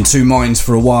 I was in two minds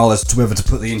for a while as to whether to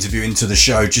put the interview into the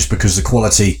show, just because the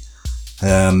quality,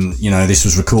 this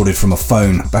was recorded from a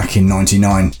phone back in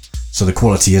 99, so the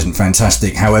quality isn't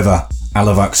fantastic. However,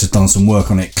 Alavux has done some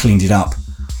work on it, cleaned it up,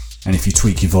 and if you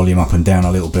tweak your volume up and down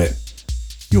a little bit,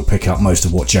 you'll pick up most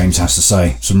of what James has to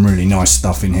say. Some really nice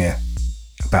stuff in here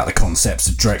about the concepts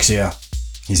of Drexciya,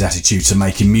 his attitude to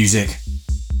making music,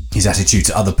 his attitude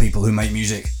to other people who make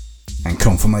music, and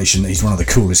confirmation that he's one of the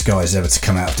coolest guys ever to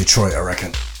come out of Detroit, I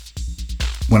reckon.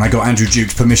 When I got Andrew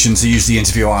Duke's permission to use the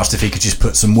interview, I asked if he could just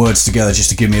put some words together just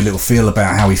to give me a little feel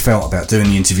about how he felt about doing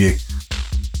the interview.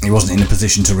 He wasn't in a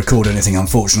position to record anything,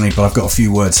 unfortunately, but I've got a few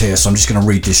words here, so I'm just going to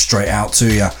read this straight out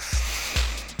to you.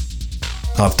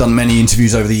 I've done many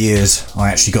interviews over the years. I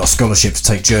actually got a scholarship to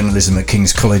take journalism at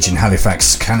King's College in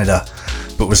Halifax, Canada,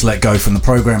 but was let go from the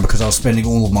programme because I was spending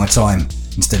all of my time,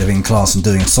 instead of in class and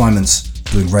doing assignments,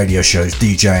 doing radio shows,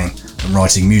 DJing and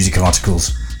writing music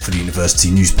articles for the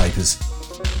university newspapers.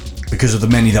 Because of the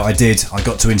many that I did, I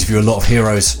got to interview a lot of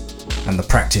heroes, and the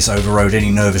practice overrode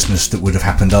any nervousness that would have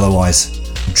happened otherwise.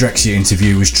 The Drexciya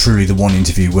interview was truly the one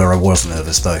interview where I was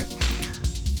nervous though.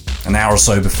 An hour or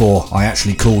so before, I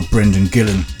actually called Brendan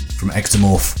Gillen from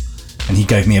Ectomorph, and he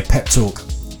gave me a pep talk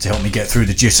to help me get through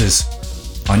the jitters.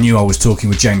 I knew I was talking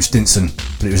with James Stinson,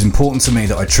 but it was important to me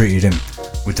that I treated him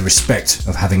with the respect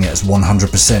of having it as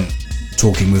 100%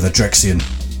 talking with a Drexciyan.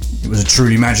 It was a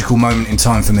truly magical moment in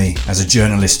time for me as a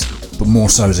journalist, but more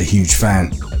so as a huge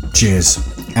fan. Cheers,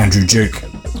 Andrew Duke.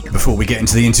 Before we get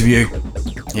into the interview,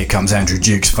 here comes Andrew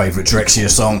Duke's favourite Drexciya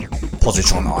song,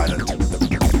 Positron Island.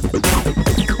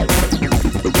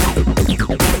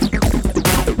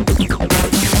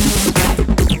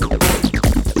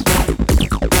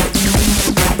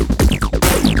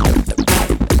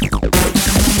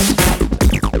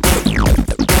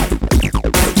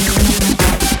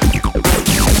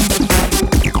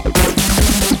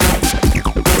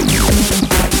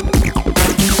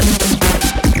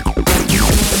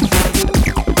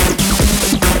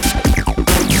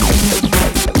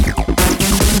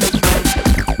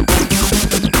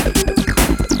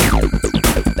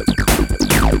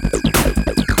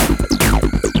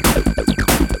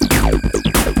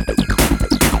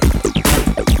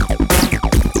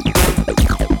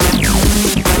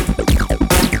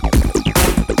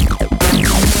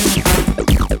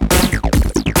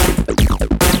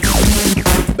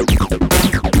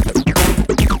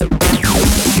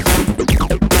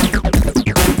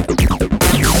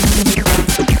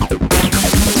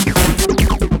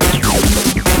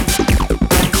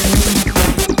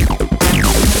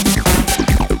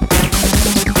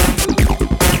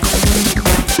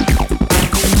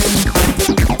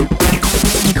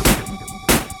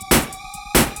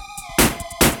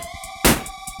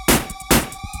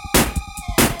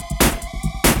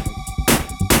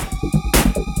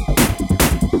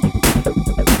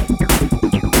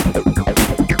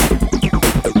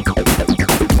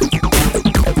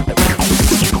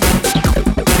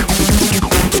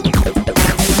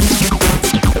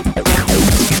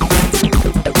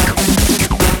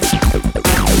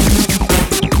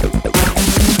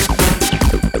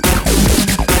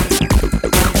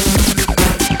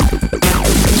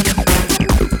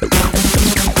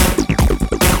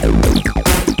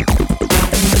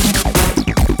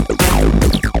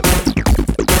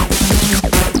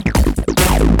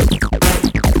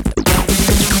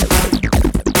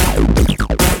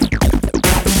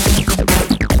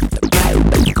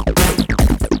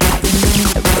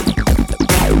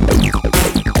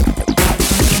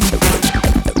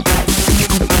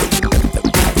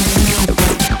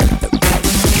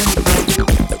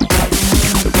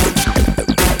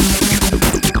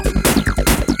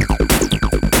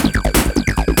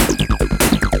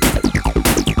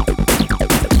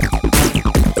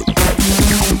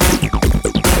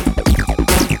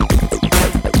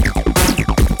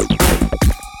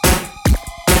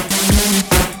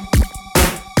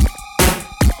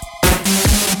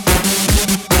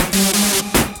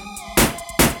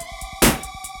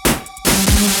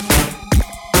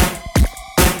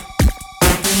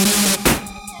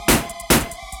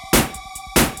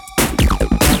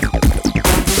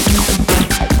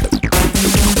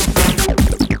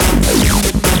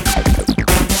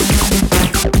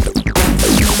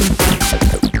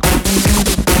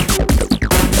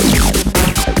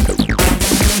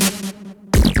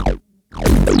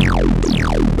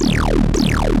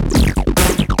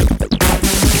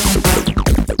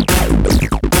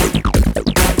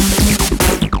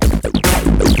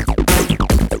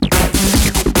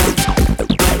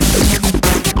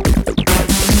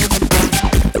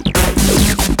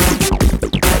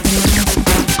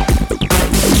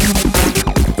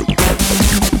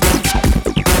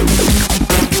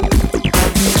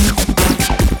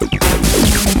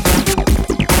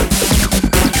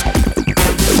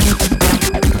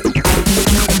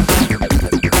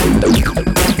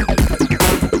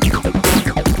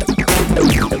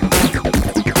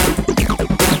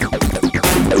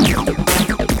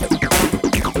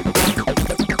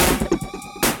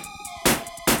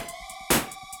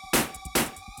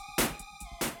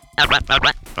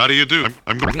 How do you do?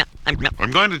 I'm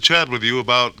going to chat with you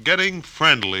about getting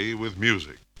friendly with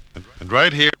music. And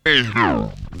right here,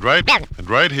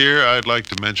 I'd like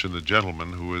to mention the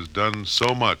gentleman who has done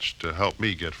so much to help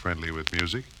me get friendly with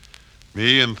music.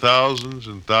 Me and thousands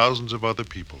of other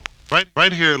people.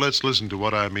 Right here, let's listen to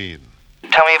what I mean.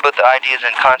 Tell me about the ideas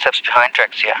and concepts behind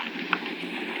Drexciya.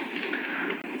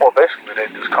 Well, basically, they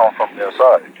just come from the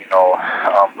inside. You know,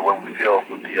 the way we feel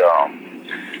with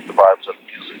the vibes of the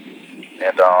music,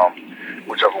 and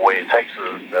whichever way it takes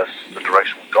us, that's the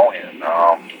direction we go in.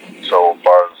 So, as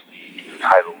far as the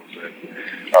titles and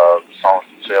the songs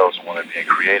themselves when they're being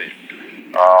created,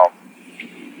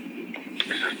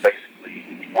 it's just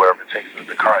basically wherever it takes us,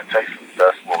 the current takes us,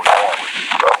 that's what we're going with.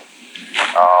 So,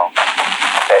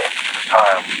 at any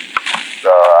time,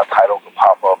 a title could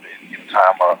pop up, and any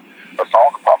time a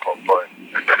song could pop up, but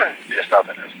there's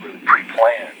nothing that's really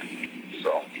pre-planned.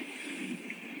 So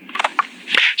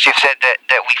you've said that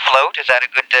we float. Is that a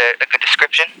good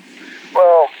description?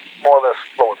 Well, more or less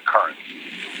flow with the current.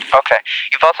 Okay.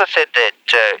 You've also said that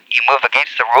you move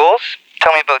against the rules.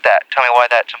 Tell me about that. Tell me why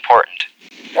that's important.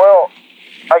 Well,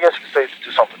 I guess you could say to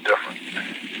do something different.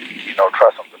 You know,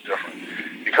 try something different.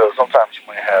 Because sometimes you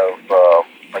might have,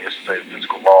 I guess you say,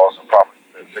 physical laws and properties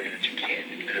that say that you can't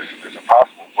do this and it's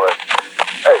impossible. But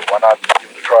hey, why not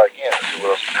give it a try again and see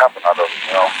what else can happen out of it,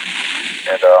 you know?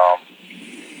 And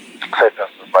say, for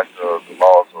instance, like the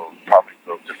laws of properties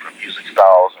of different music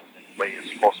styles and the way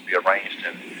it's supposed to be arranged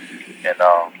and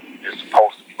it's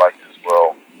supposed to be like this.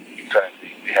 Well,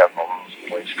 technically, we have no rules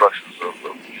and instructions of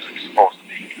the music is supposed to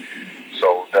be.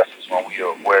 So that's just when we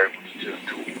are able to just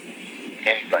do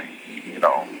anything, you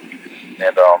know,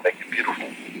 and make it beautiful.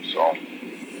 So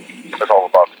it's all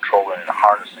about controlling and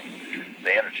harnessing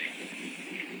the energy.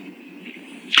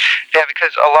 Yeah,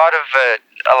 because a lot of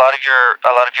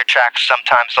your tracks,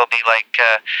 sometimes they'll be like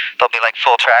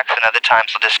full tracks, and other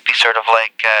times they'll just be sort of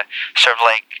like a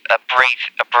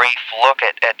brief look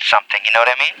at something. You know what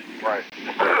I mean? Right.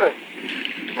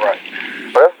 Right.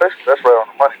 But that's right on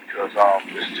the money, because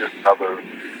it's just another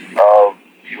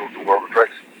view of the world of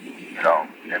Drexciya, you know,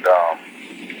 and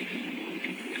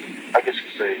I guess you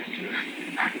could say it's just,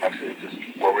 like I said, just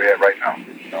where we're at right now,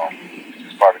 you know, it's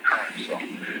just part of the current. So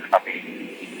I mean,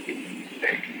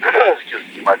 hey,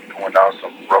 you might be going down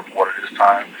some rough water this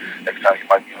time. Next time you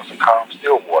might be on some calm,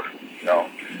 still water. You know,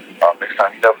 next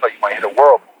time you never know, you might hit a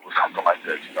whirlpool or something like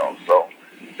that. You know, so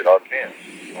it all depends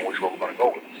on which way we're going to go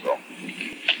with it. So,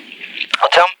 well,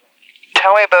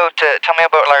 tell me about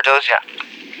Lardozia.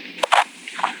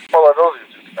 Well, Lardozia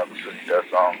is just another city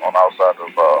that's on the outside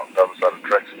of the other side of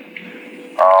Drexciya.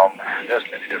 There's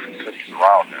many different cities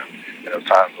around there, and as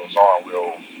time goes on,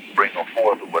 we'll bring them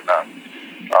forth or whatnot.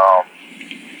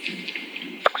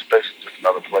 Especially just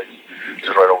another place,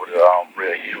 just right over the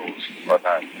Red Hills and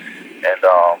whatnot. And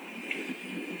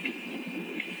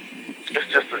it's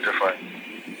just a different,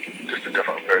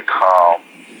 very calm,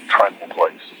 tranquil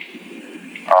place.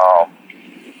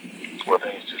 Where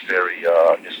things just very,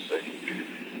 I guess you say,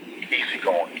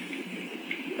 easygoing.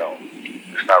 You know,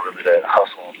 it's not really that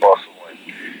hustle and bustle and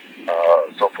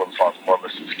so forth. The songs more or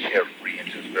less just carefree and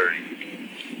just very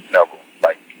mellow,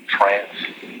 like trance.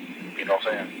 You know what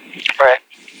I'm saying? Right.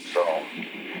 So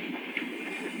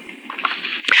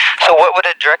what would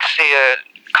a Drexciya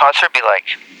concert be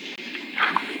like?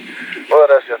 Well,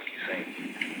 that's just to be seen.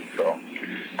 So,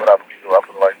 but I believe I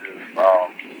put it like this,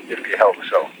 it'll be a hell of a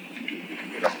show.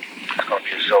 You know, it's going to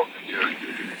be a show that's just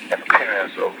an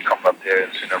appearance of coming up there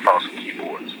and sitting in front of some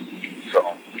keyboards. So,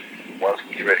 once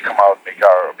we get ready to come out and make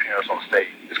our appearance on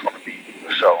stage, it's going to be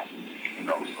a show. You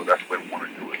know, so that's the way we want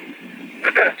to do it.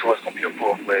 So it's going to be a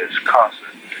full-fledged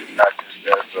concert, not just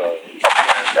as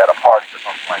appearance at a party or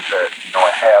something like that, you know,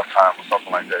 at halftime or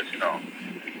something like that, you know.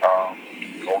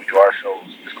 When we do our shows,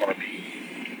 it's going to be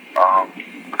a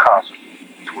concert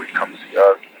to where you come to see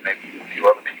us and maybe a few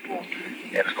other people,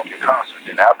 and it's going to be a concert.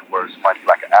 Then afterwards, it might be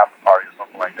like an after party or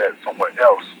something like that somewhere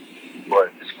else,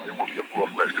 but it will be a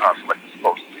full-fledged concert like it's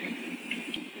supposed to be.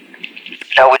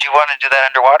 Now, would you want to do that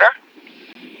underwater?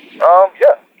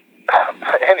 Yeah.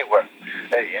 Anywhere.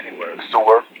 Hey, anywhere. It's still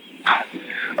work.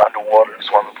 Underwater,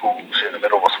 swimming pool, shit in the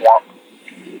middle of a swamp,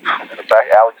 in a back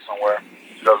alley somewhere.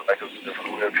 It doesn't make us a difference.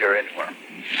 We appear anywhere.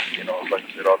 You know, it's like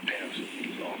it all depends.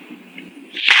 So.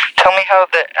 Tell me how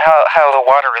the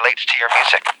water relates to your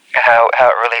music, and how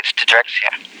it relates to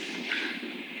Drexciya.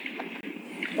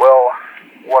 Well,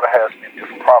 water has many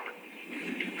different properties.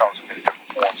 It comes in many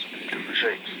different forms, many different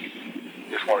shapes.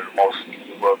 It's one of the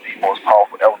most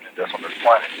powerful element that's on this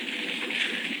planet.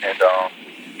 And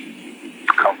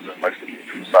comes in like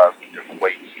different sizes, different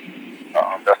weights.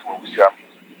 That's where we see our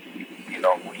music. You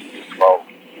we used about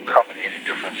coming in any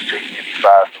different shape, any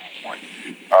size that we want.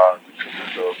 This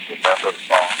is the length of the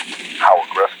song, how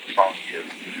aggressive the song is,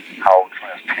 how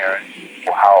transparent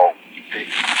or how thick,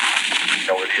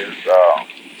 it is,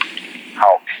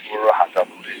 how pure, how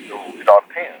diluted. It all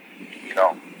depends,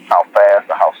 how fast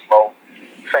or how slow.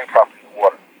 Same property in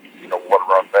water. Water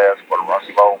runs fast, water runs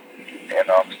slow. And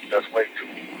it's the best way to,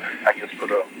 I guess,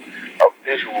 put a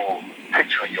visual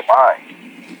picture in your mind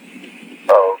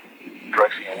of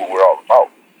Drexciya and what we're all about.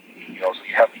 So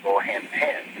you have to go hand in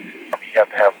hand. You have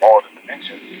to have all the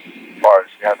dimensions as far as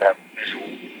you have to have visual,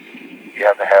 you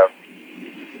have to have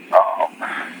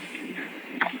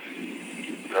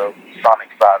the sonic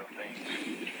side of things,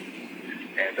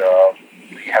 and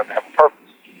you have to have a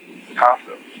purpose,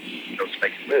 concept, to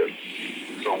make it live.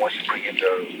 So once you bring in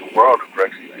the world of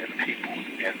Drexciya and the people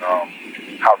and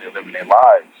how they're living their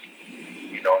lives,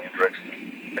 in Drexciya,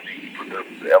 and then you put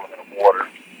the element of water,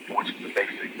 which is the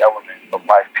basic element of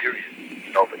life, period,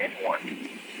 for anyone.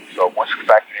 So once you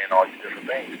factor in all these different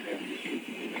things, then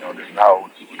this is how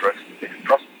Drexciya's basic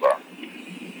principles are.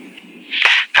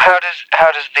 How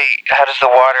does the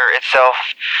water itself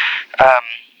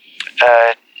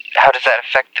how does that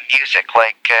affect the music,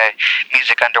 like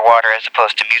music underwater as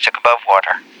opposed to music above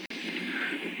water?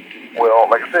 Well,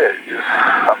 like I said, you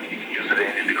can use it in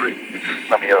any degree.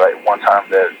 Like one time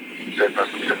that, say for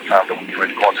instance, the time that we get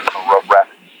ready to go into some rough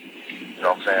rapids, you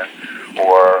know what I'm saying?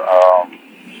 Or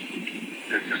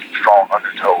there's just strong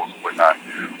undertones and whatnot,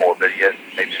 or better yet,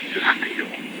 maybe it's just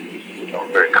still,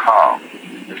 very calm.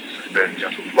 It's just a very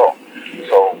gentle flow.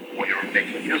 So when you're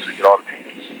making music, it all depends.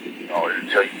 It'll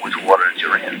tell you which water that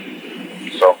you're in.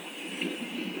 So.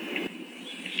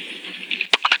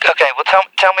 Okay, well,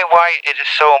 tell me why it is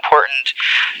so important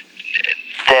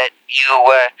that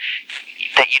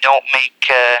you don't make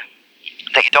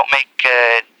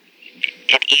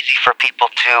it easy for people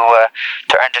to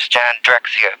understand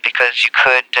Drexciya, because you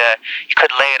could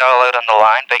lay it all out on the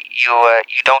line, but you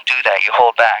don't do that. You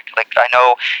hold back. Like, I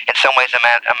know in some ways I'm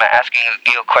asking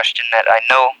you a question that I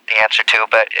know the answer to,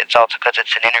 but it's also because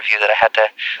it's an interview that I have to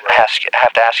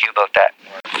ask you about that.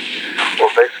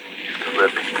 Well, basically, to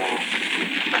let people,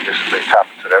 I guess, they tap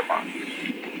into their mind.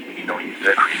 Use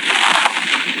their creativity.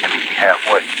 And we have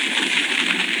what?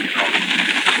 It's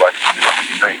like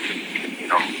things.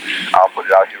 I'll put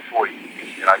it out here for you,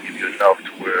 and I'll give you enough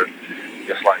to where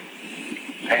it's like,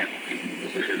 damn,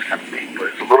 this is kind of deep, but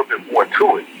it's a little bit more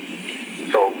to it.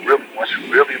 So really, once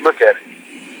you really look at it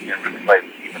and really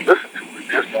even listen to it,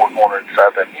 there's more going on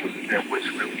inside that music than what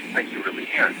you really think you're really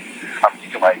hearing. You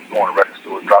can go in a record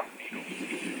store, drop the needle,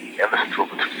 and listen to it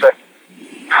for 2 seconds.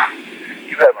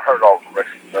 You haven't heard all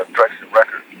the Drexciya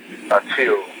record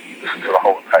until you listen to the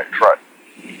whole entire track.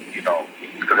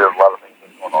 Because there's a lot of things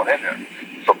that's going on in there.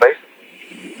 So basically,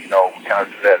 we kind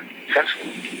of do that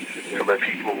intentionally to let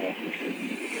people,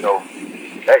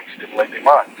 stimulate their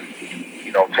minds.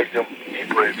 Take them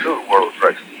deeper into the world of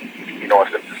Drexciya.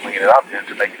 Instead of just leaning it out there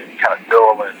to make it kind of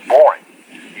dull and boring.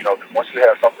 Because once you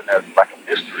have something that's like a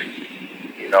mystery,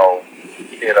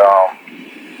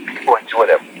 people enjoy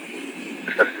that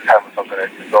instead of just having something that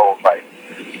just goes like,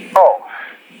 oh,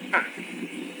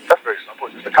 that's very simple.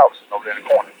 It's just a couch sitting over there in the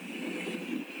corner.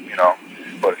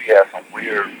 But if you have some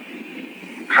weird,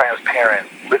 transparent,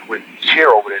 liquid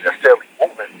chair over there that's steadily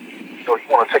moving, you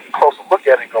want to take a closer look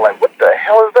at it and go like, what the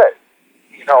hell is that?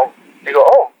 You go,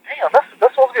 oh, damn, that's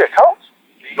supposed to be a couch?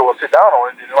 And you go and sit down on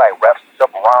it, and it wraps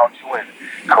itself around you and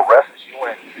caresses you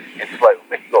and just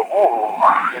make you go, ooh,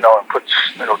 and put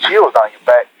chills down your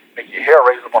back, make your hair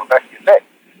raise up on the back of your neck.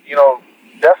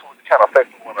 That's what the kind of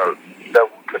effect that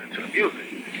we put into the music,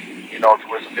 to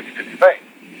where it's a 50-50 thing.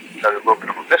 There's a little bit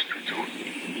of a mystery to it.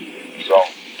 So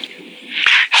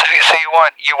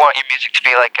you want your music to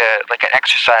be like an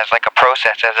exercise, like a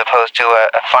process, as opposed to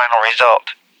a final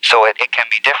result. So it can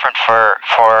be different for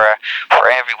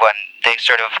everyone. They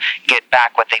sort of get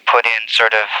back what they put in,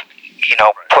 sort of,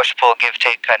 push, pull, give,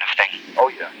 take kind of thing. Oh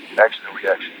yeah, action and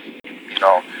reaction.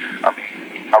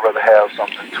 I'd rather have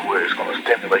something to where it's going to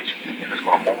stimulate you and it's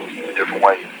going to move you in different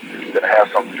ways than to have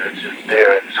something that's just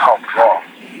there and it's humdrum.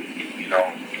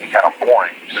 And kind of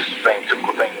boring. It's just the same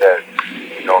typical thing that,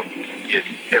 you can get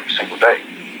every single day,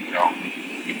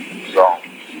 So.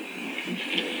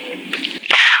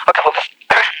 Okay, well,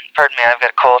 pardon me, I've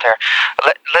got a cold here.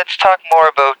 Let's talk more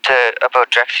about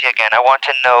Drexciya again. I want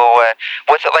to know,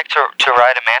 what's it like to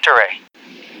ride a manta ray?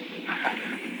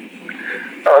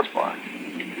 Oh, that's fun.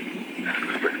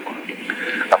 It's pretty fun.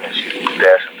 She's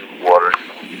dashing through the water.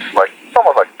 It's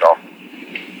almost like a dolphin.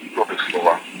 A little bit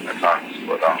slower at times,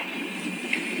 but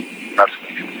not too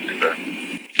many people can do that.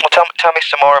 Well, tell me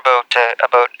some more about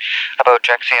about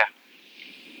Drexciya?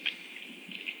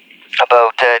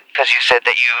 About because you said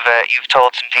that you've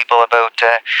told some people about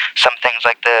some things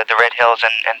like the Red Hills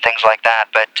and things like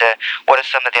that. But what are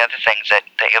some of the other things that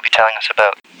you'll be telling us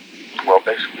about? Well,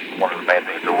 basically, one of the main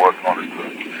things they're working on is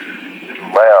the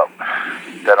lab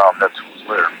that Neptune's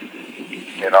Lair.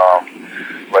 And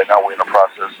right now we're in the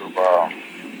process of,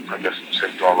 I guess you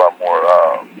say, doing a lot more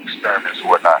experiments and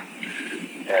whatnot.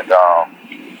 And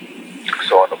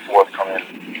so in the forthcoming,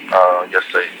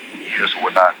 years or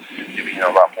whatnot, you'll be hearing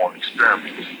a lot more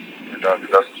experiments. And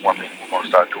that's one thing we're going to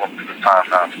start doing through the time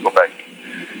now, to go back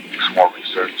and do some more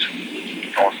research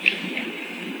on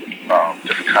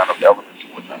different kind of elements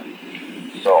and whatnot.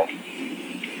 So,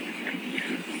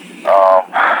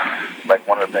 like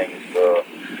one of the things is the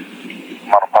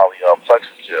monopoly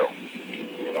plexus gel,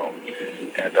 you know,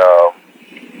 and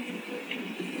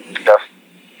that's,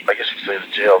 I guess you could say the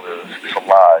gel is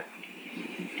alive,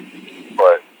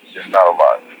 but it's not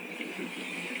alive.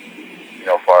 You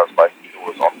know, as far as like it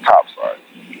was on the top side,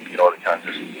 you know, it kind of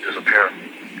just disappeared.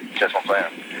 Catch what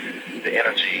I'm saying? The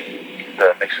energy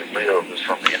that makes it live is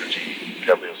from the energy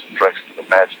that lives in Drexciya, the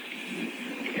magic,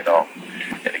 you know,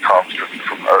 and it comes strictly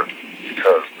from Earth,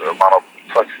 because the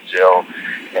monoplexus gel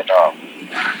and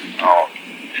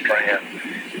strand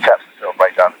taps itself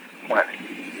right down into the planet.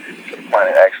 So the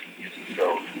planet actually gives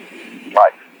itself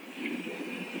life.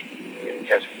 You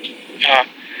catch me? Yeah.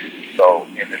 So,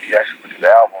 and if you actually look at the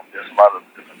album, there's a lot of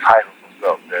different titles and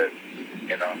stuff that,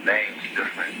 you know, names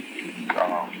different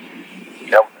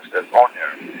elements that's on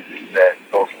there that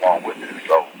goes along with it.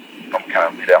 So I'm kind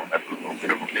of leave that one as a little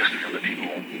bit of a mystery so that people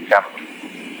kind of,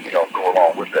 you know, go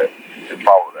along with that and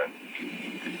follow that.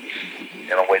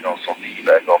 And I'm waiting on some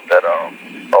feedback off that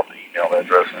off the email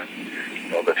address, and, you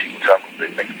know, that people tell me what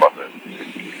they think about that,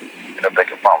 and if they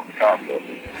can follow the concept.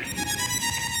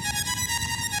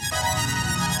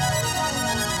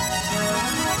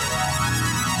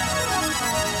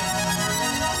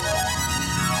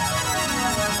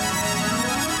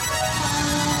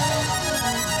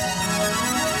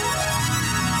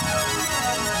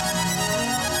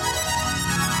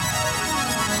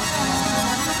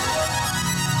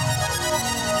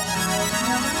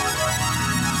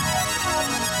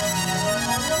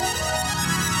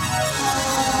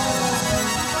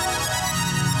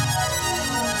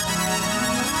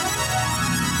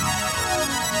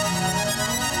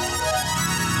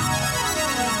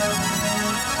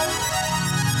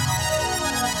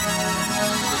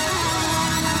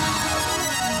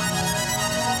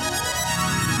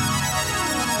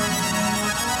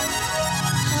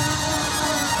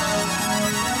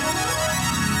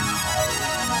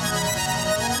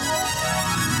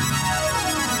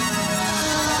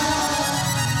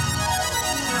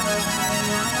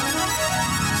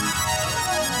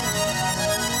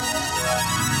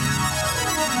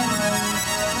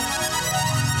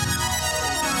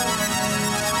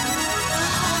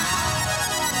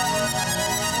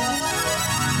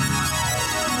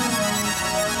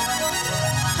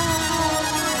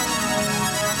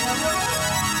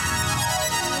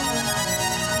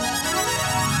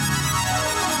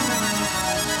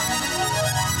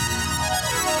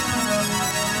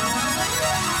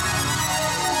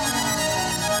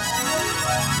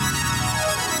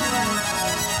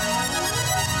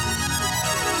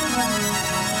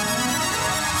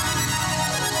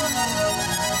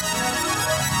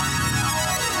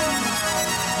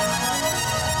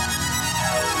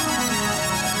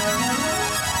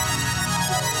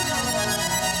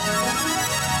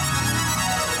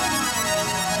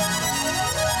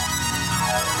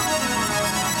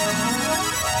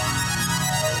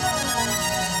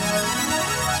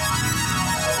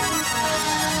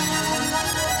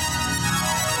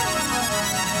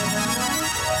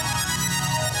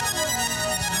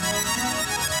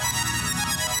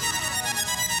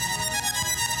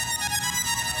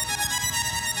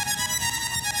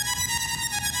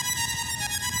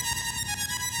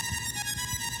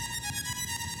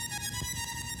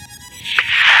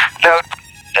 Now,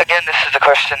 again, this is a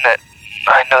question that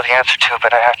I know the answer to,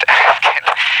 but I have to ask it.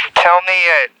 Tell me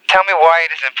why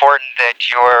it is important that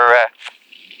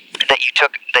that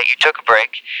you took a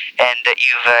break, and that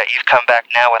you've come back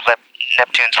now with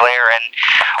Neptune's Lair, and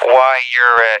why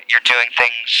you're doing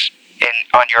things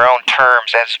on your own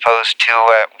terms, as opposed to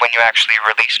when you actually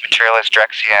release material as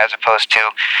Drexciya, as opposed to,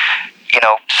 you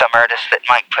know, some artists that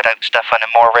might put out stuff on a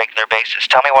more regular basis.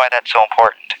 Tell me why that's so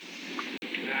important.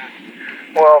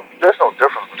 Well, there's no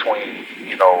difference between,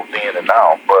 you know, then and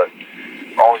now, but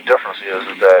the only difference is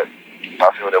that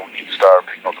I feel that we need to start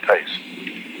picking up the pace.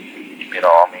 You know,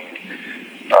 I mean,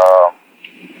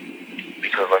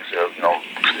 because like I said, you know,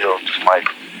 we still just might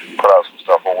put out some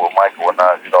stuff over with Mike or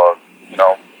whatnot,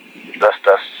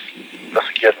 that's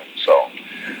a given. So,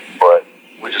 but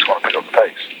we're just going to pick up the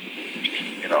pace,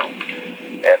 and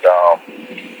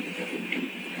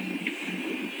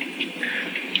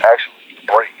actually the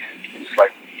break, it's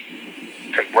like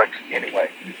we take breaks anyway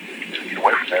to get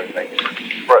away from everything,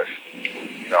 it's fresh,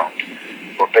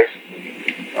 but basically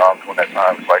during that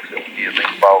time, it's like I said, we did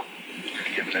think about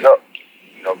just giving it up,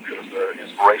 because the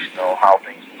inspiration on how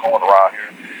things were going around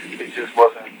here, it just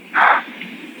wasn't,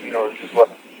 it just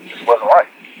wasn't right,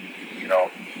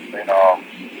 and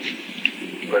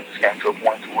but it just came to a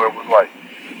point to where it was like,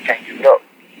 we can't give it up,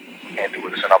 we can't do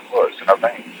it, it's in our blood, it's in our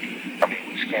veins. I mean,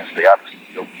 we just can't stay out of the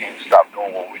studio, we can't stop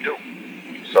doing what we do.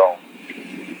 So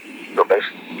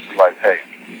basically, it was just like, hey,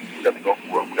 we got to go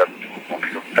for it, we got to do it, we're going to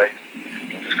pick up the pace,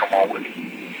 and just come on with it, and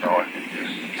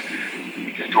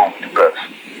just do what we do best.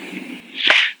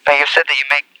 Now, you said that you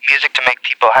make music to make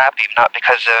people happy, not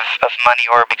because of money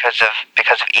or because of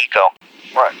ego.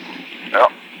 Right.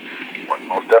 Yeah.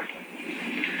 Most definitely.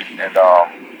 And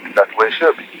that's the way it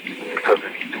should be. Because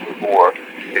if you do it for,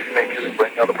 if you make music for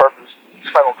any other purpose,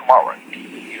 it's not going to come out right.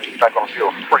 You're not going to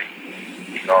feel free.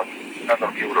 You're not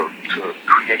going to be able to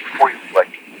create freely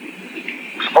like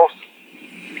you're supposed to.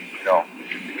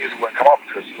 The music wouldn't come out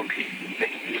because you'll be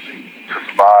making music to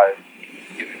survive.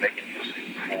 You'll be making music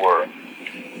for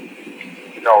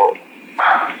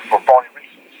phony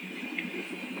reasons.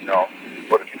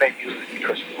 But if you make music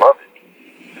because you love it,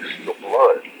 it's your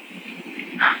blood.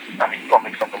 I mean, you're going to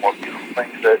make some of the most beautiful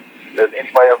things that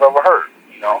anybody has ever heard.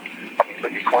 I mean,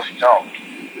 look at Quincy Jones.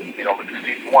 Look at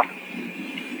Stevie Wonder.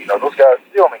 Those guys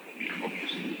still make beautiful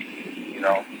music.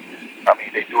 I mean,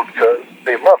 they do it because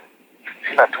they love it.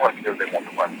 They're not doing it because they want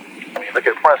the money. I mean, look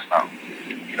at Prince now.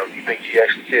 You think he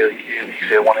actually cared? He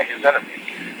said one of his interviews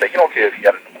that he don't care if he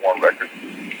got a #1 record.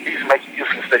 He's making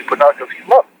music and stay putting out because he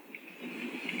loves it.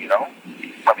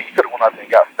 I mean, he could have went out there and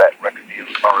got fat record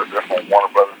deals, from Warner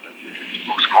Brothers and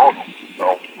Bruce Groove,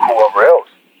 whoever else.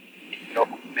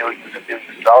 Millions and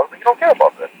billions of dollars. But he don't care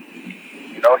about that.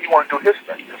 He want to do his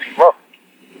thing because he loves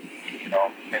it.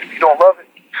 And if you don't love it,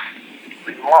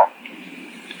 leave it alone.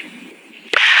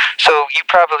 So you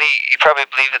probably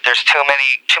believe that there's too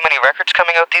many records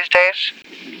coming out these days?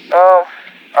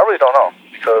 I really don't know,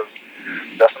 because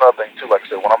that's another thing too. Like I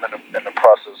said, when I'm in the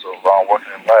process of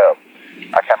working in lab,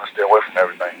 I kind of stay away from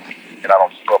everything, and I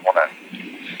don't keep up on that.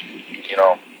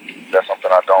 That's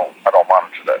something I don't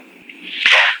monitor that.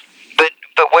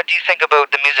 But what do you think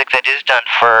about the music that is done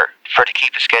for to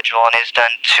keep a schedule and is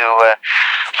done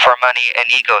for money and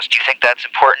egos? Do you think that's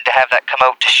important to have that come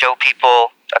out to show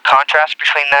people a contrast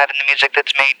between that and the music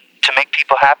that's made to make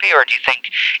people happy, or do you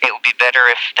think it would be better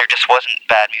if there just wasn't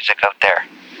bad music out there?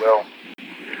 Well,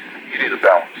 you need a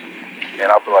balance,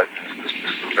 and I feel like this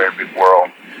is a very big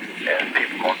world, and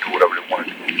people are going to do whatever they want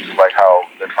to do. Just like how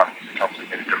electronic music comes in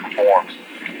many different forms.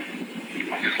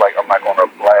 Just like I'm not going to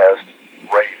blast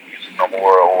rave music no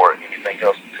more or anything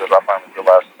else, because I finally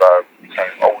realized as I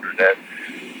became older that,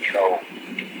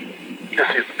 this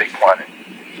is a big planet,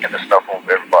 and there's enough room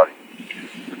for everybody.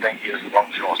 The thing is, as long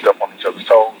as you don't step on each other's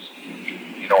toes,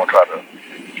 and try to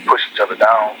push each other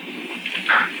down,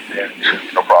 then it shouldn't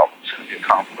be no problem. It shouldn't be a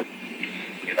conflict.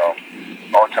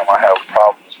 The only time I have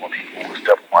problems is when people will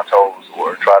step on my toes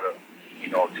or try to,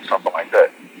 do something like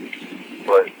that.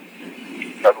 But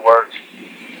in other words,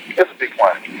 it's a big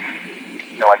planet.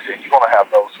 Like I said, you're going to have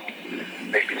those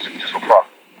who make music just for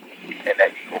profit, and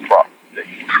that ego profit, that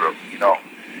ego trip,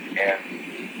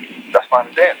 and that's fine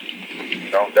and dandy.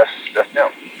 That's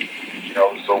them.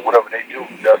 So whatever they do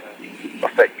doesn't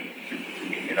affect me,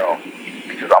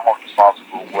 because I'm only responsible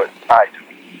for what I do,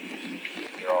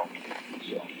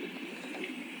 so.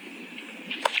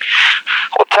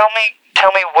 Well, tell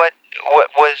me what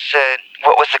was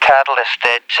the catalyst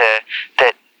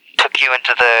that took you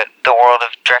into the world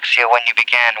of Drexciya when you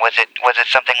began? Was it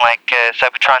something like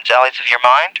Cybotron's Alleys of Your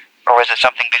Mind, or was it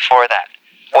something before that?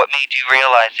 What made you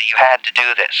realize that you had to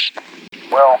do this?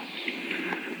 Well,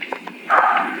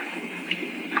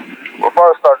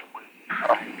 before I started with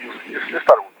music, it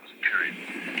started with music, period.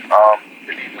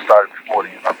 It even started before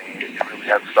then. I mean, it really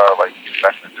had to start like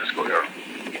back in the disco era,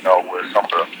 with some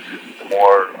of the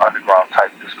more underground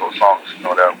type disco songs,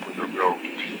 that with a real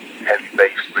heavy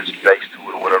bass, rich bass to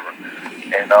it or whatever.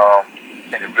 And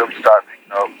it really started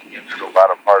picking up into the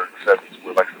latter part of the 70s,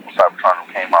 where like when Cybotron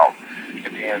came out,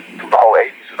 and then through the whole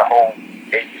 80s and the whole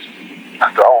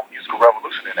musical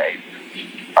revolution in the 80s.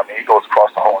 I mean, it goes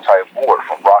across the whole entire board,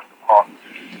 from rock to punk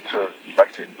to, like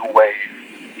I said, new wave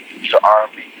to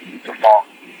R&B to funk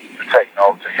to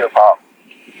techno to hip hop.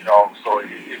 So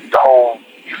the whole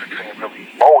music scene really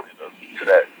molded us to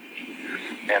that.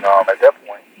 And at that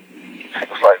point, it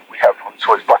was like we have no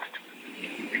choice but to do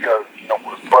it. Because,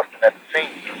 what's busting at the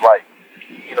seams is like,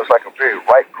 it's like a very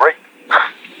ripe grape,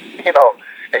 and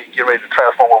you get ready to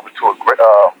transform over to a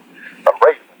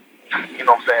raisin. You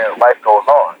know what I'm saying? Life goes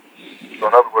on. So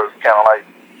in other words, kind of like,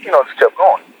 just kept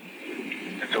going.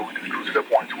 Until we just grew to that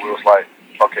point to where it was like,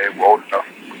 okay, we're old enough.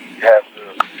 We have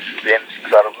the energy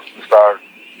inside of us to start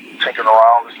tinkering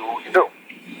around and see what we can do.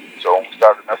 So when we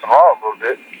started messing around a little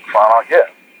bit, we found out,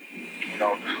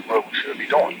 this is what we should be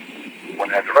doing. We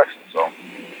went in that direction, so.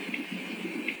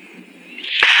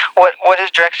 What is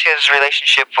Drexia's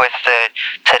relationship with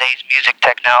today's music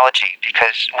technology?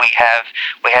 Because we have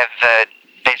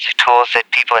basic tools that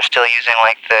people are still using,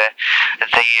 like the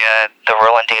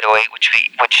Roland 808, which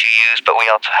you use, but we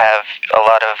also have a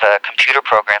lot of computer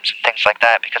programs and things like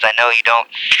that. Because I know you don't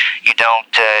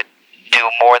do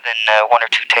more than one or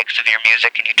two takes of your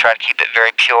music, and you try to keep it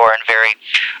very pure and very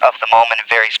of the moment and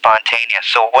very spontaneous.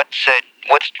 So what's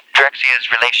Drexia's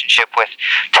relationship with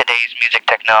today's music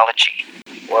technology?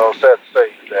 Well, sad to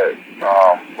say that,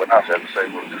 not sad to say,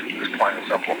 but just plain and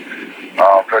simple,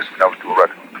 Drexia never do a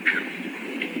record on the computer.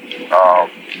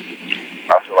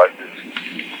 I feel like this,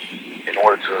 in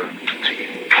order to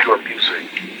continue pure music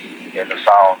and the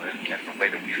sound and the way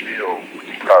that we feel, we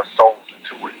can put our souls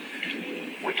into it.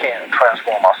 We can't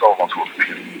transform our souls onto a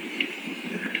computer.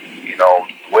 The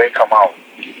way it come out,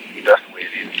 that's the way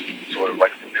it is. So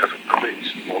like if there's a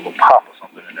glitch or a pop or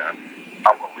something in there,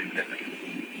 I'm going to leave it in there.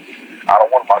 I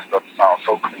don't want my stuff to sound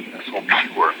so clean and so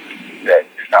pure that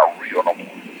it's not real no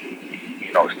more.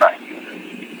 It's not human.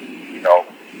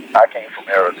 I came from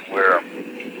eras where,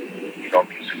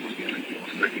 music was music. It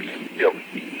was that you can feel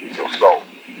it, your soul.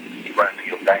 You run into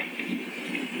your veins.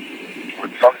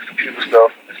 With some of this computer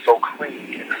stuff, it's so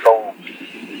clean and it's so,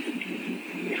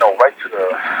 right to the,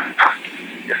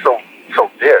 it's so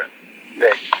there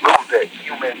that you lose that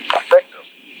human perspective.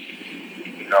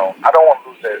 I don't want to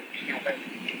lose that human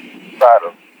side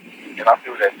of it. And I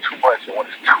feel that too much, and when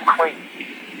it's too clean,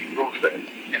 you lose that.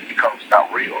 It becomes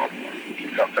not real anymore.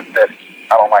 It becomes synthetic.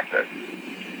 I don't like that.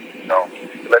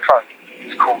 Electronic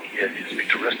is cool, yeah, it's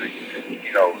futuristic,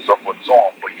 so forth and so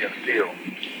on, but yet still,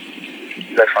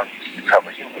 electronic music have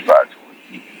a human side to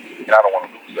it. And I don't want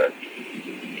to lose that.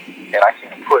 And I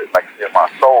can't put, like I said, my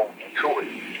soul into it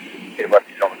if I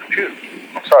did it on the computer.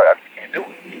 I'm sorry, I just can't do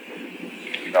it.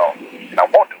 And I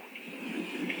won't do it.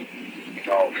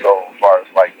 So as far as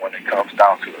like when it comes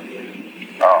down to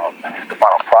the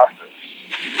final process,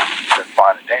 it's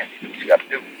fine and dandy, do what you got to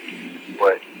do.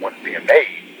 But when it's being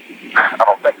made, I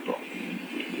don't think so.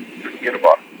 Forget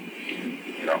about it.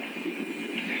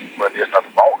 But there's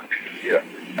nothing wrong with computers. Yeah,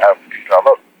 I have a computer, I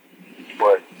love it.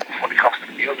 But when it comes to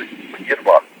the music, forget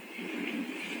about it.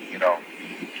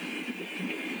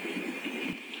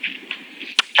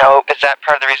 Now, is that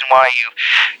part of the reason why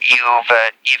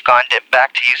you've gone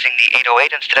back to using the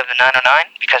 808 instead of the 909?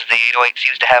 Because the 808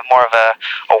 seems to have more of a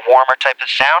warmer type of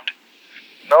sound?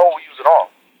 No, we use it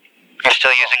all. You're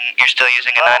still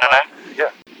using a 909? Yeah,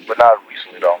 but not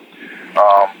recently though.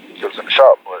 It was in the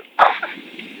shop, but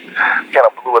kind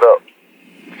of blew it up.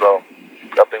 So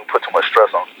I think we put too much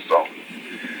stress on it. So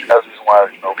that's the reason why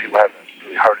people haven't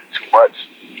really heard it too much.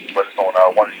 But it's on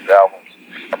one of these albums.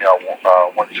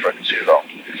 One of these records here though.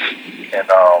 And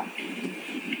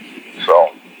so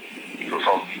as soon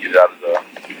as we get out of the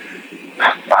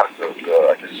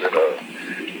like I said,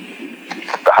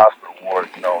 the hospital ward,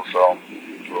 so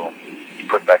we'll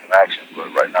put back in action.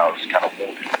 But right now it's kind of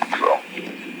wounded. So.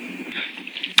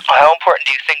 How important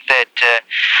do you think that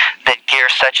gear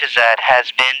such as that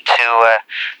has been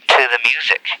to the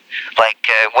music? Like,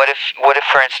 what if,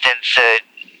 for instance,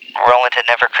 Roland had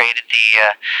never created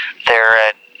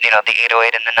their the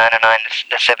 808 and the 909,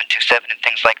 the 727 and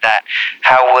things like that?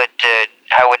 How would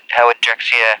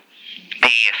Drexia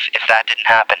be if that didn't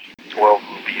happen? Well,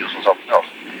 we'll be using something else.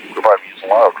 We'll probably be using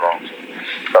live drums.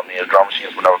 The drum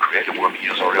machines were never created. We'll be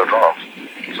using real drums.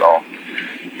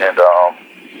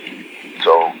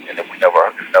 And if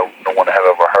no one have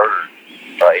ever heard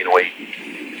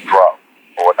 808 drop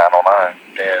or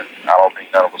 909, then I don't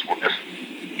think none of us will miss it.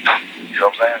 You know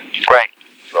what I'm saying? Right.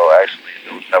 So actually,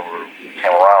 if it never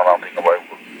came around, I don't think nobody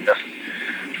would miss it.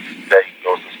 That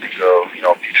goes to speak of,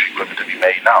 future equipment to be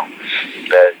made now.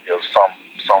 That if some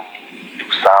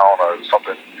new sound or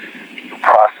something, new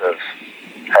process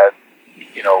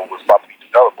was about to be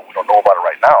developed, but we don't know about it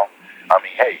right now. I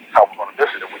mean, hey, how are we going to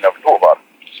miss it if we never knew about it?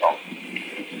 So.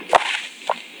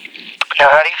 Now,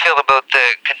 how do you feel about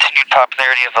the continued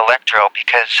popularity of electro?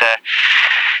 Because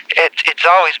it's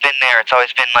always been there. It's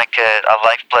always been like a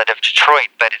lifeblood of Detroit,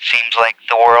 but it seems like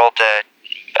the world,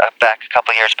 back a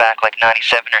couple of years back, like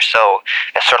 97 or so,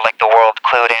 it's sort of like the world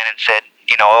clued in and said,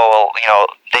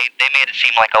 they made it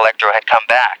seem like electro had come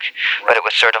back, but it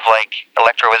was sort of like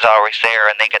electro was always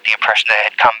there, and they get the impression that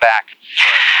it had come back.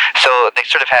 So they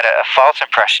sort of had a false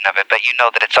impression of it, but you know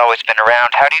that it's always been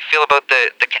around. How do you feel about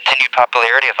the continued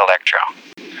popularity of electro?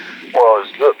 Well,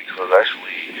 it's good because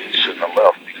actually it shouldn't have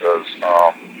left because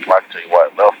I can tell you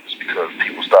why it left is because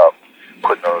people stopped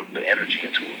putting the energy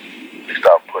into it. They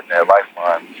stopped putting that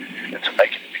lifeline into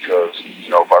making it because, if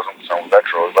I was concerned with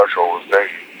electro was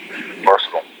very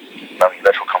versatile. I mean,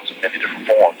 electro comes in many different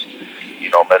forms,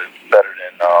 better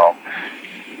than,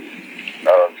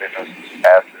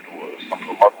 acid or some of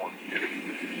the other ones.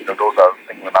 Those are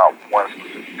singling out one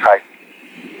specific type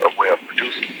of way of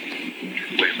producing.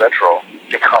 With electro,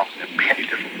 it comes in many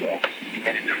different forms,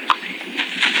 many different speeds,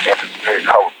 and it's very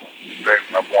colorful, very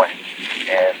flamboyant,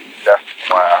 and that's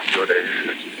why I feel that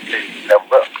it never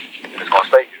left, and it's going to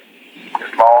stay here.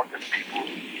 As long as people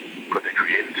put their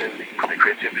creativity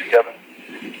together,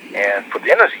 and put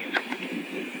the energy into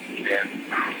it, then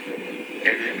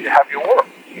you have your work,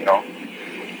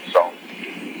 So.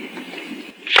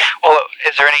 Well,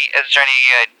 is there any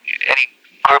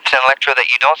groups in electro that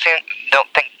you don't think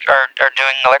are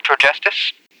doing electro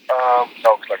justice?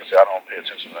 No, because like I said, I don't pay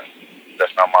attention to that.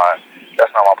 That's not my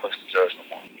place to judge no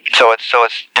more. So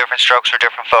it's different strokes for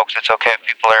different folks. It's okay if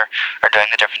people are doing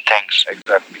the different things.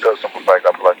 Exactly, because simple fact,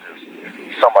 I feel like this.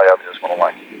 Somebody out there is gonna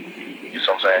like it. You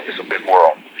know what I'm saying? It's a big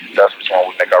world. That's why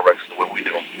we make our records the way we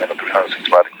do, in a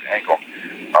 365-degree angle,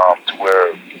 to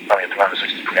where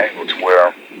 360-degree angle to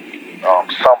where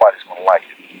somebody's gonna like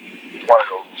it.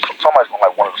 Somebody's gonna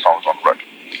like one of the songs on the record.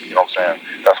 You know what I'm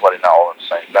saying? That's why they're not all in the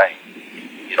same vein.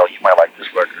 You might like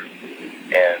this record,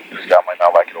 and this guy might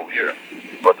not like it over here.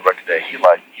 But the record that he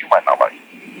liked, you might not like it.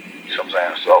 You know what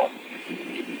I'm saying? So,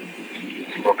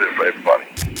 it's a little bit for everybody.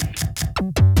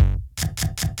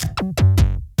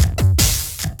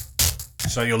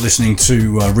 So you're listening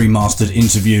to a remastered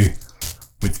interview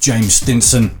with James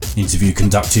Stinson, interview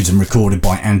conducted and recorded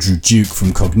by Andrew Duke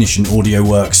from Cognition Audio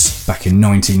Works back in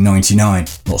 1999.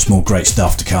 Lots more great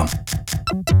stuff to come.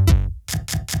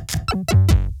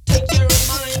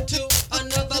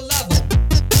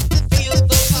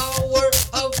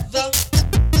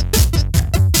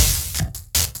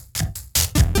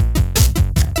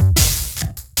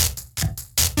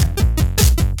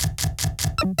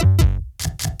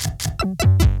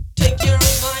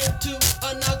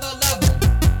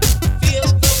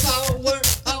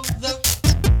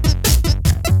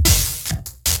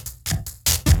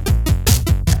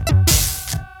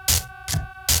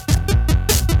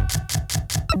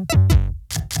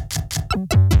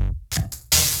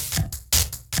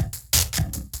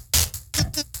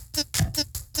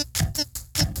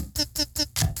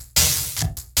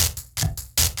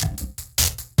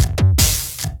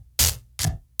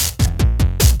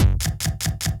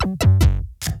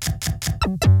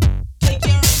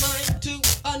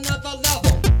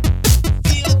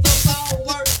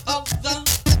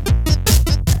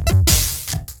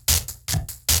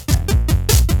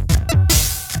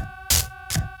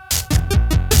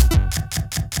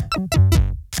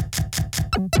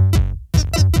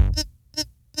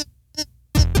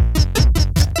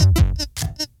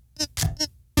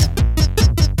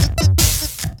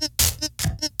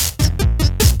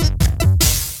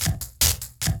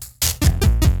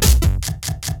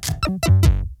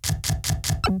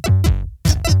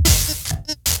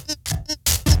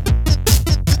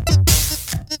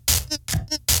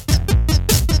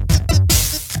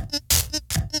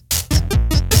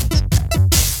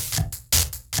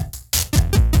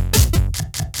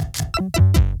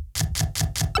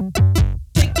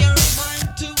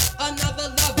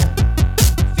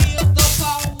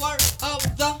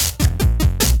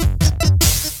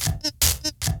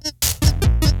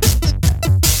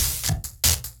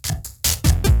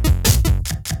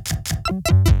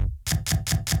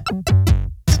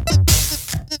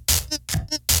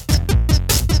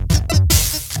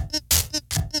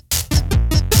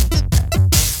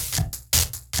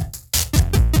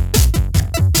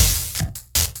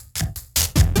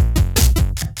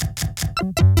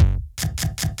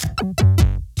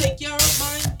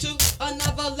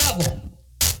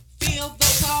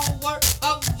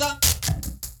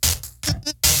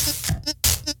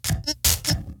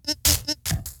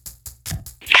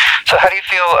 How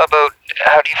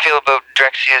do you feel about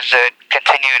Drexia's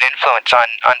continued influence on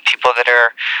people that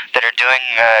are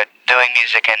doing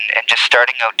music and just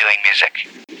starting out doing music?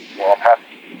 Well, I'm happy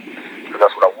because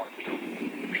that's what I want to do.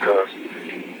 Because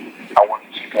I want to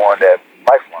keep on that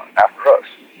lifeline after us.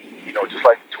 Just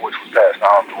like Twitch was passed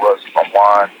down through us from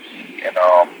Juan and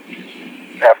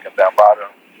and African Bambaataa,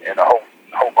 and a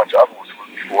whole bunch of other ones who was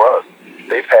before us.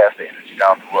 They passed the energy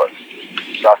down to us.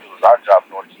 So I feel it's our job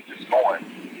in order to keep this going,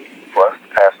 for us to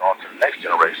pass it on to the next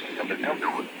generation and let them do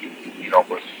it.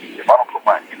 But if I don't put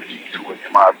my energy into it,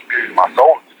 and my spirit, my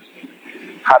soul into this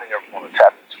music, how they ever going to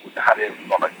tap into it? How they ever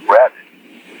going to grab it?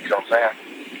 You know what I'm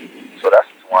saying? So that's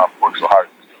why I work so hard.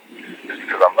 It's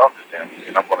because I love this damn music,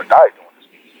 and I'm going to die doing this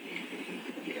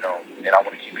music. And I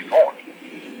want to keep it going.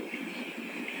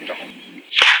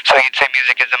 So you'd say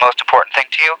music is the most important thing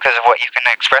to you because of what you can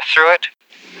express through it?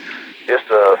 It's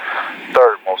the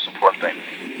third most important thing.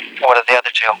 What are the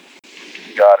other two?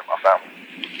 God and my family.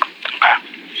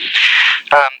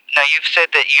 Now you've said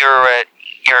that you're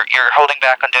holding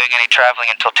back on doing any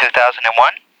traveling until 2001.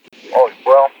 Oh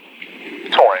well,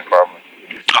 touring probably.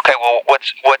 Okay, well,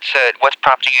 what's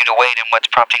prompting you to wait, and what's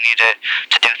prompting you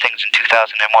to do things in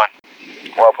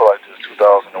 2001? Well, I feel like this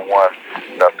 2001.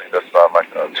 I think that's like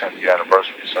the 10th year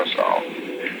anniversary since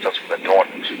we've been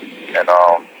doing this, and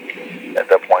at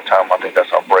that point in time, I think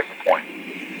that's our breaking point.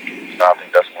 And I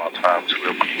think that's one time to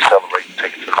really accelerate and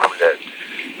take it to really that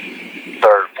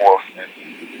third, fourth, and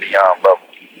beyond level.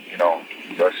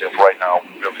 But if right now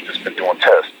we've really just been doing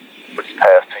tests for these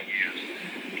past 10 years,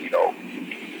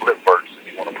 lip verts,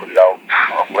 if you want to put it out,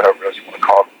 or whatever else you want to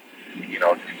call it,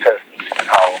 just tests and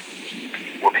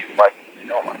seeing what people like and what they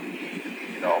don't like,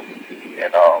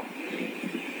 and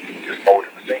just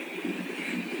molding the scene,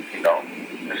 and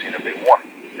seeing if they want it,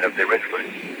 and if they're ready for it,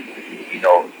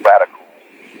 radical,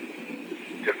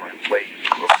 different ways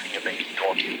of seeing things and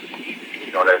doing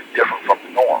music, that's different from the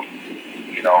norm,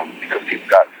 because people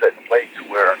got set in a way to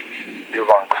where they were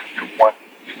going to listen to one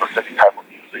specific type of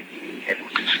music, and it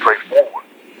was just straightforward.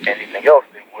 Anything else,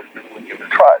 they wouldn't give it a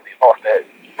try. They lost that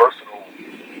versatile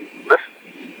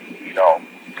listening,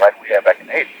 like we had back in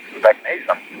the 80s. Because back in the 80s,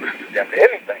 I mean, you listen to them to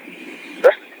anything,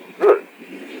 especially if it was good.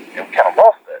 And we kind of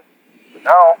lost that. But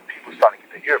now, people are starting to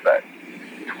get their ear back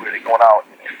to where they're going out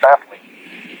and they're sampling.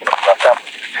 By sampling,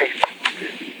 just tasting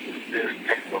this,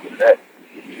 tasting a little bit of that.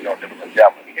 They were going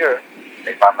down in here,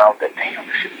 they find out that, damn,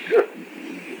 this shit is good.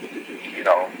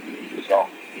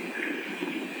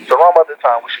 So around about that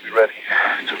time, we should be ready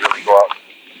to really go out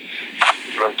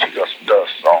and really kick us some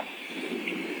dust. So.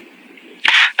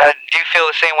 Do you feel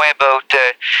the same way about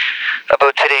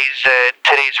today's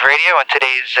radio and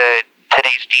today's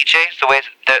DJs, the ways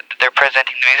that they're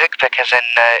presenting the music? Because in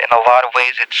a lot of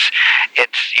ways, it's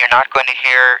you're not going to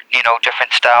hear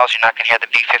different styles. You're not going to hear the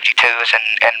B-52s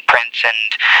and Prince and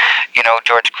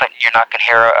George Clinton. You're not going to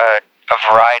hear a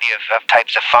variety of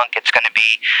types of funk. It's going to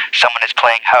be someone is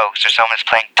playing house, or someone is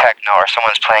playing techno, or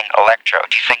someone is playing electro.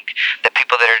 Do you think the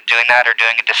people that are doing that are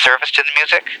doing a disservice to the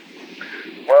music?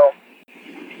 Well,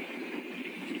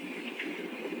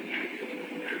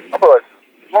 I feel like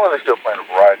as long as they're still playing a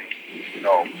variety,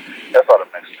 that's all that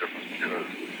makes a difference.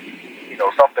 Because,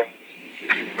 some things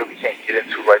people really can't get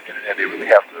into right then and there. They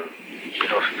really have to, it's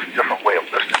a different way of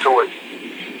listening to it.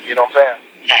 You know what I'm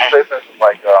saying? Say, for instance,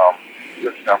 like,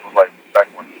 good examples, like back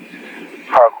when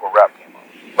hardcore rap came out,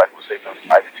 like say for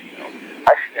instance, Ice-T.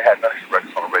 Ice-T had none of his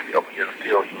records on the radio, but yet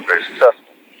still he was very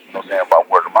successful. You know what I'm saying? By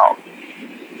word of mouth.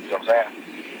 You know what I'm saying?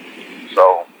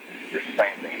 So it's the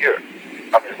same thing here.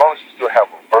 I mean, as long as you still have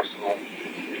a versatile,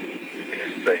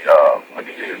 like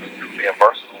you said, being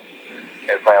versatile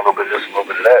and playing a little bit of this, a little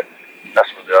bit of that,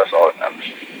 that's all that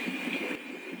matters.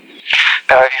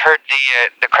 Now, have you heard the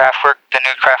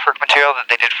new Kraftwerk material that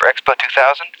they did for Expo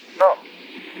 2000? No.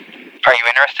 Are you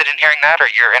interested in hearing that, or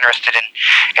you're interested in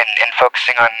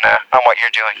focusing on what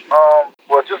you're doing?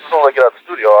 Well, just as soon as I get out of the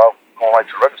studio, I'll go right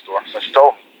to the record store, since you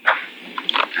told me.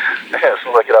 Yeah, as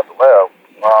soon as I get out the lab.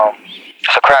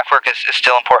 So Kraftwerk is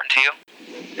still important to you?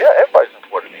 Yeah, everybody's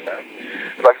important to me, man.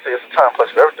 Like I say, it's a time, place,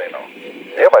 for everything, though.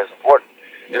 Everybody's important.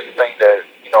 It's the thing that,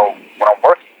 when I'm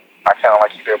working, I kind of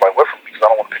keep everybody away from me because I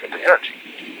don't want to pick up the energy.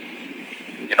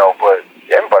 But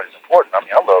everybody's important. I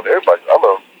mean, I love everybody. I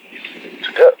love music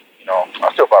to death.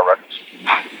 I still buy records.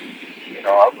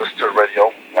 I listen to the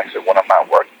radio, like I said, when I'm not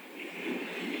working.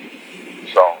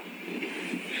 So,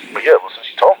 but yeah, well, since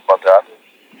you told me about that,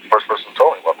 the first person who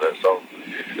told me about that. So,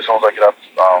 as soon as I get out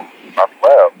the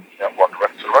lab, I'm going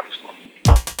direct to the record store.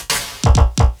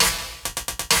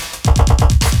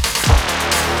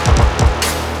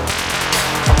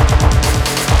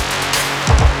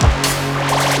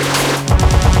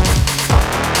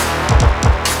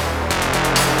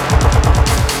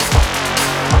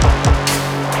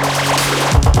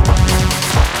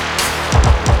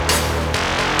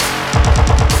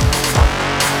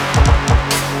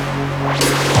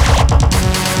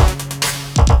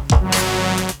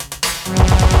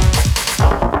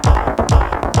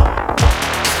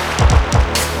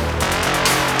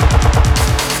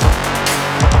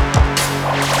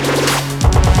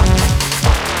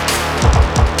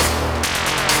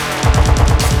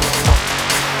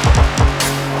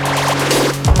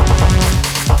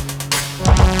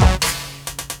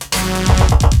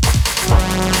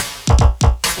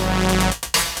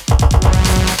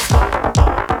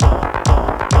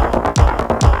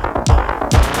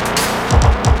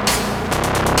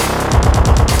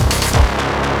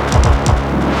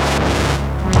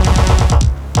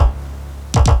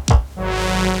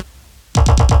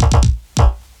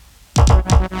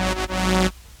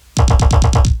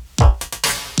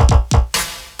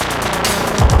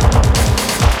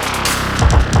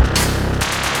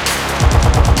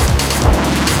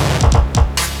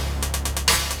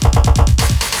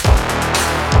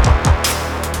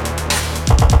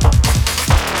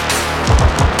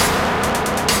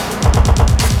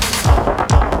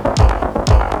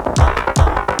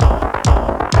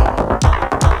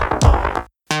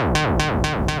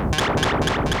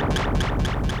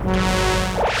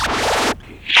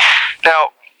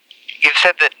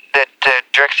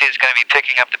 Drexciya is going to be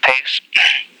picking up the pace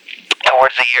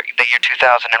towards the year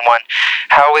 2001.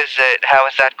 How is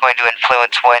that going to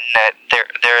influence when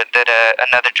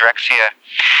another Drexciya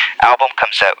album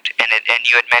comes out? And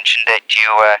you had mentioned that you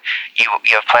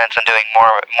have plans on doing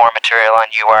more material on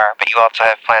UR, but you also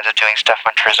have plans of doing stuff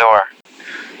on Tresor.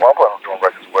 Well, I'm planning on doing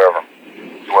records wherever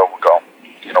we go.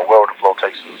 You know, wherever the flow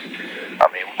takes us. I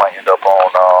mean, we might end up on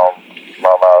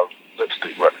Lala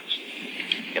Lipstick records.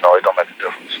 You know, it don't make a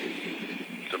difference.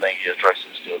 The thing is,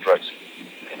 Drexciya is still Drexciya.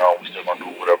 You know, we still gonna do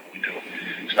whatever we do.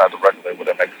 It's not the record label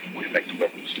that we make the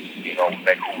records. You know, we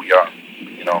make who we are.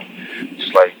 You know,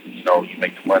 just like, you know, you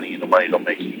make the money and the money don't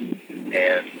make you.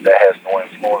 And that has no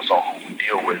influence on who we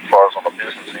deal with as far as on the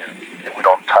business end. And we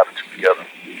don't tie the two together.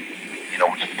 You know,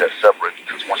 we keep that separate,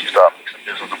 because once you start mixing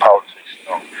business and politics, you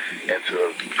know,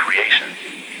 into creation,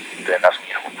 then that's when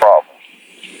you have a problem.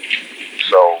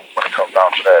 So when it comes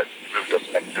down to that, it really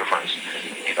doesn't make a difference.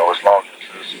 You know, as long as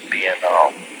it's being, as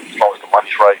long as the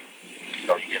money's right, you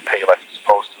know, you get paid like you're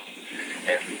supposed to,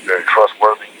 and very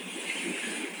trustworthy.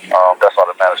 That's all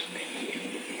that matters to me.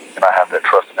 And I have that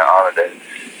trust and that honor that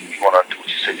you're gonna do what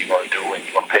you said you're gonna do, and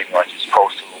you're gonna pay me like you're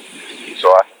supposed to,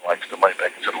 so I can like put the money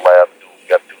back into the lab and do what we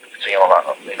got to do to continue on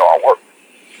our work.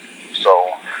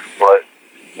 So, but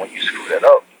when you screw that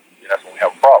up, then that's when we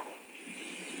have a problem.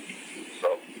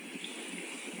 So,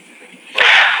 but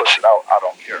push it out, I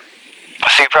don't care.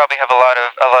 So you probably have a lot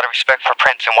of respect for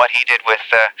Prince and what he did with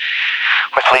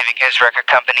leaving his record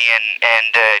company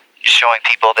and showing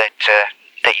people that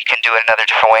you can do it another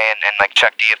different way, and like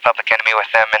Chuck D of Public Enemy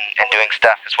with them and doing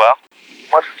stuff as well.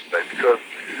 Much respect, because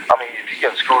I mean, if you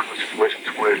get screwed in a situation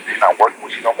to where they're not working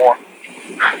with you no more,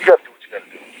 you gotta do what you gotta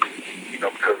do. You know,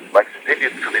 because like I said, they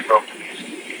did it because they love the music.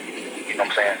 You know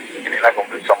what I'm saying? And they're not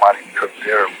gonna let somebody, because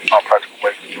they're unpractical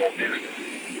ways of doing business,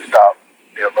 stop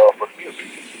their love for the music.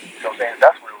 You know what I'm saying?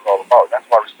 That's what it was all about. That's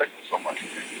why I respect them so much.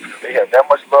 Because they have that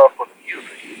much love for the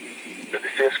music that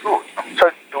they said, screw it. I'm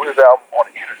Chuck do his album on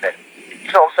the internet. You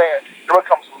know what I'm saying? The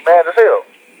record companies was mad as hell.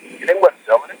 And they wasn't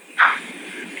selling it.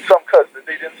 Some cuts that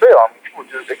they didn't sell. I mean, people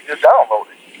they could just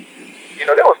download it. You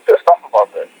know, they was pissed off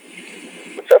about that.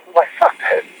 But Chuck was like, fuck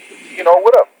that. You know,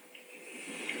 whatever.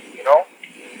 You know?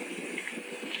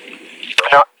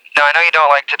 No, I know you don't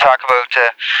like to talk about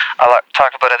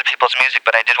other people's music,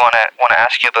 but I did want to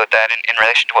ask you about that in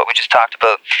relation to what we just talked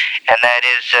about, and that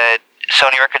is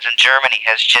Sony Records in Germany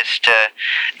has just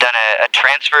done a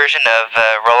trance version of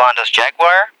Rolando's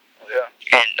Jaguar.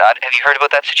 Yeah. And have you heard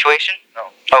about that situation? No.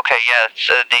 Okay, yeah.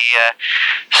 So the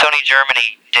Sony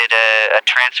Germany did a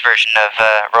trance version of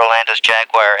Rolando's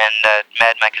Jaguar, and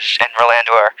Mad Mike and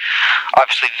Rolando are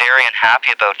obviously very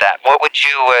unhappy about that. What would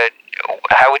you?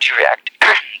 How would you react?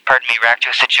 React to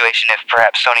a situation if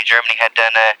perhaps Sony Germany had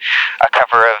done a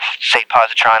cover of, say,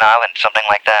 Positron Island, something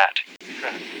like that?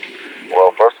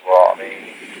 Well, first of all, I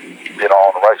mean, they don't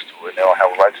own the rights to it. They don't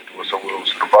have a right to do it, so we'll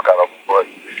sue the fuck out of them. But,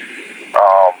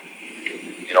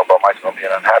 you know, about Mike's not being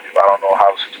unhappy. I don't know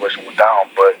how the situation went down,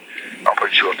 but I'm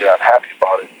pretty sure if they're unhappy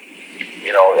about it,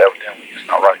 you know, evidently it's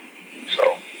not right.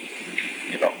 So,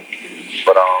 you know,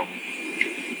 but I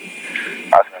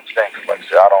can understand, because like I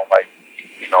said, I don't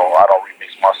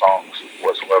remix my songs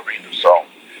whatsoever either. So,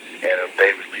 and if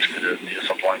they released it or did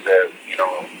something like that, you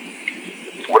know,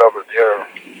 whatever their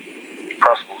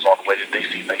principles on the way that they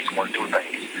see things, want to do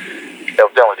things,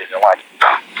 evidently they didn't like it.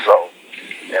 So,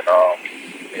 and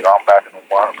you know, I'm backing them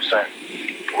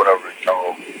 100%, whatever, you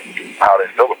know, how they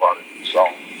feel about it. So,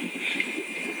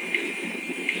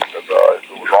 if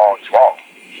it was wrong, it's wrong.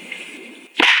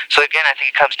 So again, I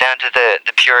think it comes down to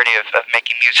the purity of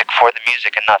making music for the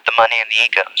music and not the money and the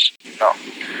egos. No.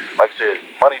 Like I said,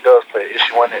 money does play an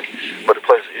issue in it, but it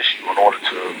plays an issue in order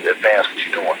to advance what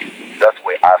you're doing. That's the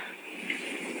way I see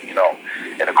it. You know,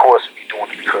 and of course, if you're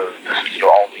doing it because this is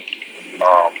your only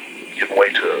given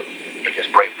way to, I guess,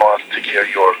 bring funds to take care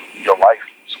of your life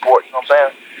support, you know what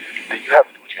I'm saying? Then you have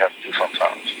to do what you have to do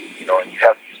sometimes. You know, and you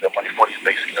have to use that money for these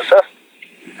basic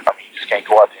necessities. I mean, you just can't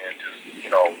go out there and just, you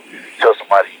know, tell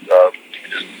somebody, give me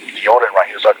this deodorant right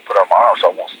here so I can put it on my arm so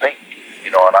I won't stink, you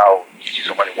know, and I'll get you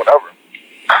some money whenever.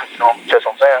 You know, catch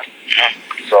what I'm saying?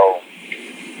 So,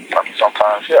 I mean,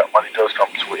 sometimes, yeah, money does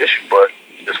come to an issue, but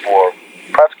it's for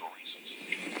practical reasons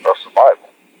of survival,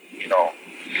 you know,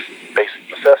 basic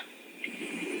necessities.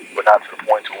 But not to the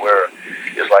point to where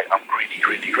it's like I'm greedy,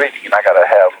 and I gotta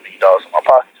have $1 million in my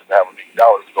pocket just to have $1 million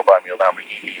to go buy me a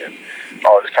Lamborghini and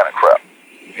all this kind of crap,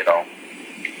 you know.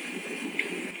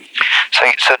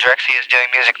 So Drexciya is doing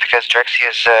music because Drexciya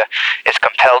is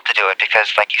compelled to do it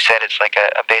because, like you said, it's like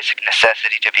a basic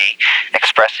necessity to be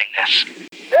expressing this.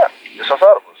 Yeah, it's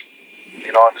inside of us,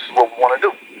 you know, and this is what we want to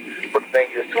do. But the thing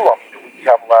is, too, I mean,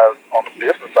 capitalize on the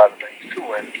business side of things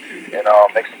too, and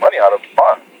make some money out of it.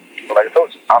 Fine. But like I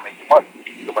told you, I'll make the money.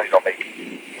 The money don't make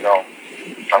me. You know,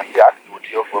 I mean, yeah, I can do a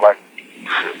deal for like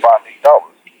 $5 million.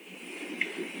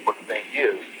 But the thing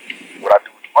is, what I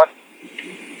do with the money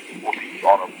will be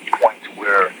on a point to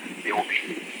where it will be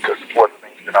to support the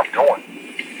things that I'm doing,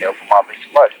 you know, for my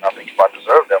basic life. And I think if I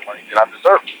deserve that money, then I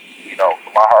deserve it, you know,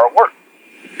 for my hard work.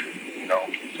 You know,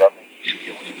 so I think you should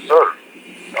get what you deserve,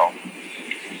 you know.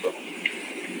 So.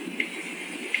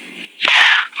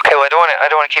 Okay, well, I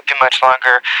don't want to keep you much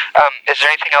longer. Is there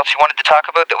anything else you wanted to talk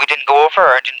about that we didn't go over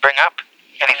or I didn't bring up?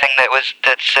 Anything that's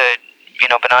you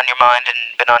know, been on your mind and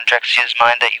been on Drexia's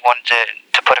mind that you wanted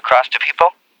to put across to people?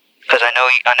 Because I know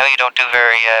you don't do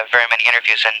very many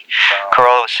interviews, and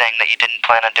Corolla was saying that you didn't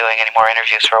plan on doing any more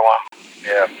interviews for a while.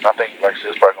 Yeah, I think, like I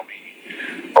said, it's probably going to be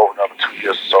over another 2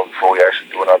 years or so before we actually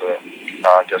do another,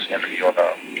 interview in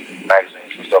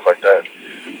magazines and stuff like that.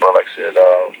 But like I said,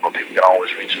 people can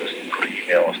always reach us through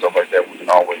email and stuff like that. We can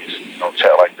always,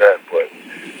 chat like that. But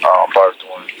as far as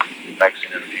doing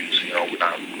magazine interviews, we're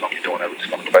not going to be doing that. We're just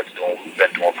going to go back to doing what we've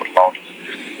been doing for the longest.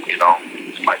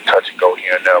 Just might touch and go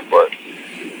here and there, but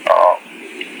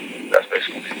that's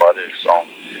basically about it. So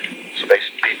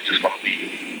basically, people just going to be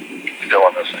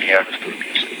feeling us and hearing us through the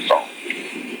music. So,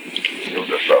 do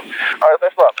this stuff. All right,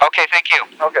 thanks a lot. Okay, thank you.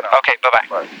 Okay, bye-bye.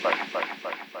 Bye.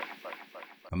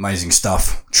 Amazing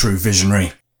stuff. True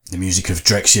visionary. The music of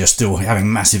Drexciya still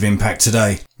having massive impact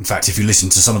today. In fact, if you listen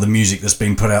to some of the music that's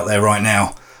being put out there right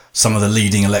now, some of the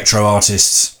leading electro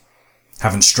artists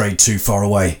haven't strayed too far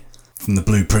away from the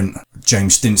blueprint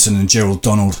James Stinson and Gerald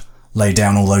Donald laid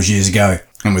down all those years ago.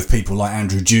 And with people like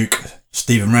Andrew Duke,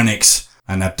 Stephen Rennicks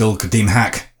and Abdul Kadim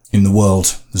Haq in the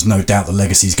world, there's no doubt the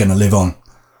legacy's going to live on.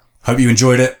 Hope you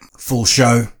enjoyed it. Full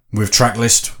show with track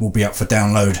list will be up for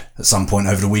download at some point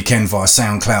over the weekend via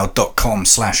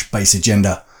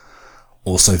soundcloud.com/bassagenda.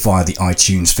 Also via the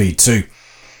iTunes feed too.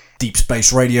 Deep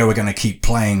Space Radio, we're going to keep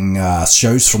playing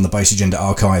shows from the Bass Agenda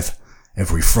archive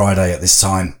every Friday at this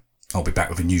time. I'll be back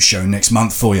with a new show next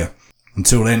month for you.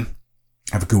 Until then,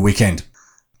 have a good weekend.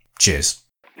 Cheers.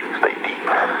 Stay deep.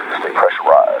 Stay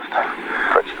pressurized.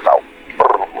 Stretches out.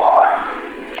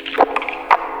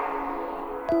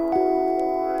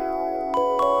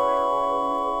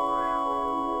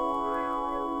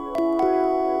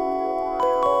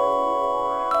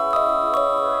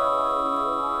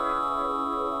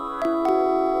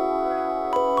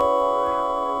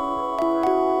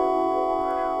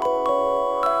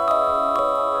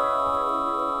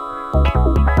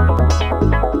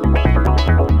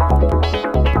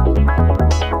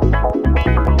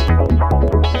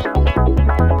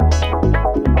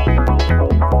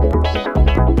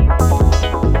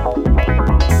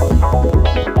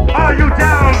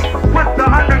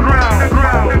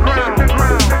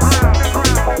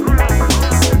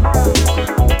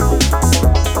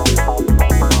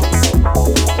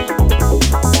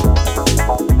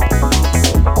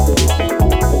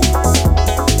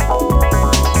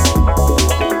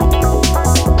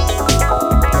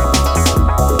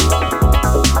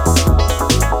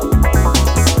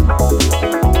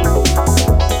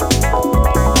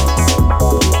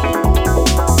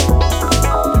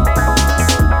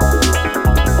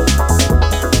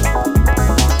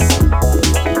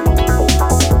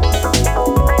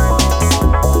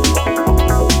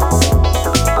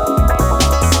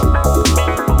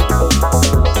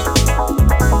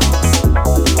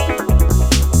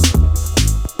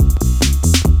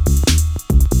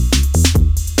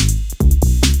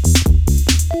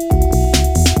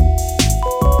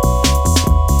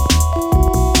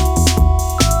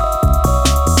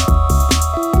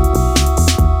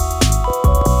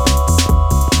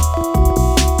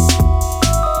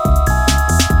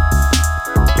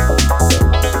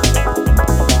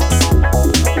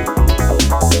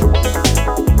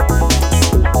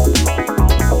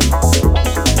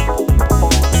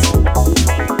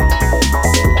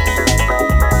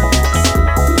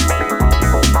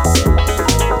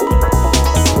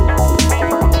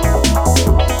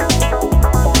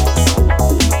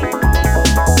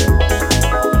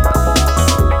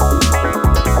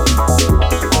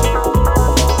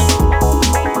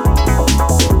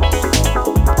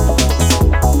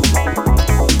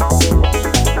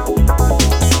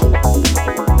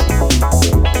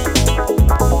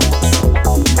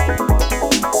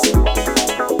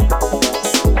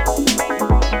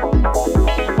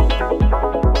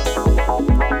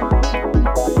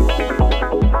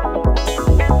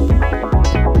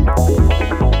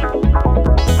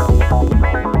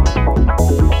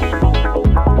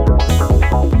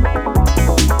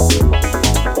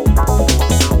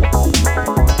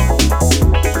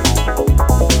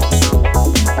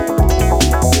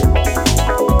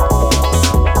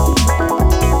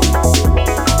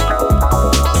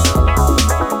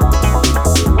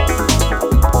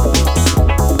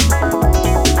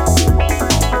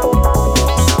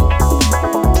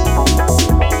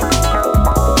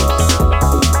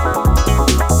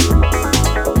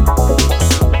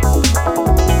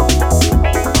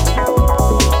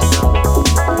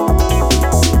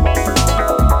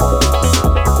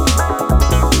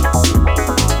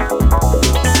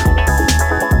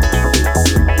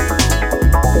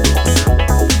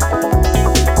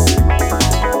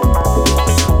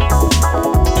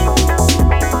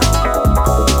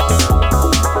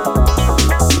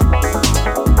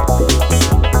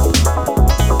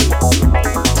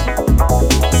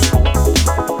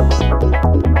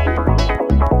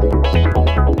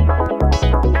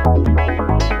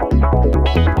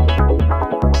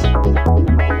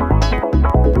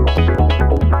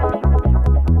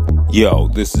 Yo,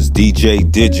 this is DJ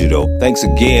Digital. Thanks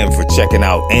again for checking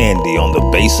out Andy on the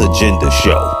Bass Agenda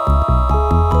Show.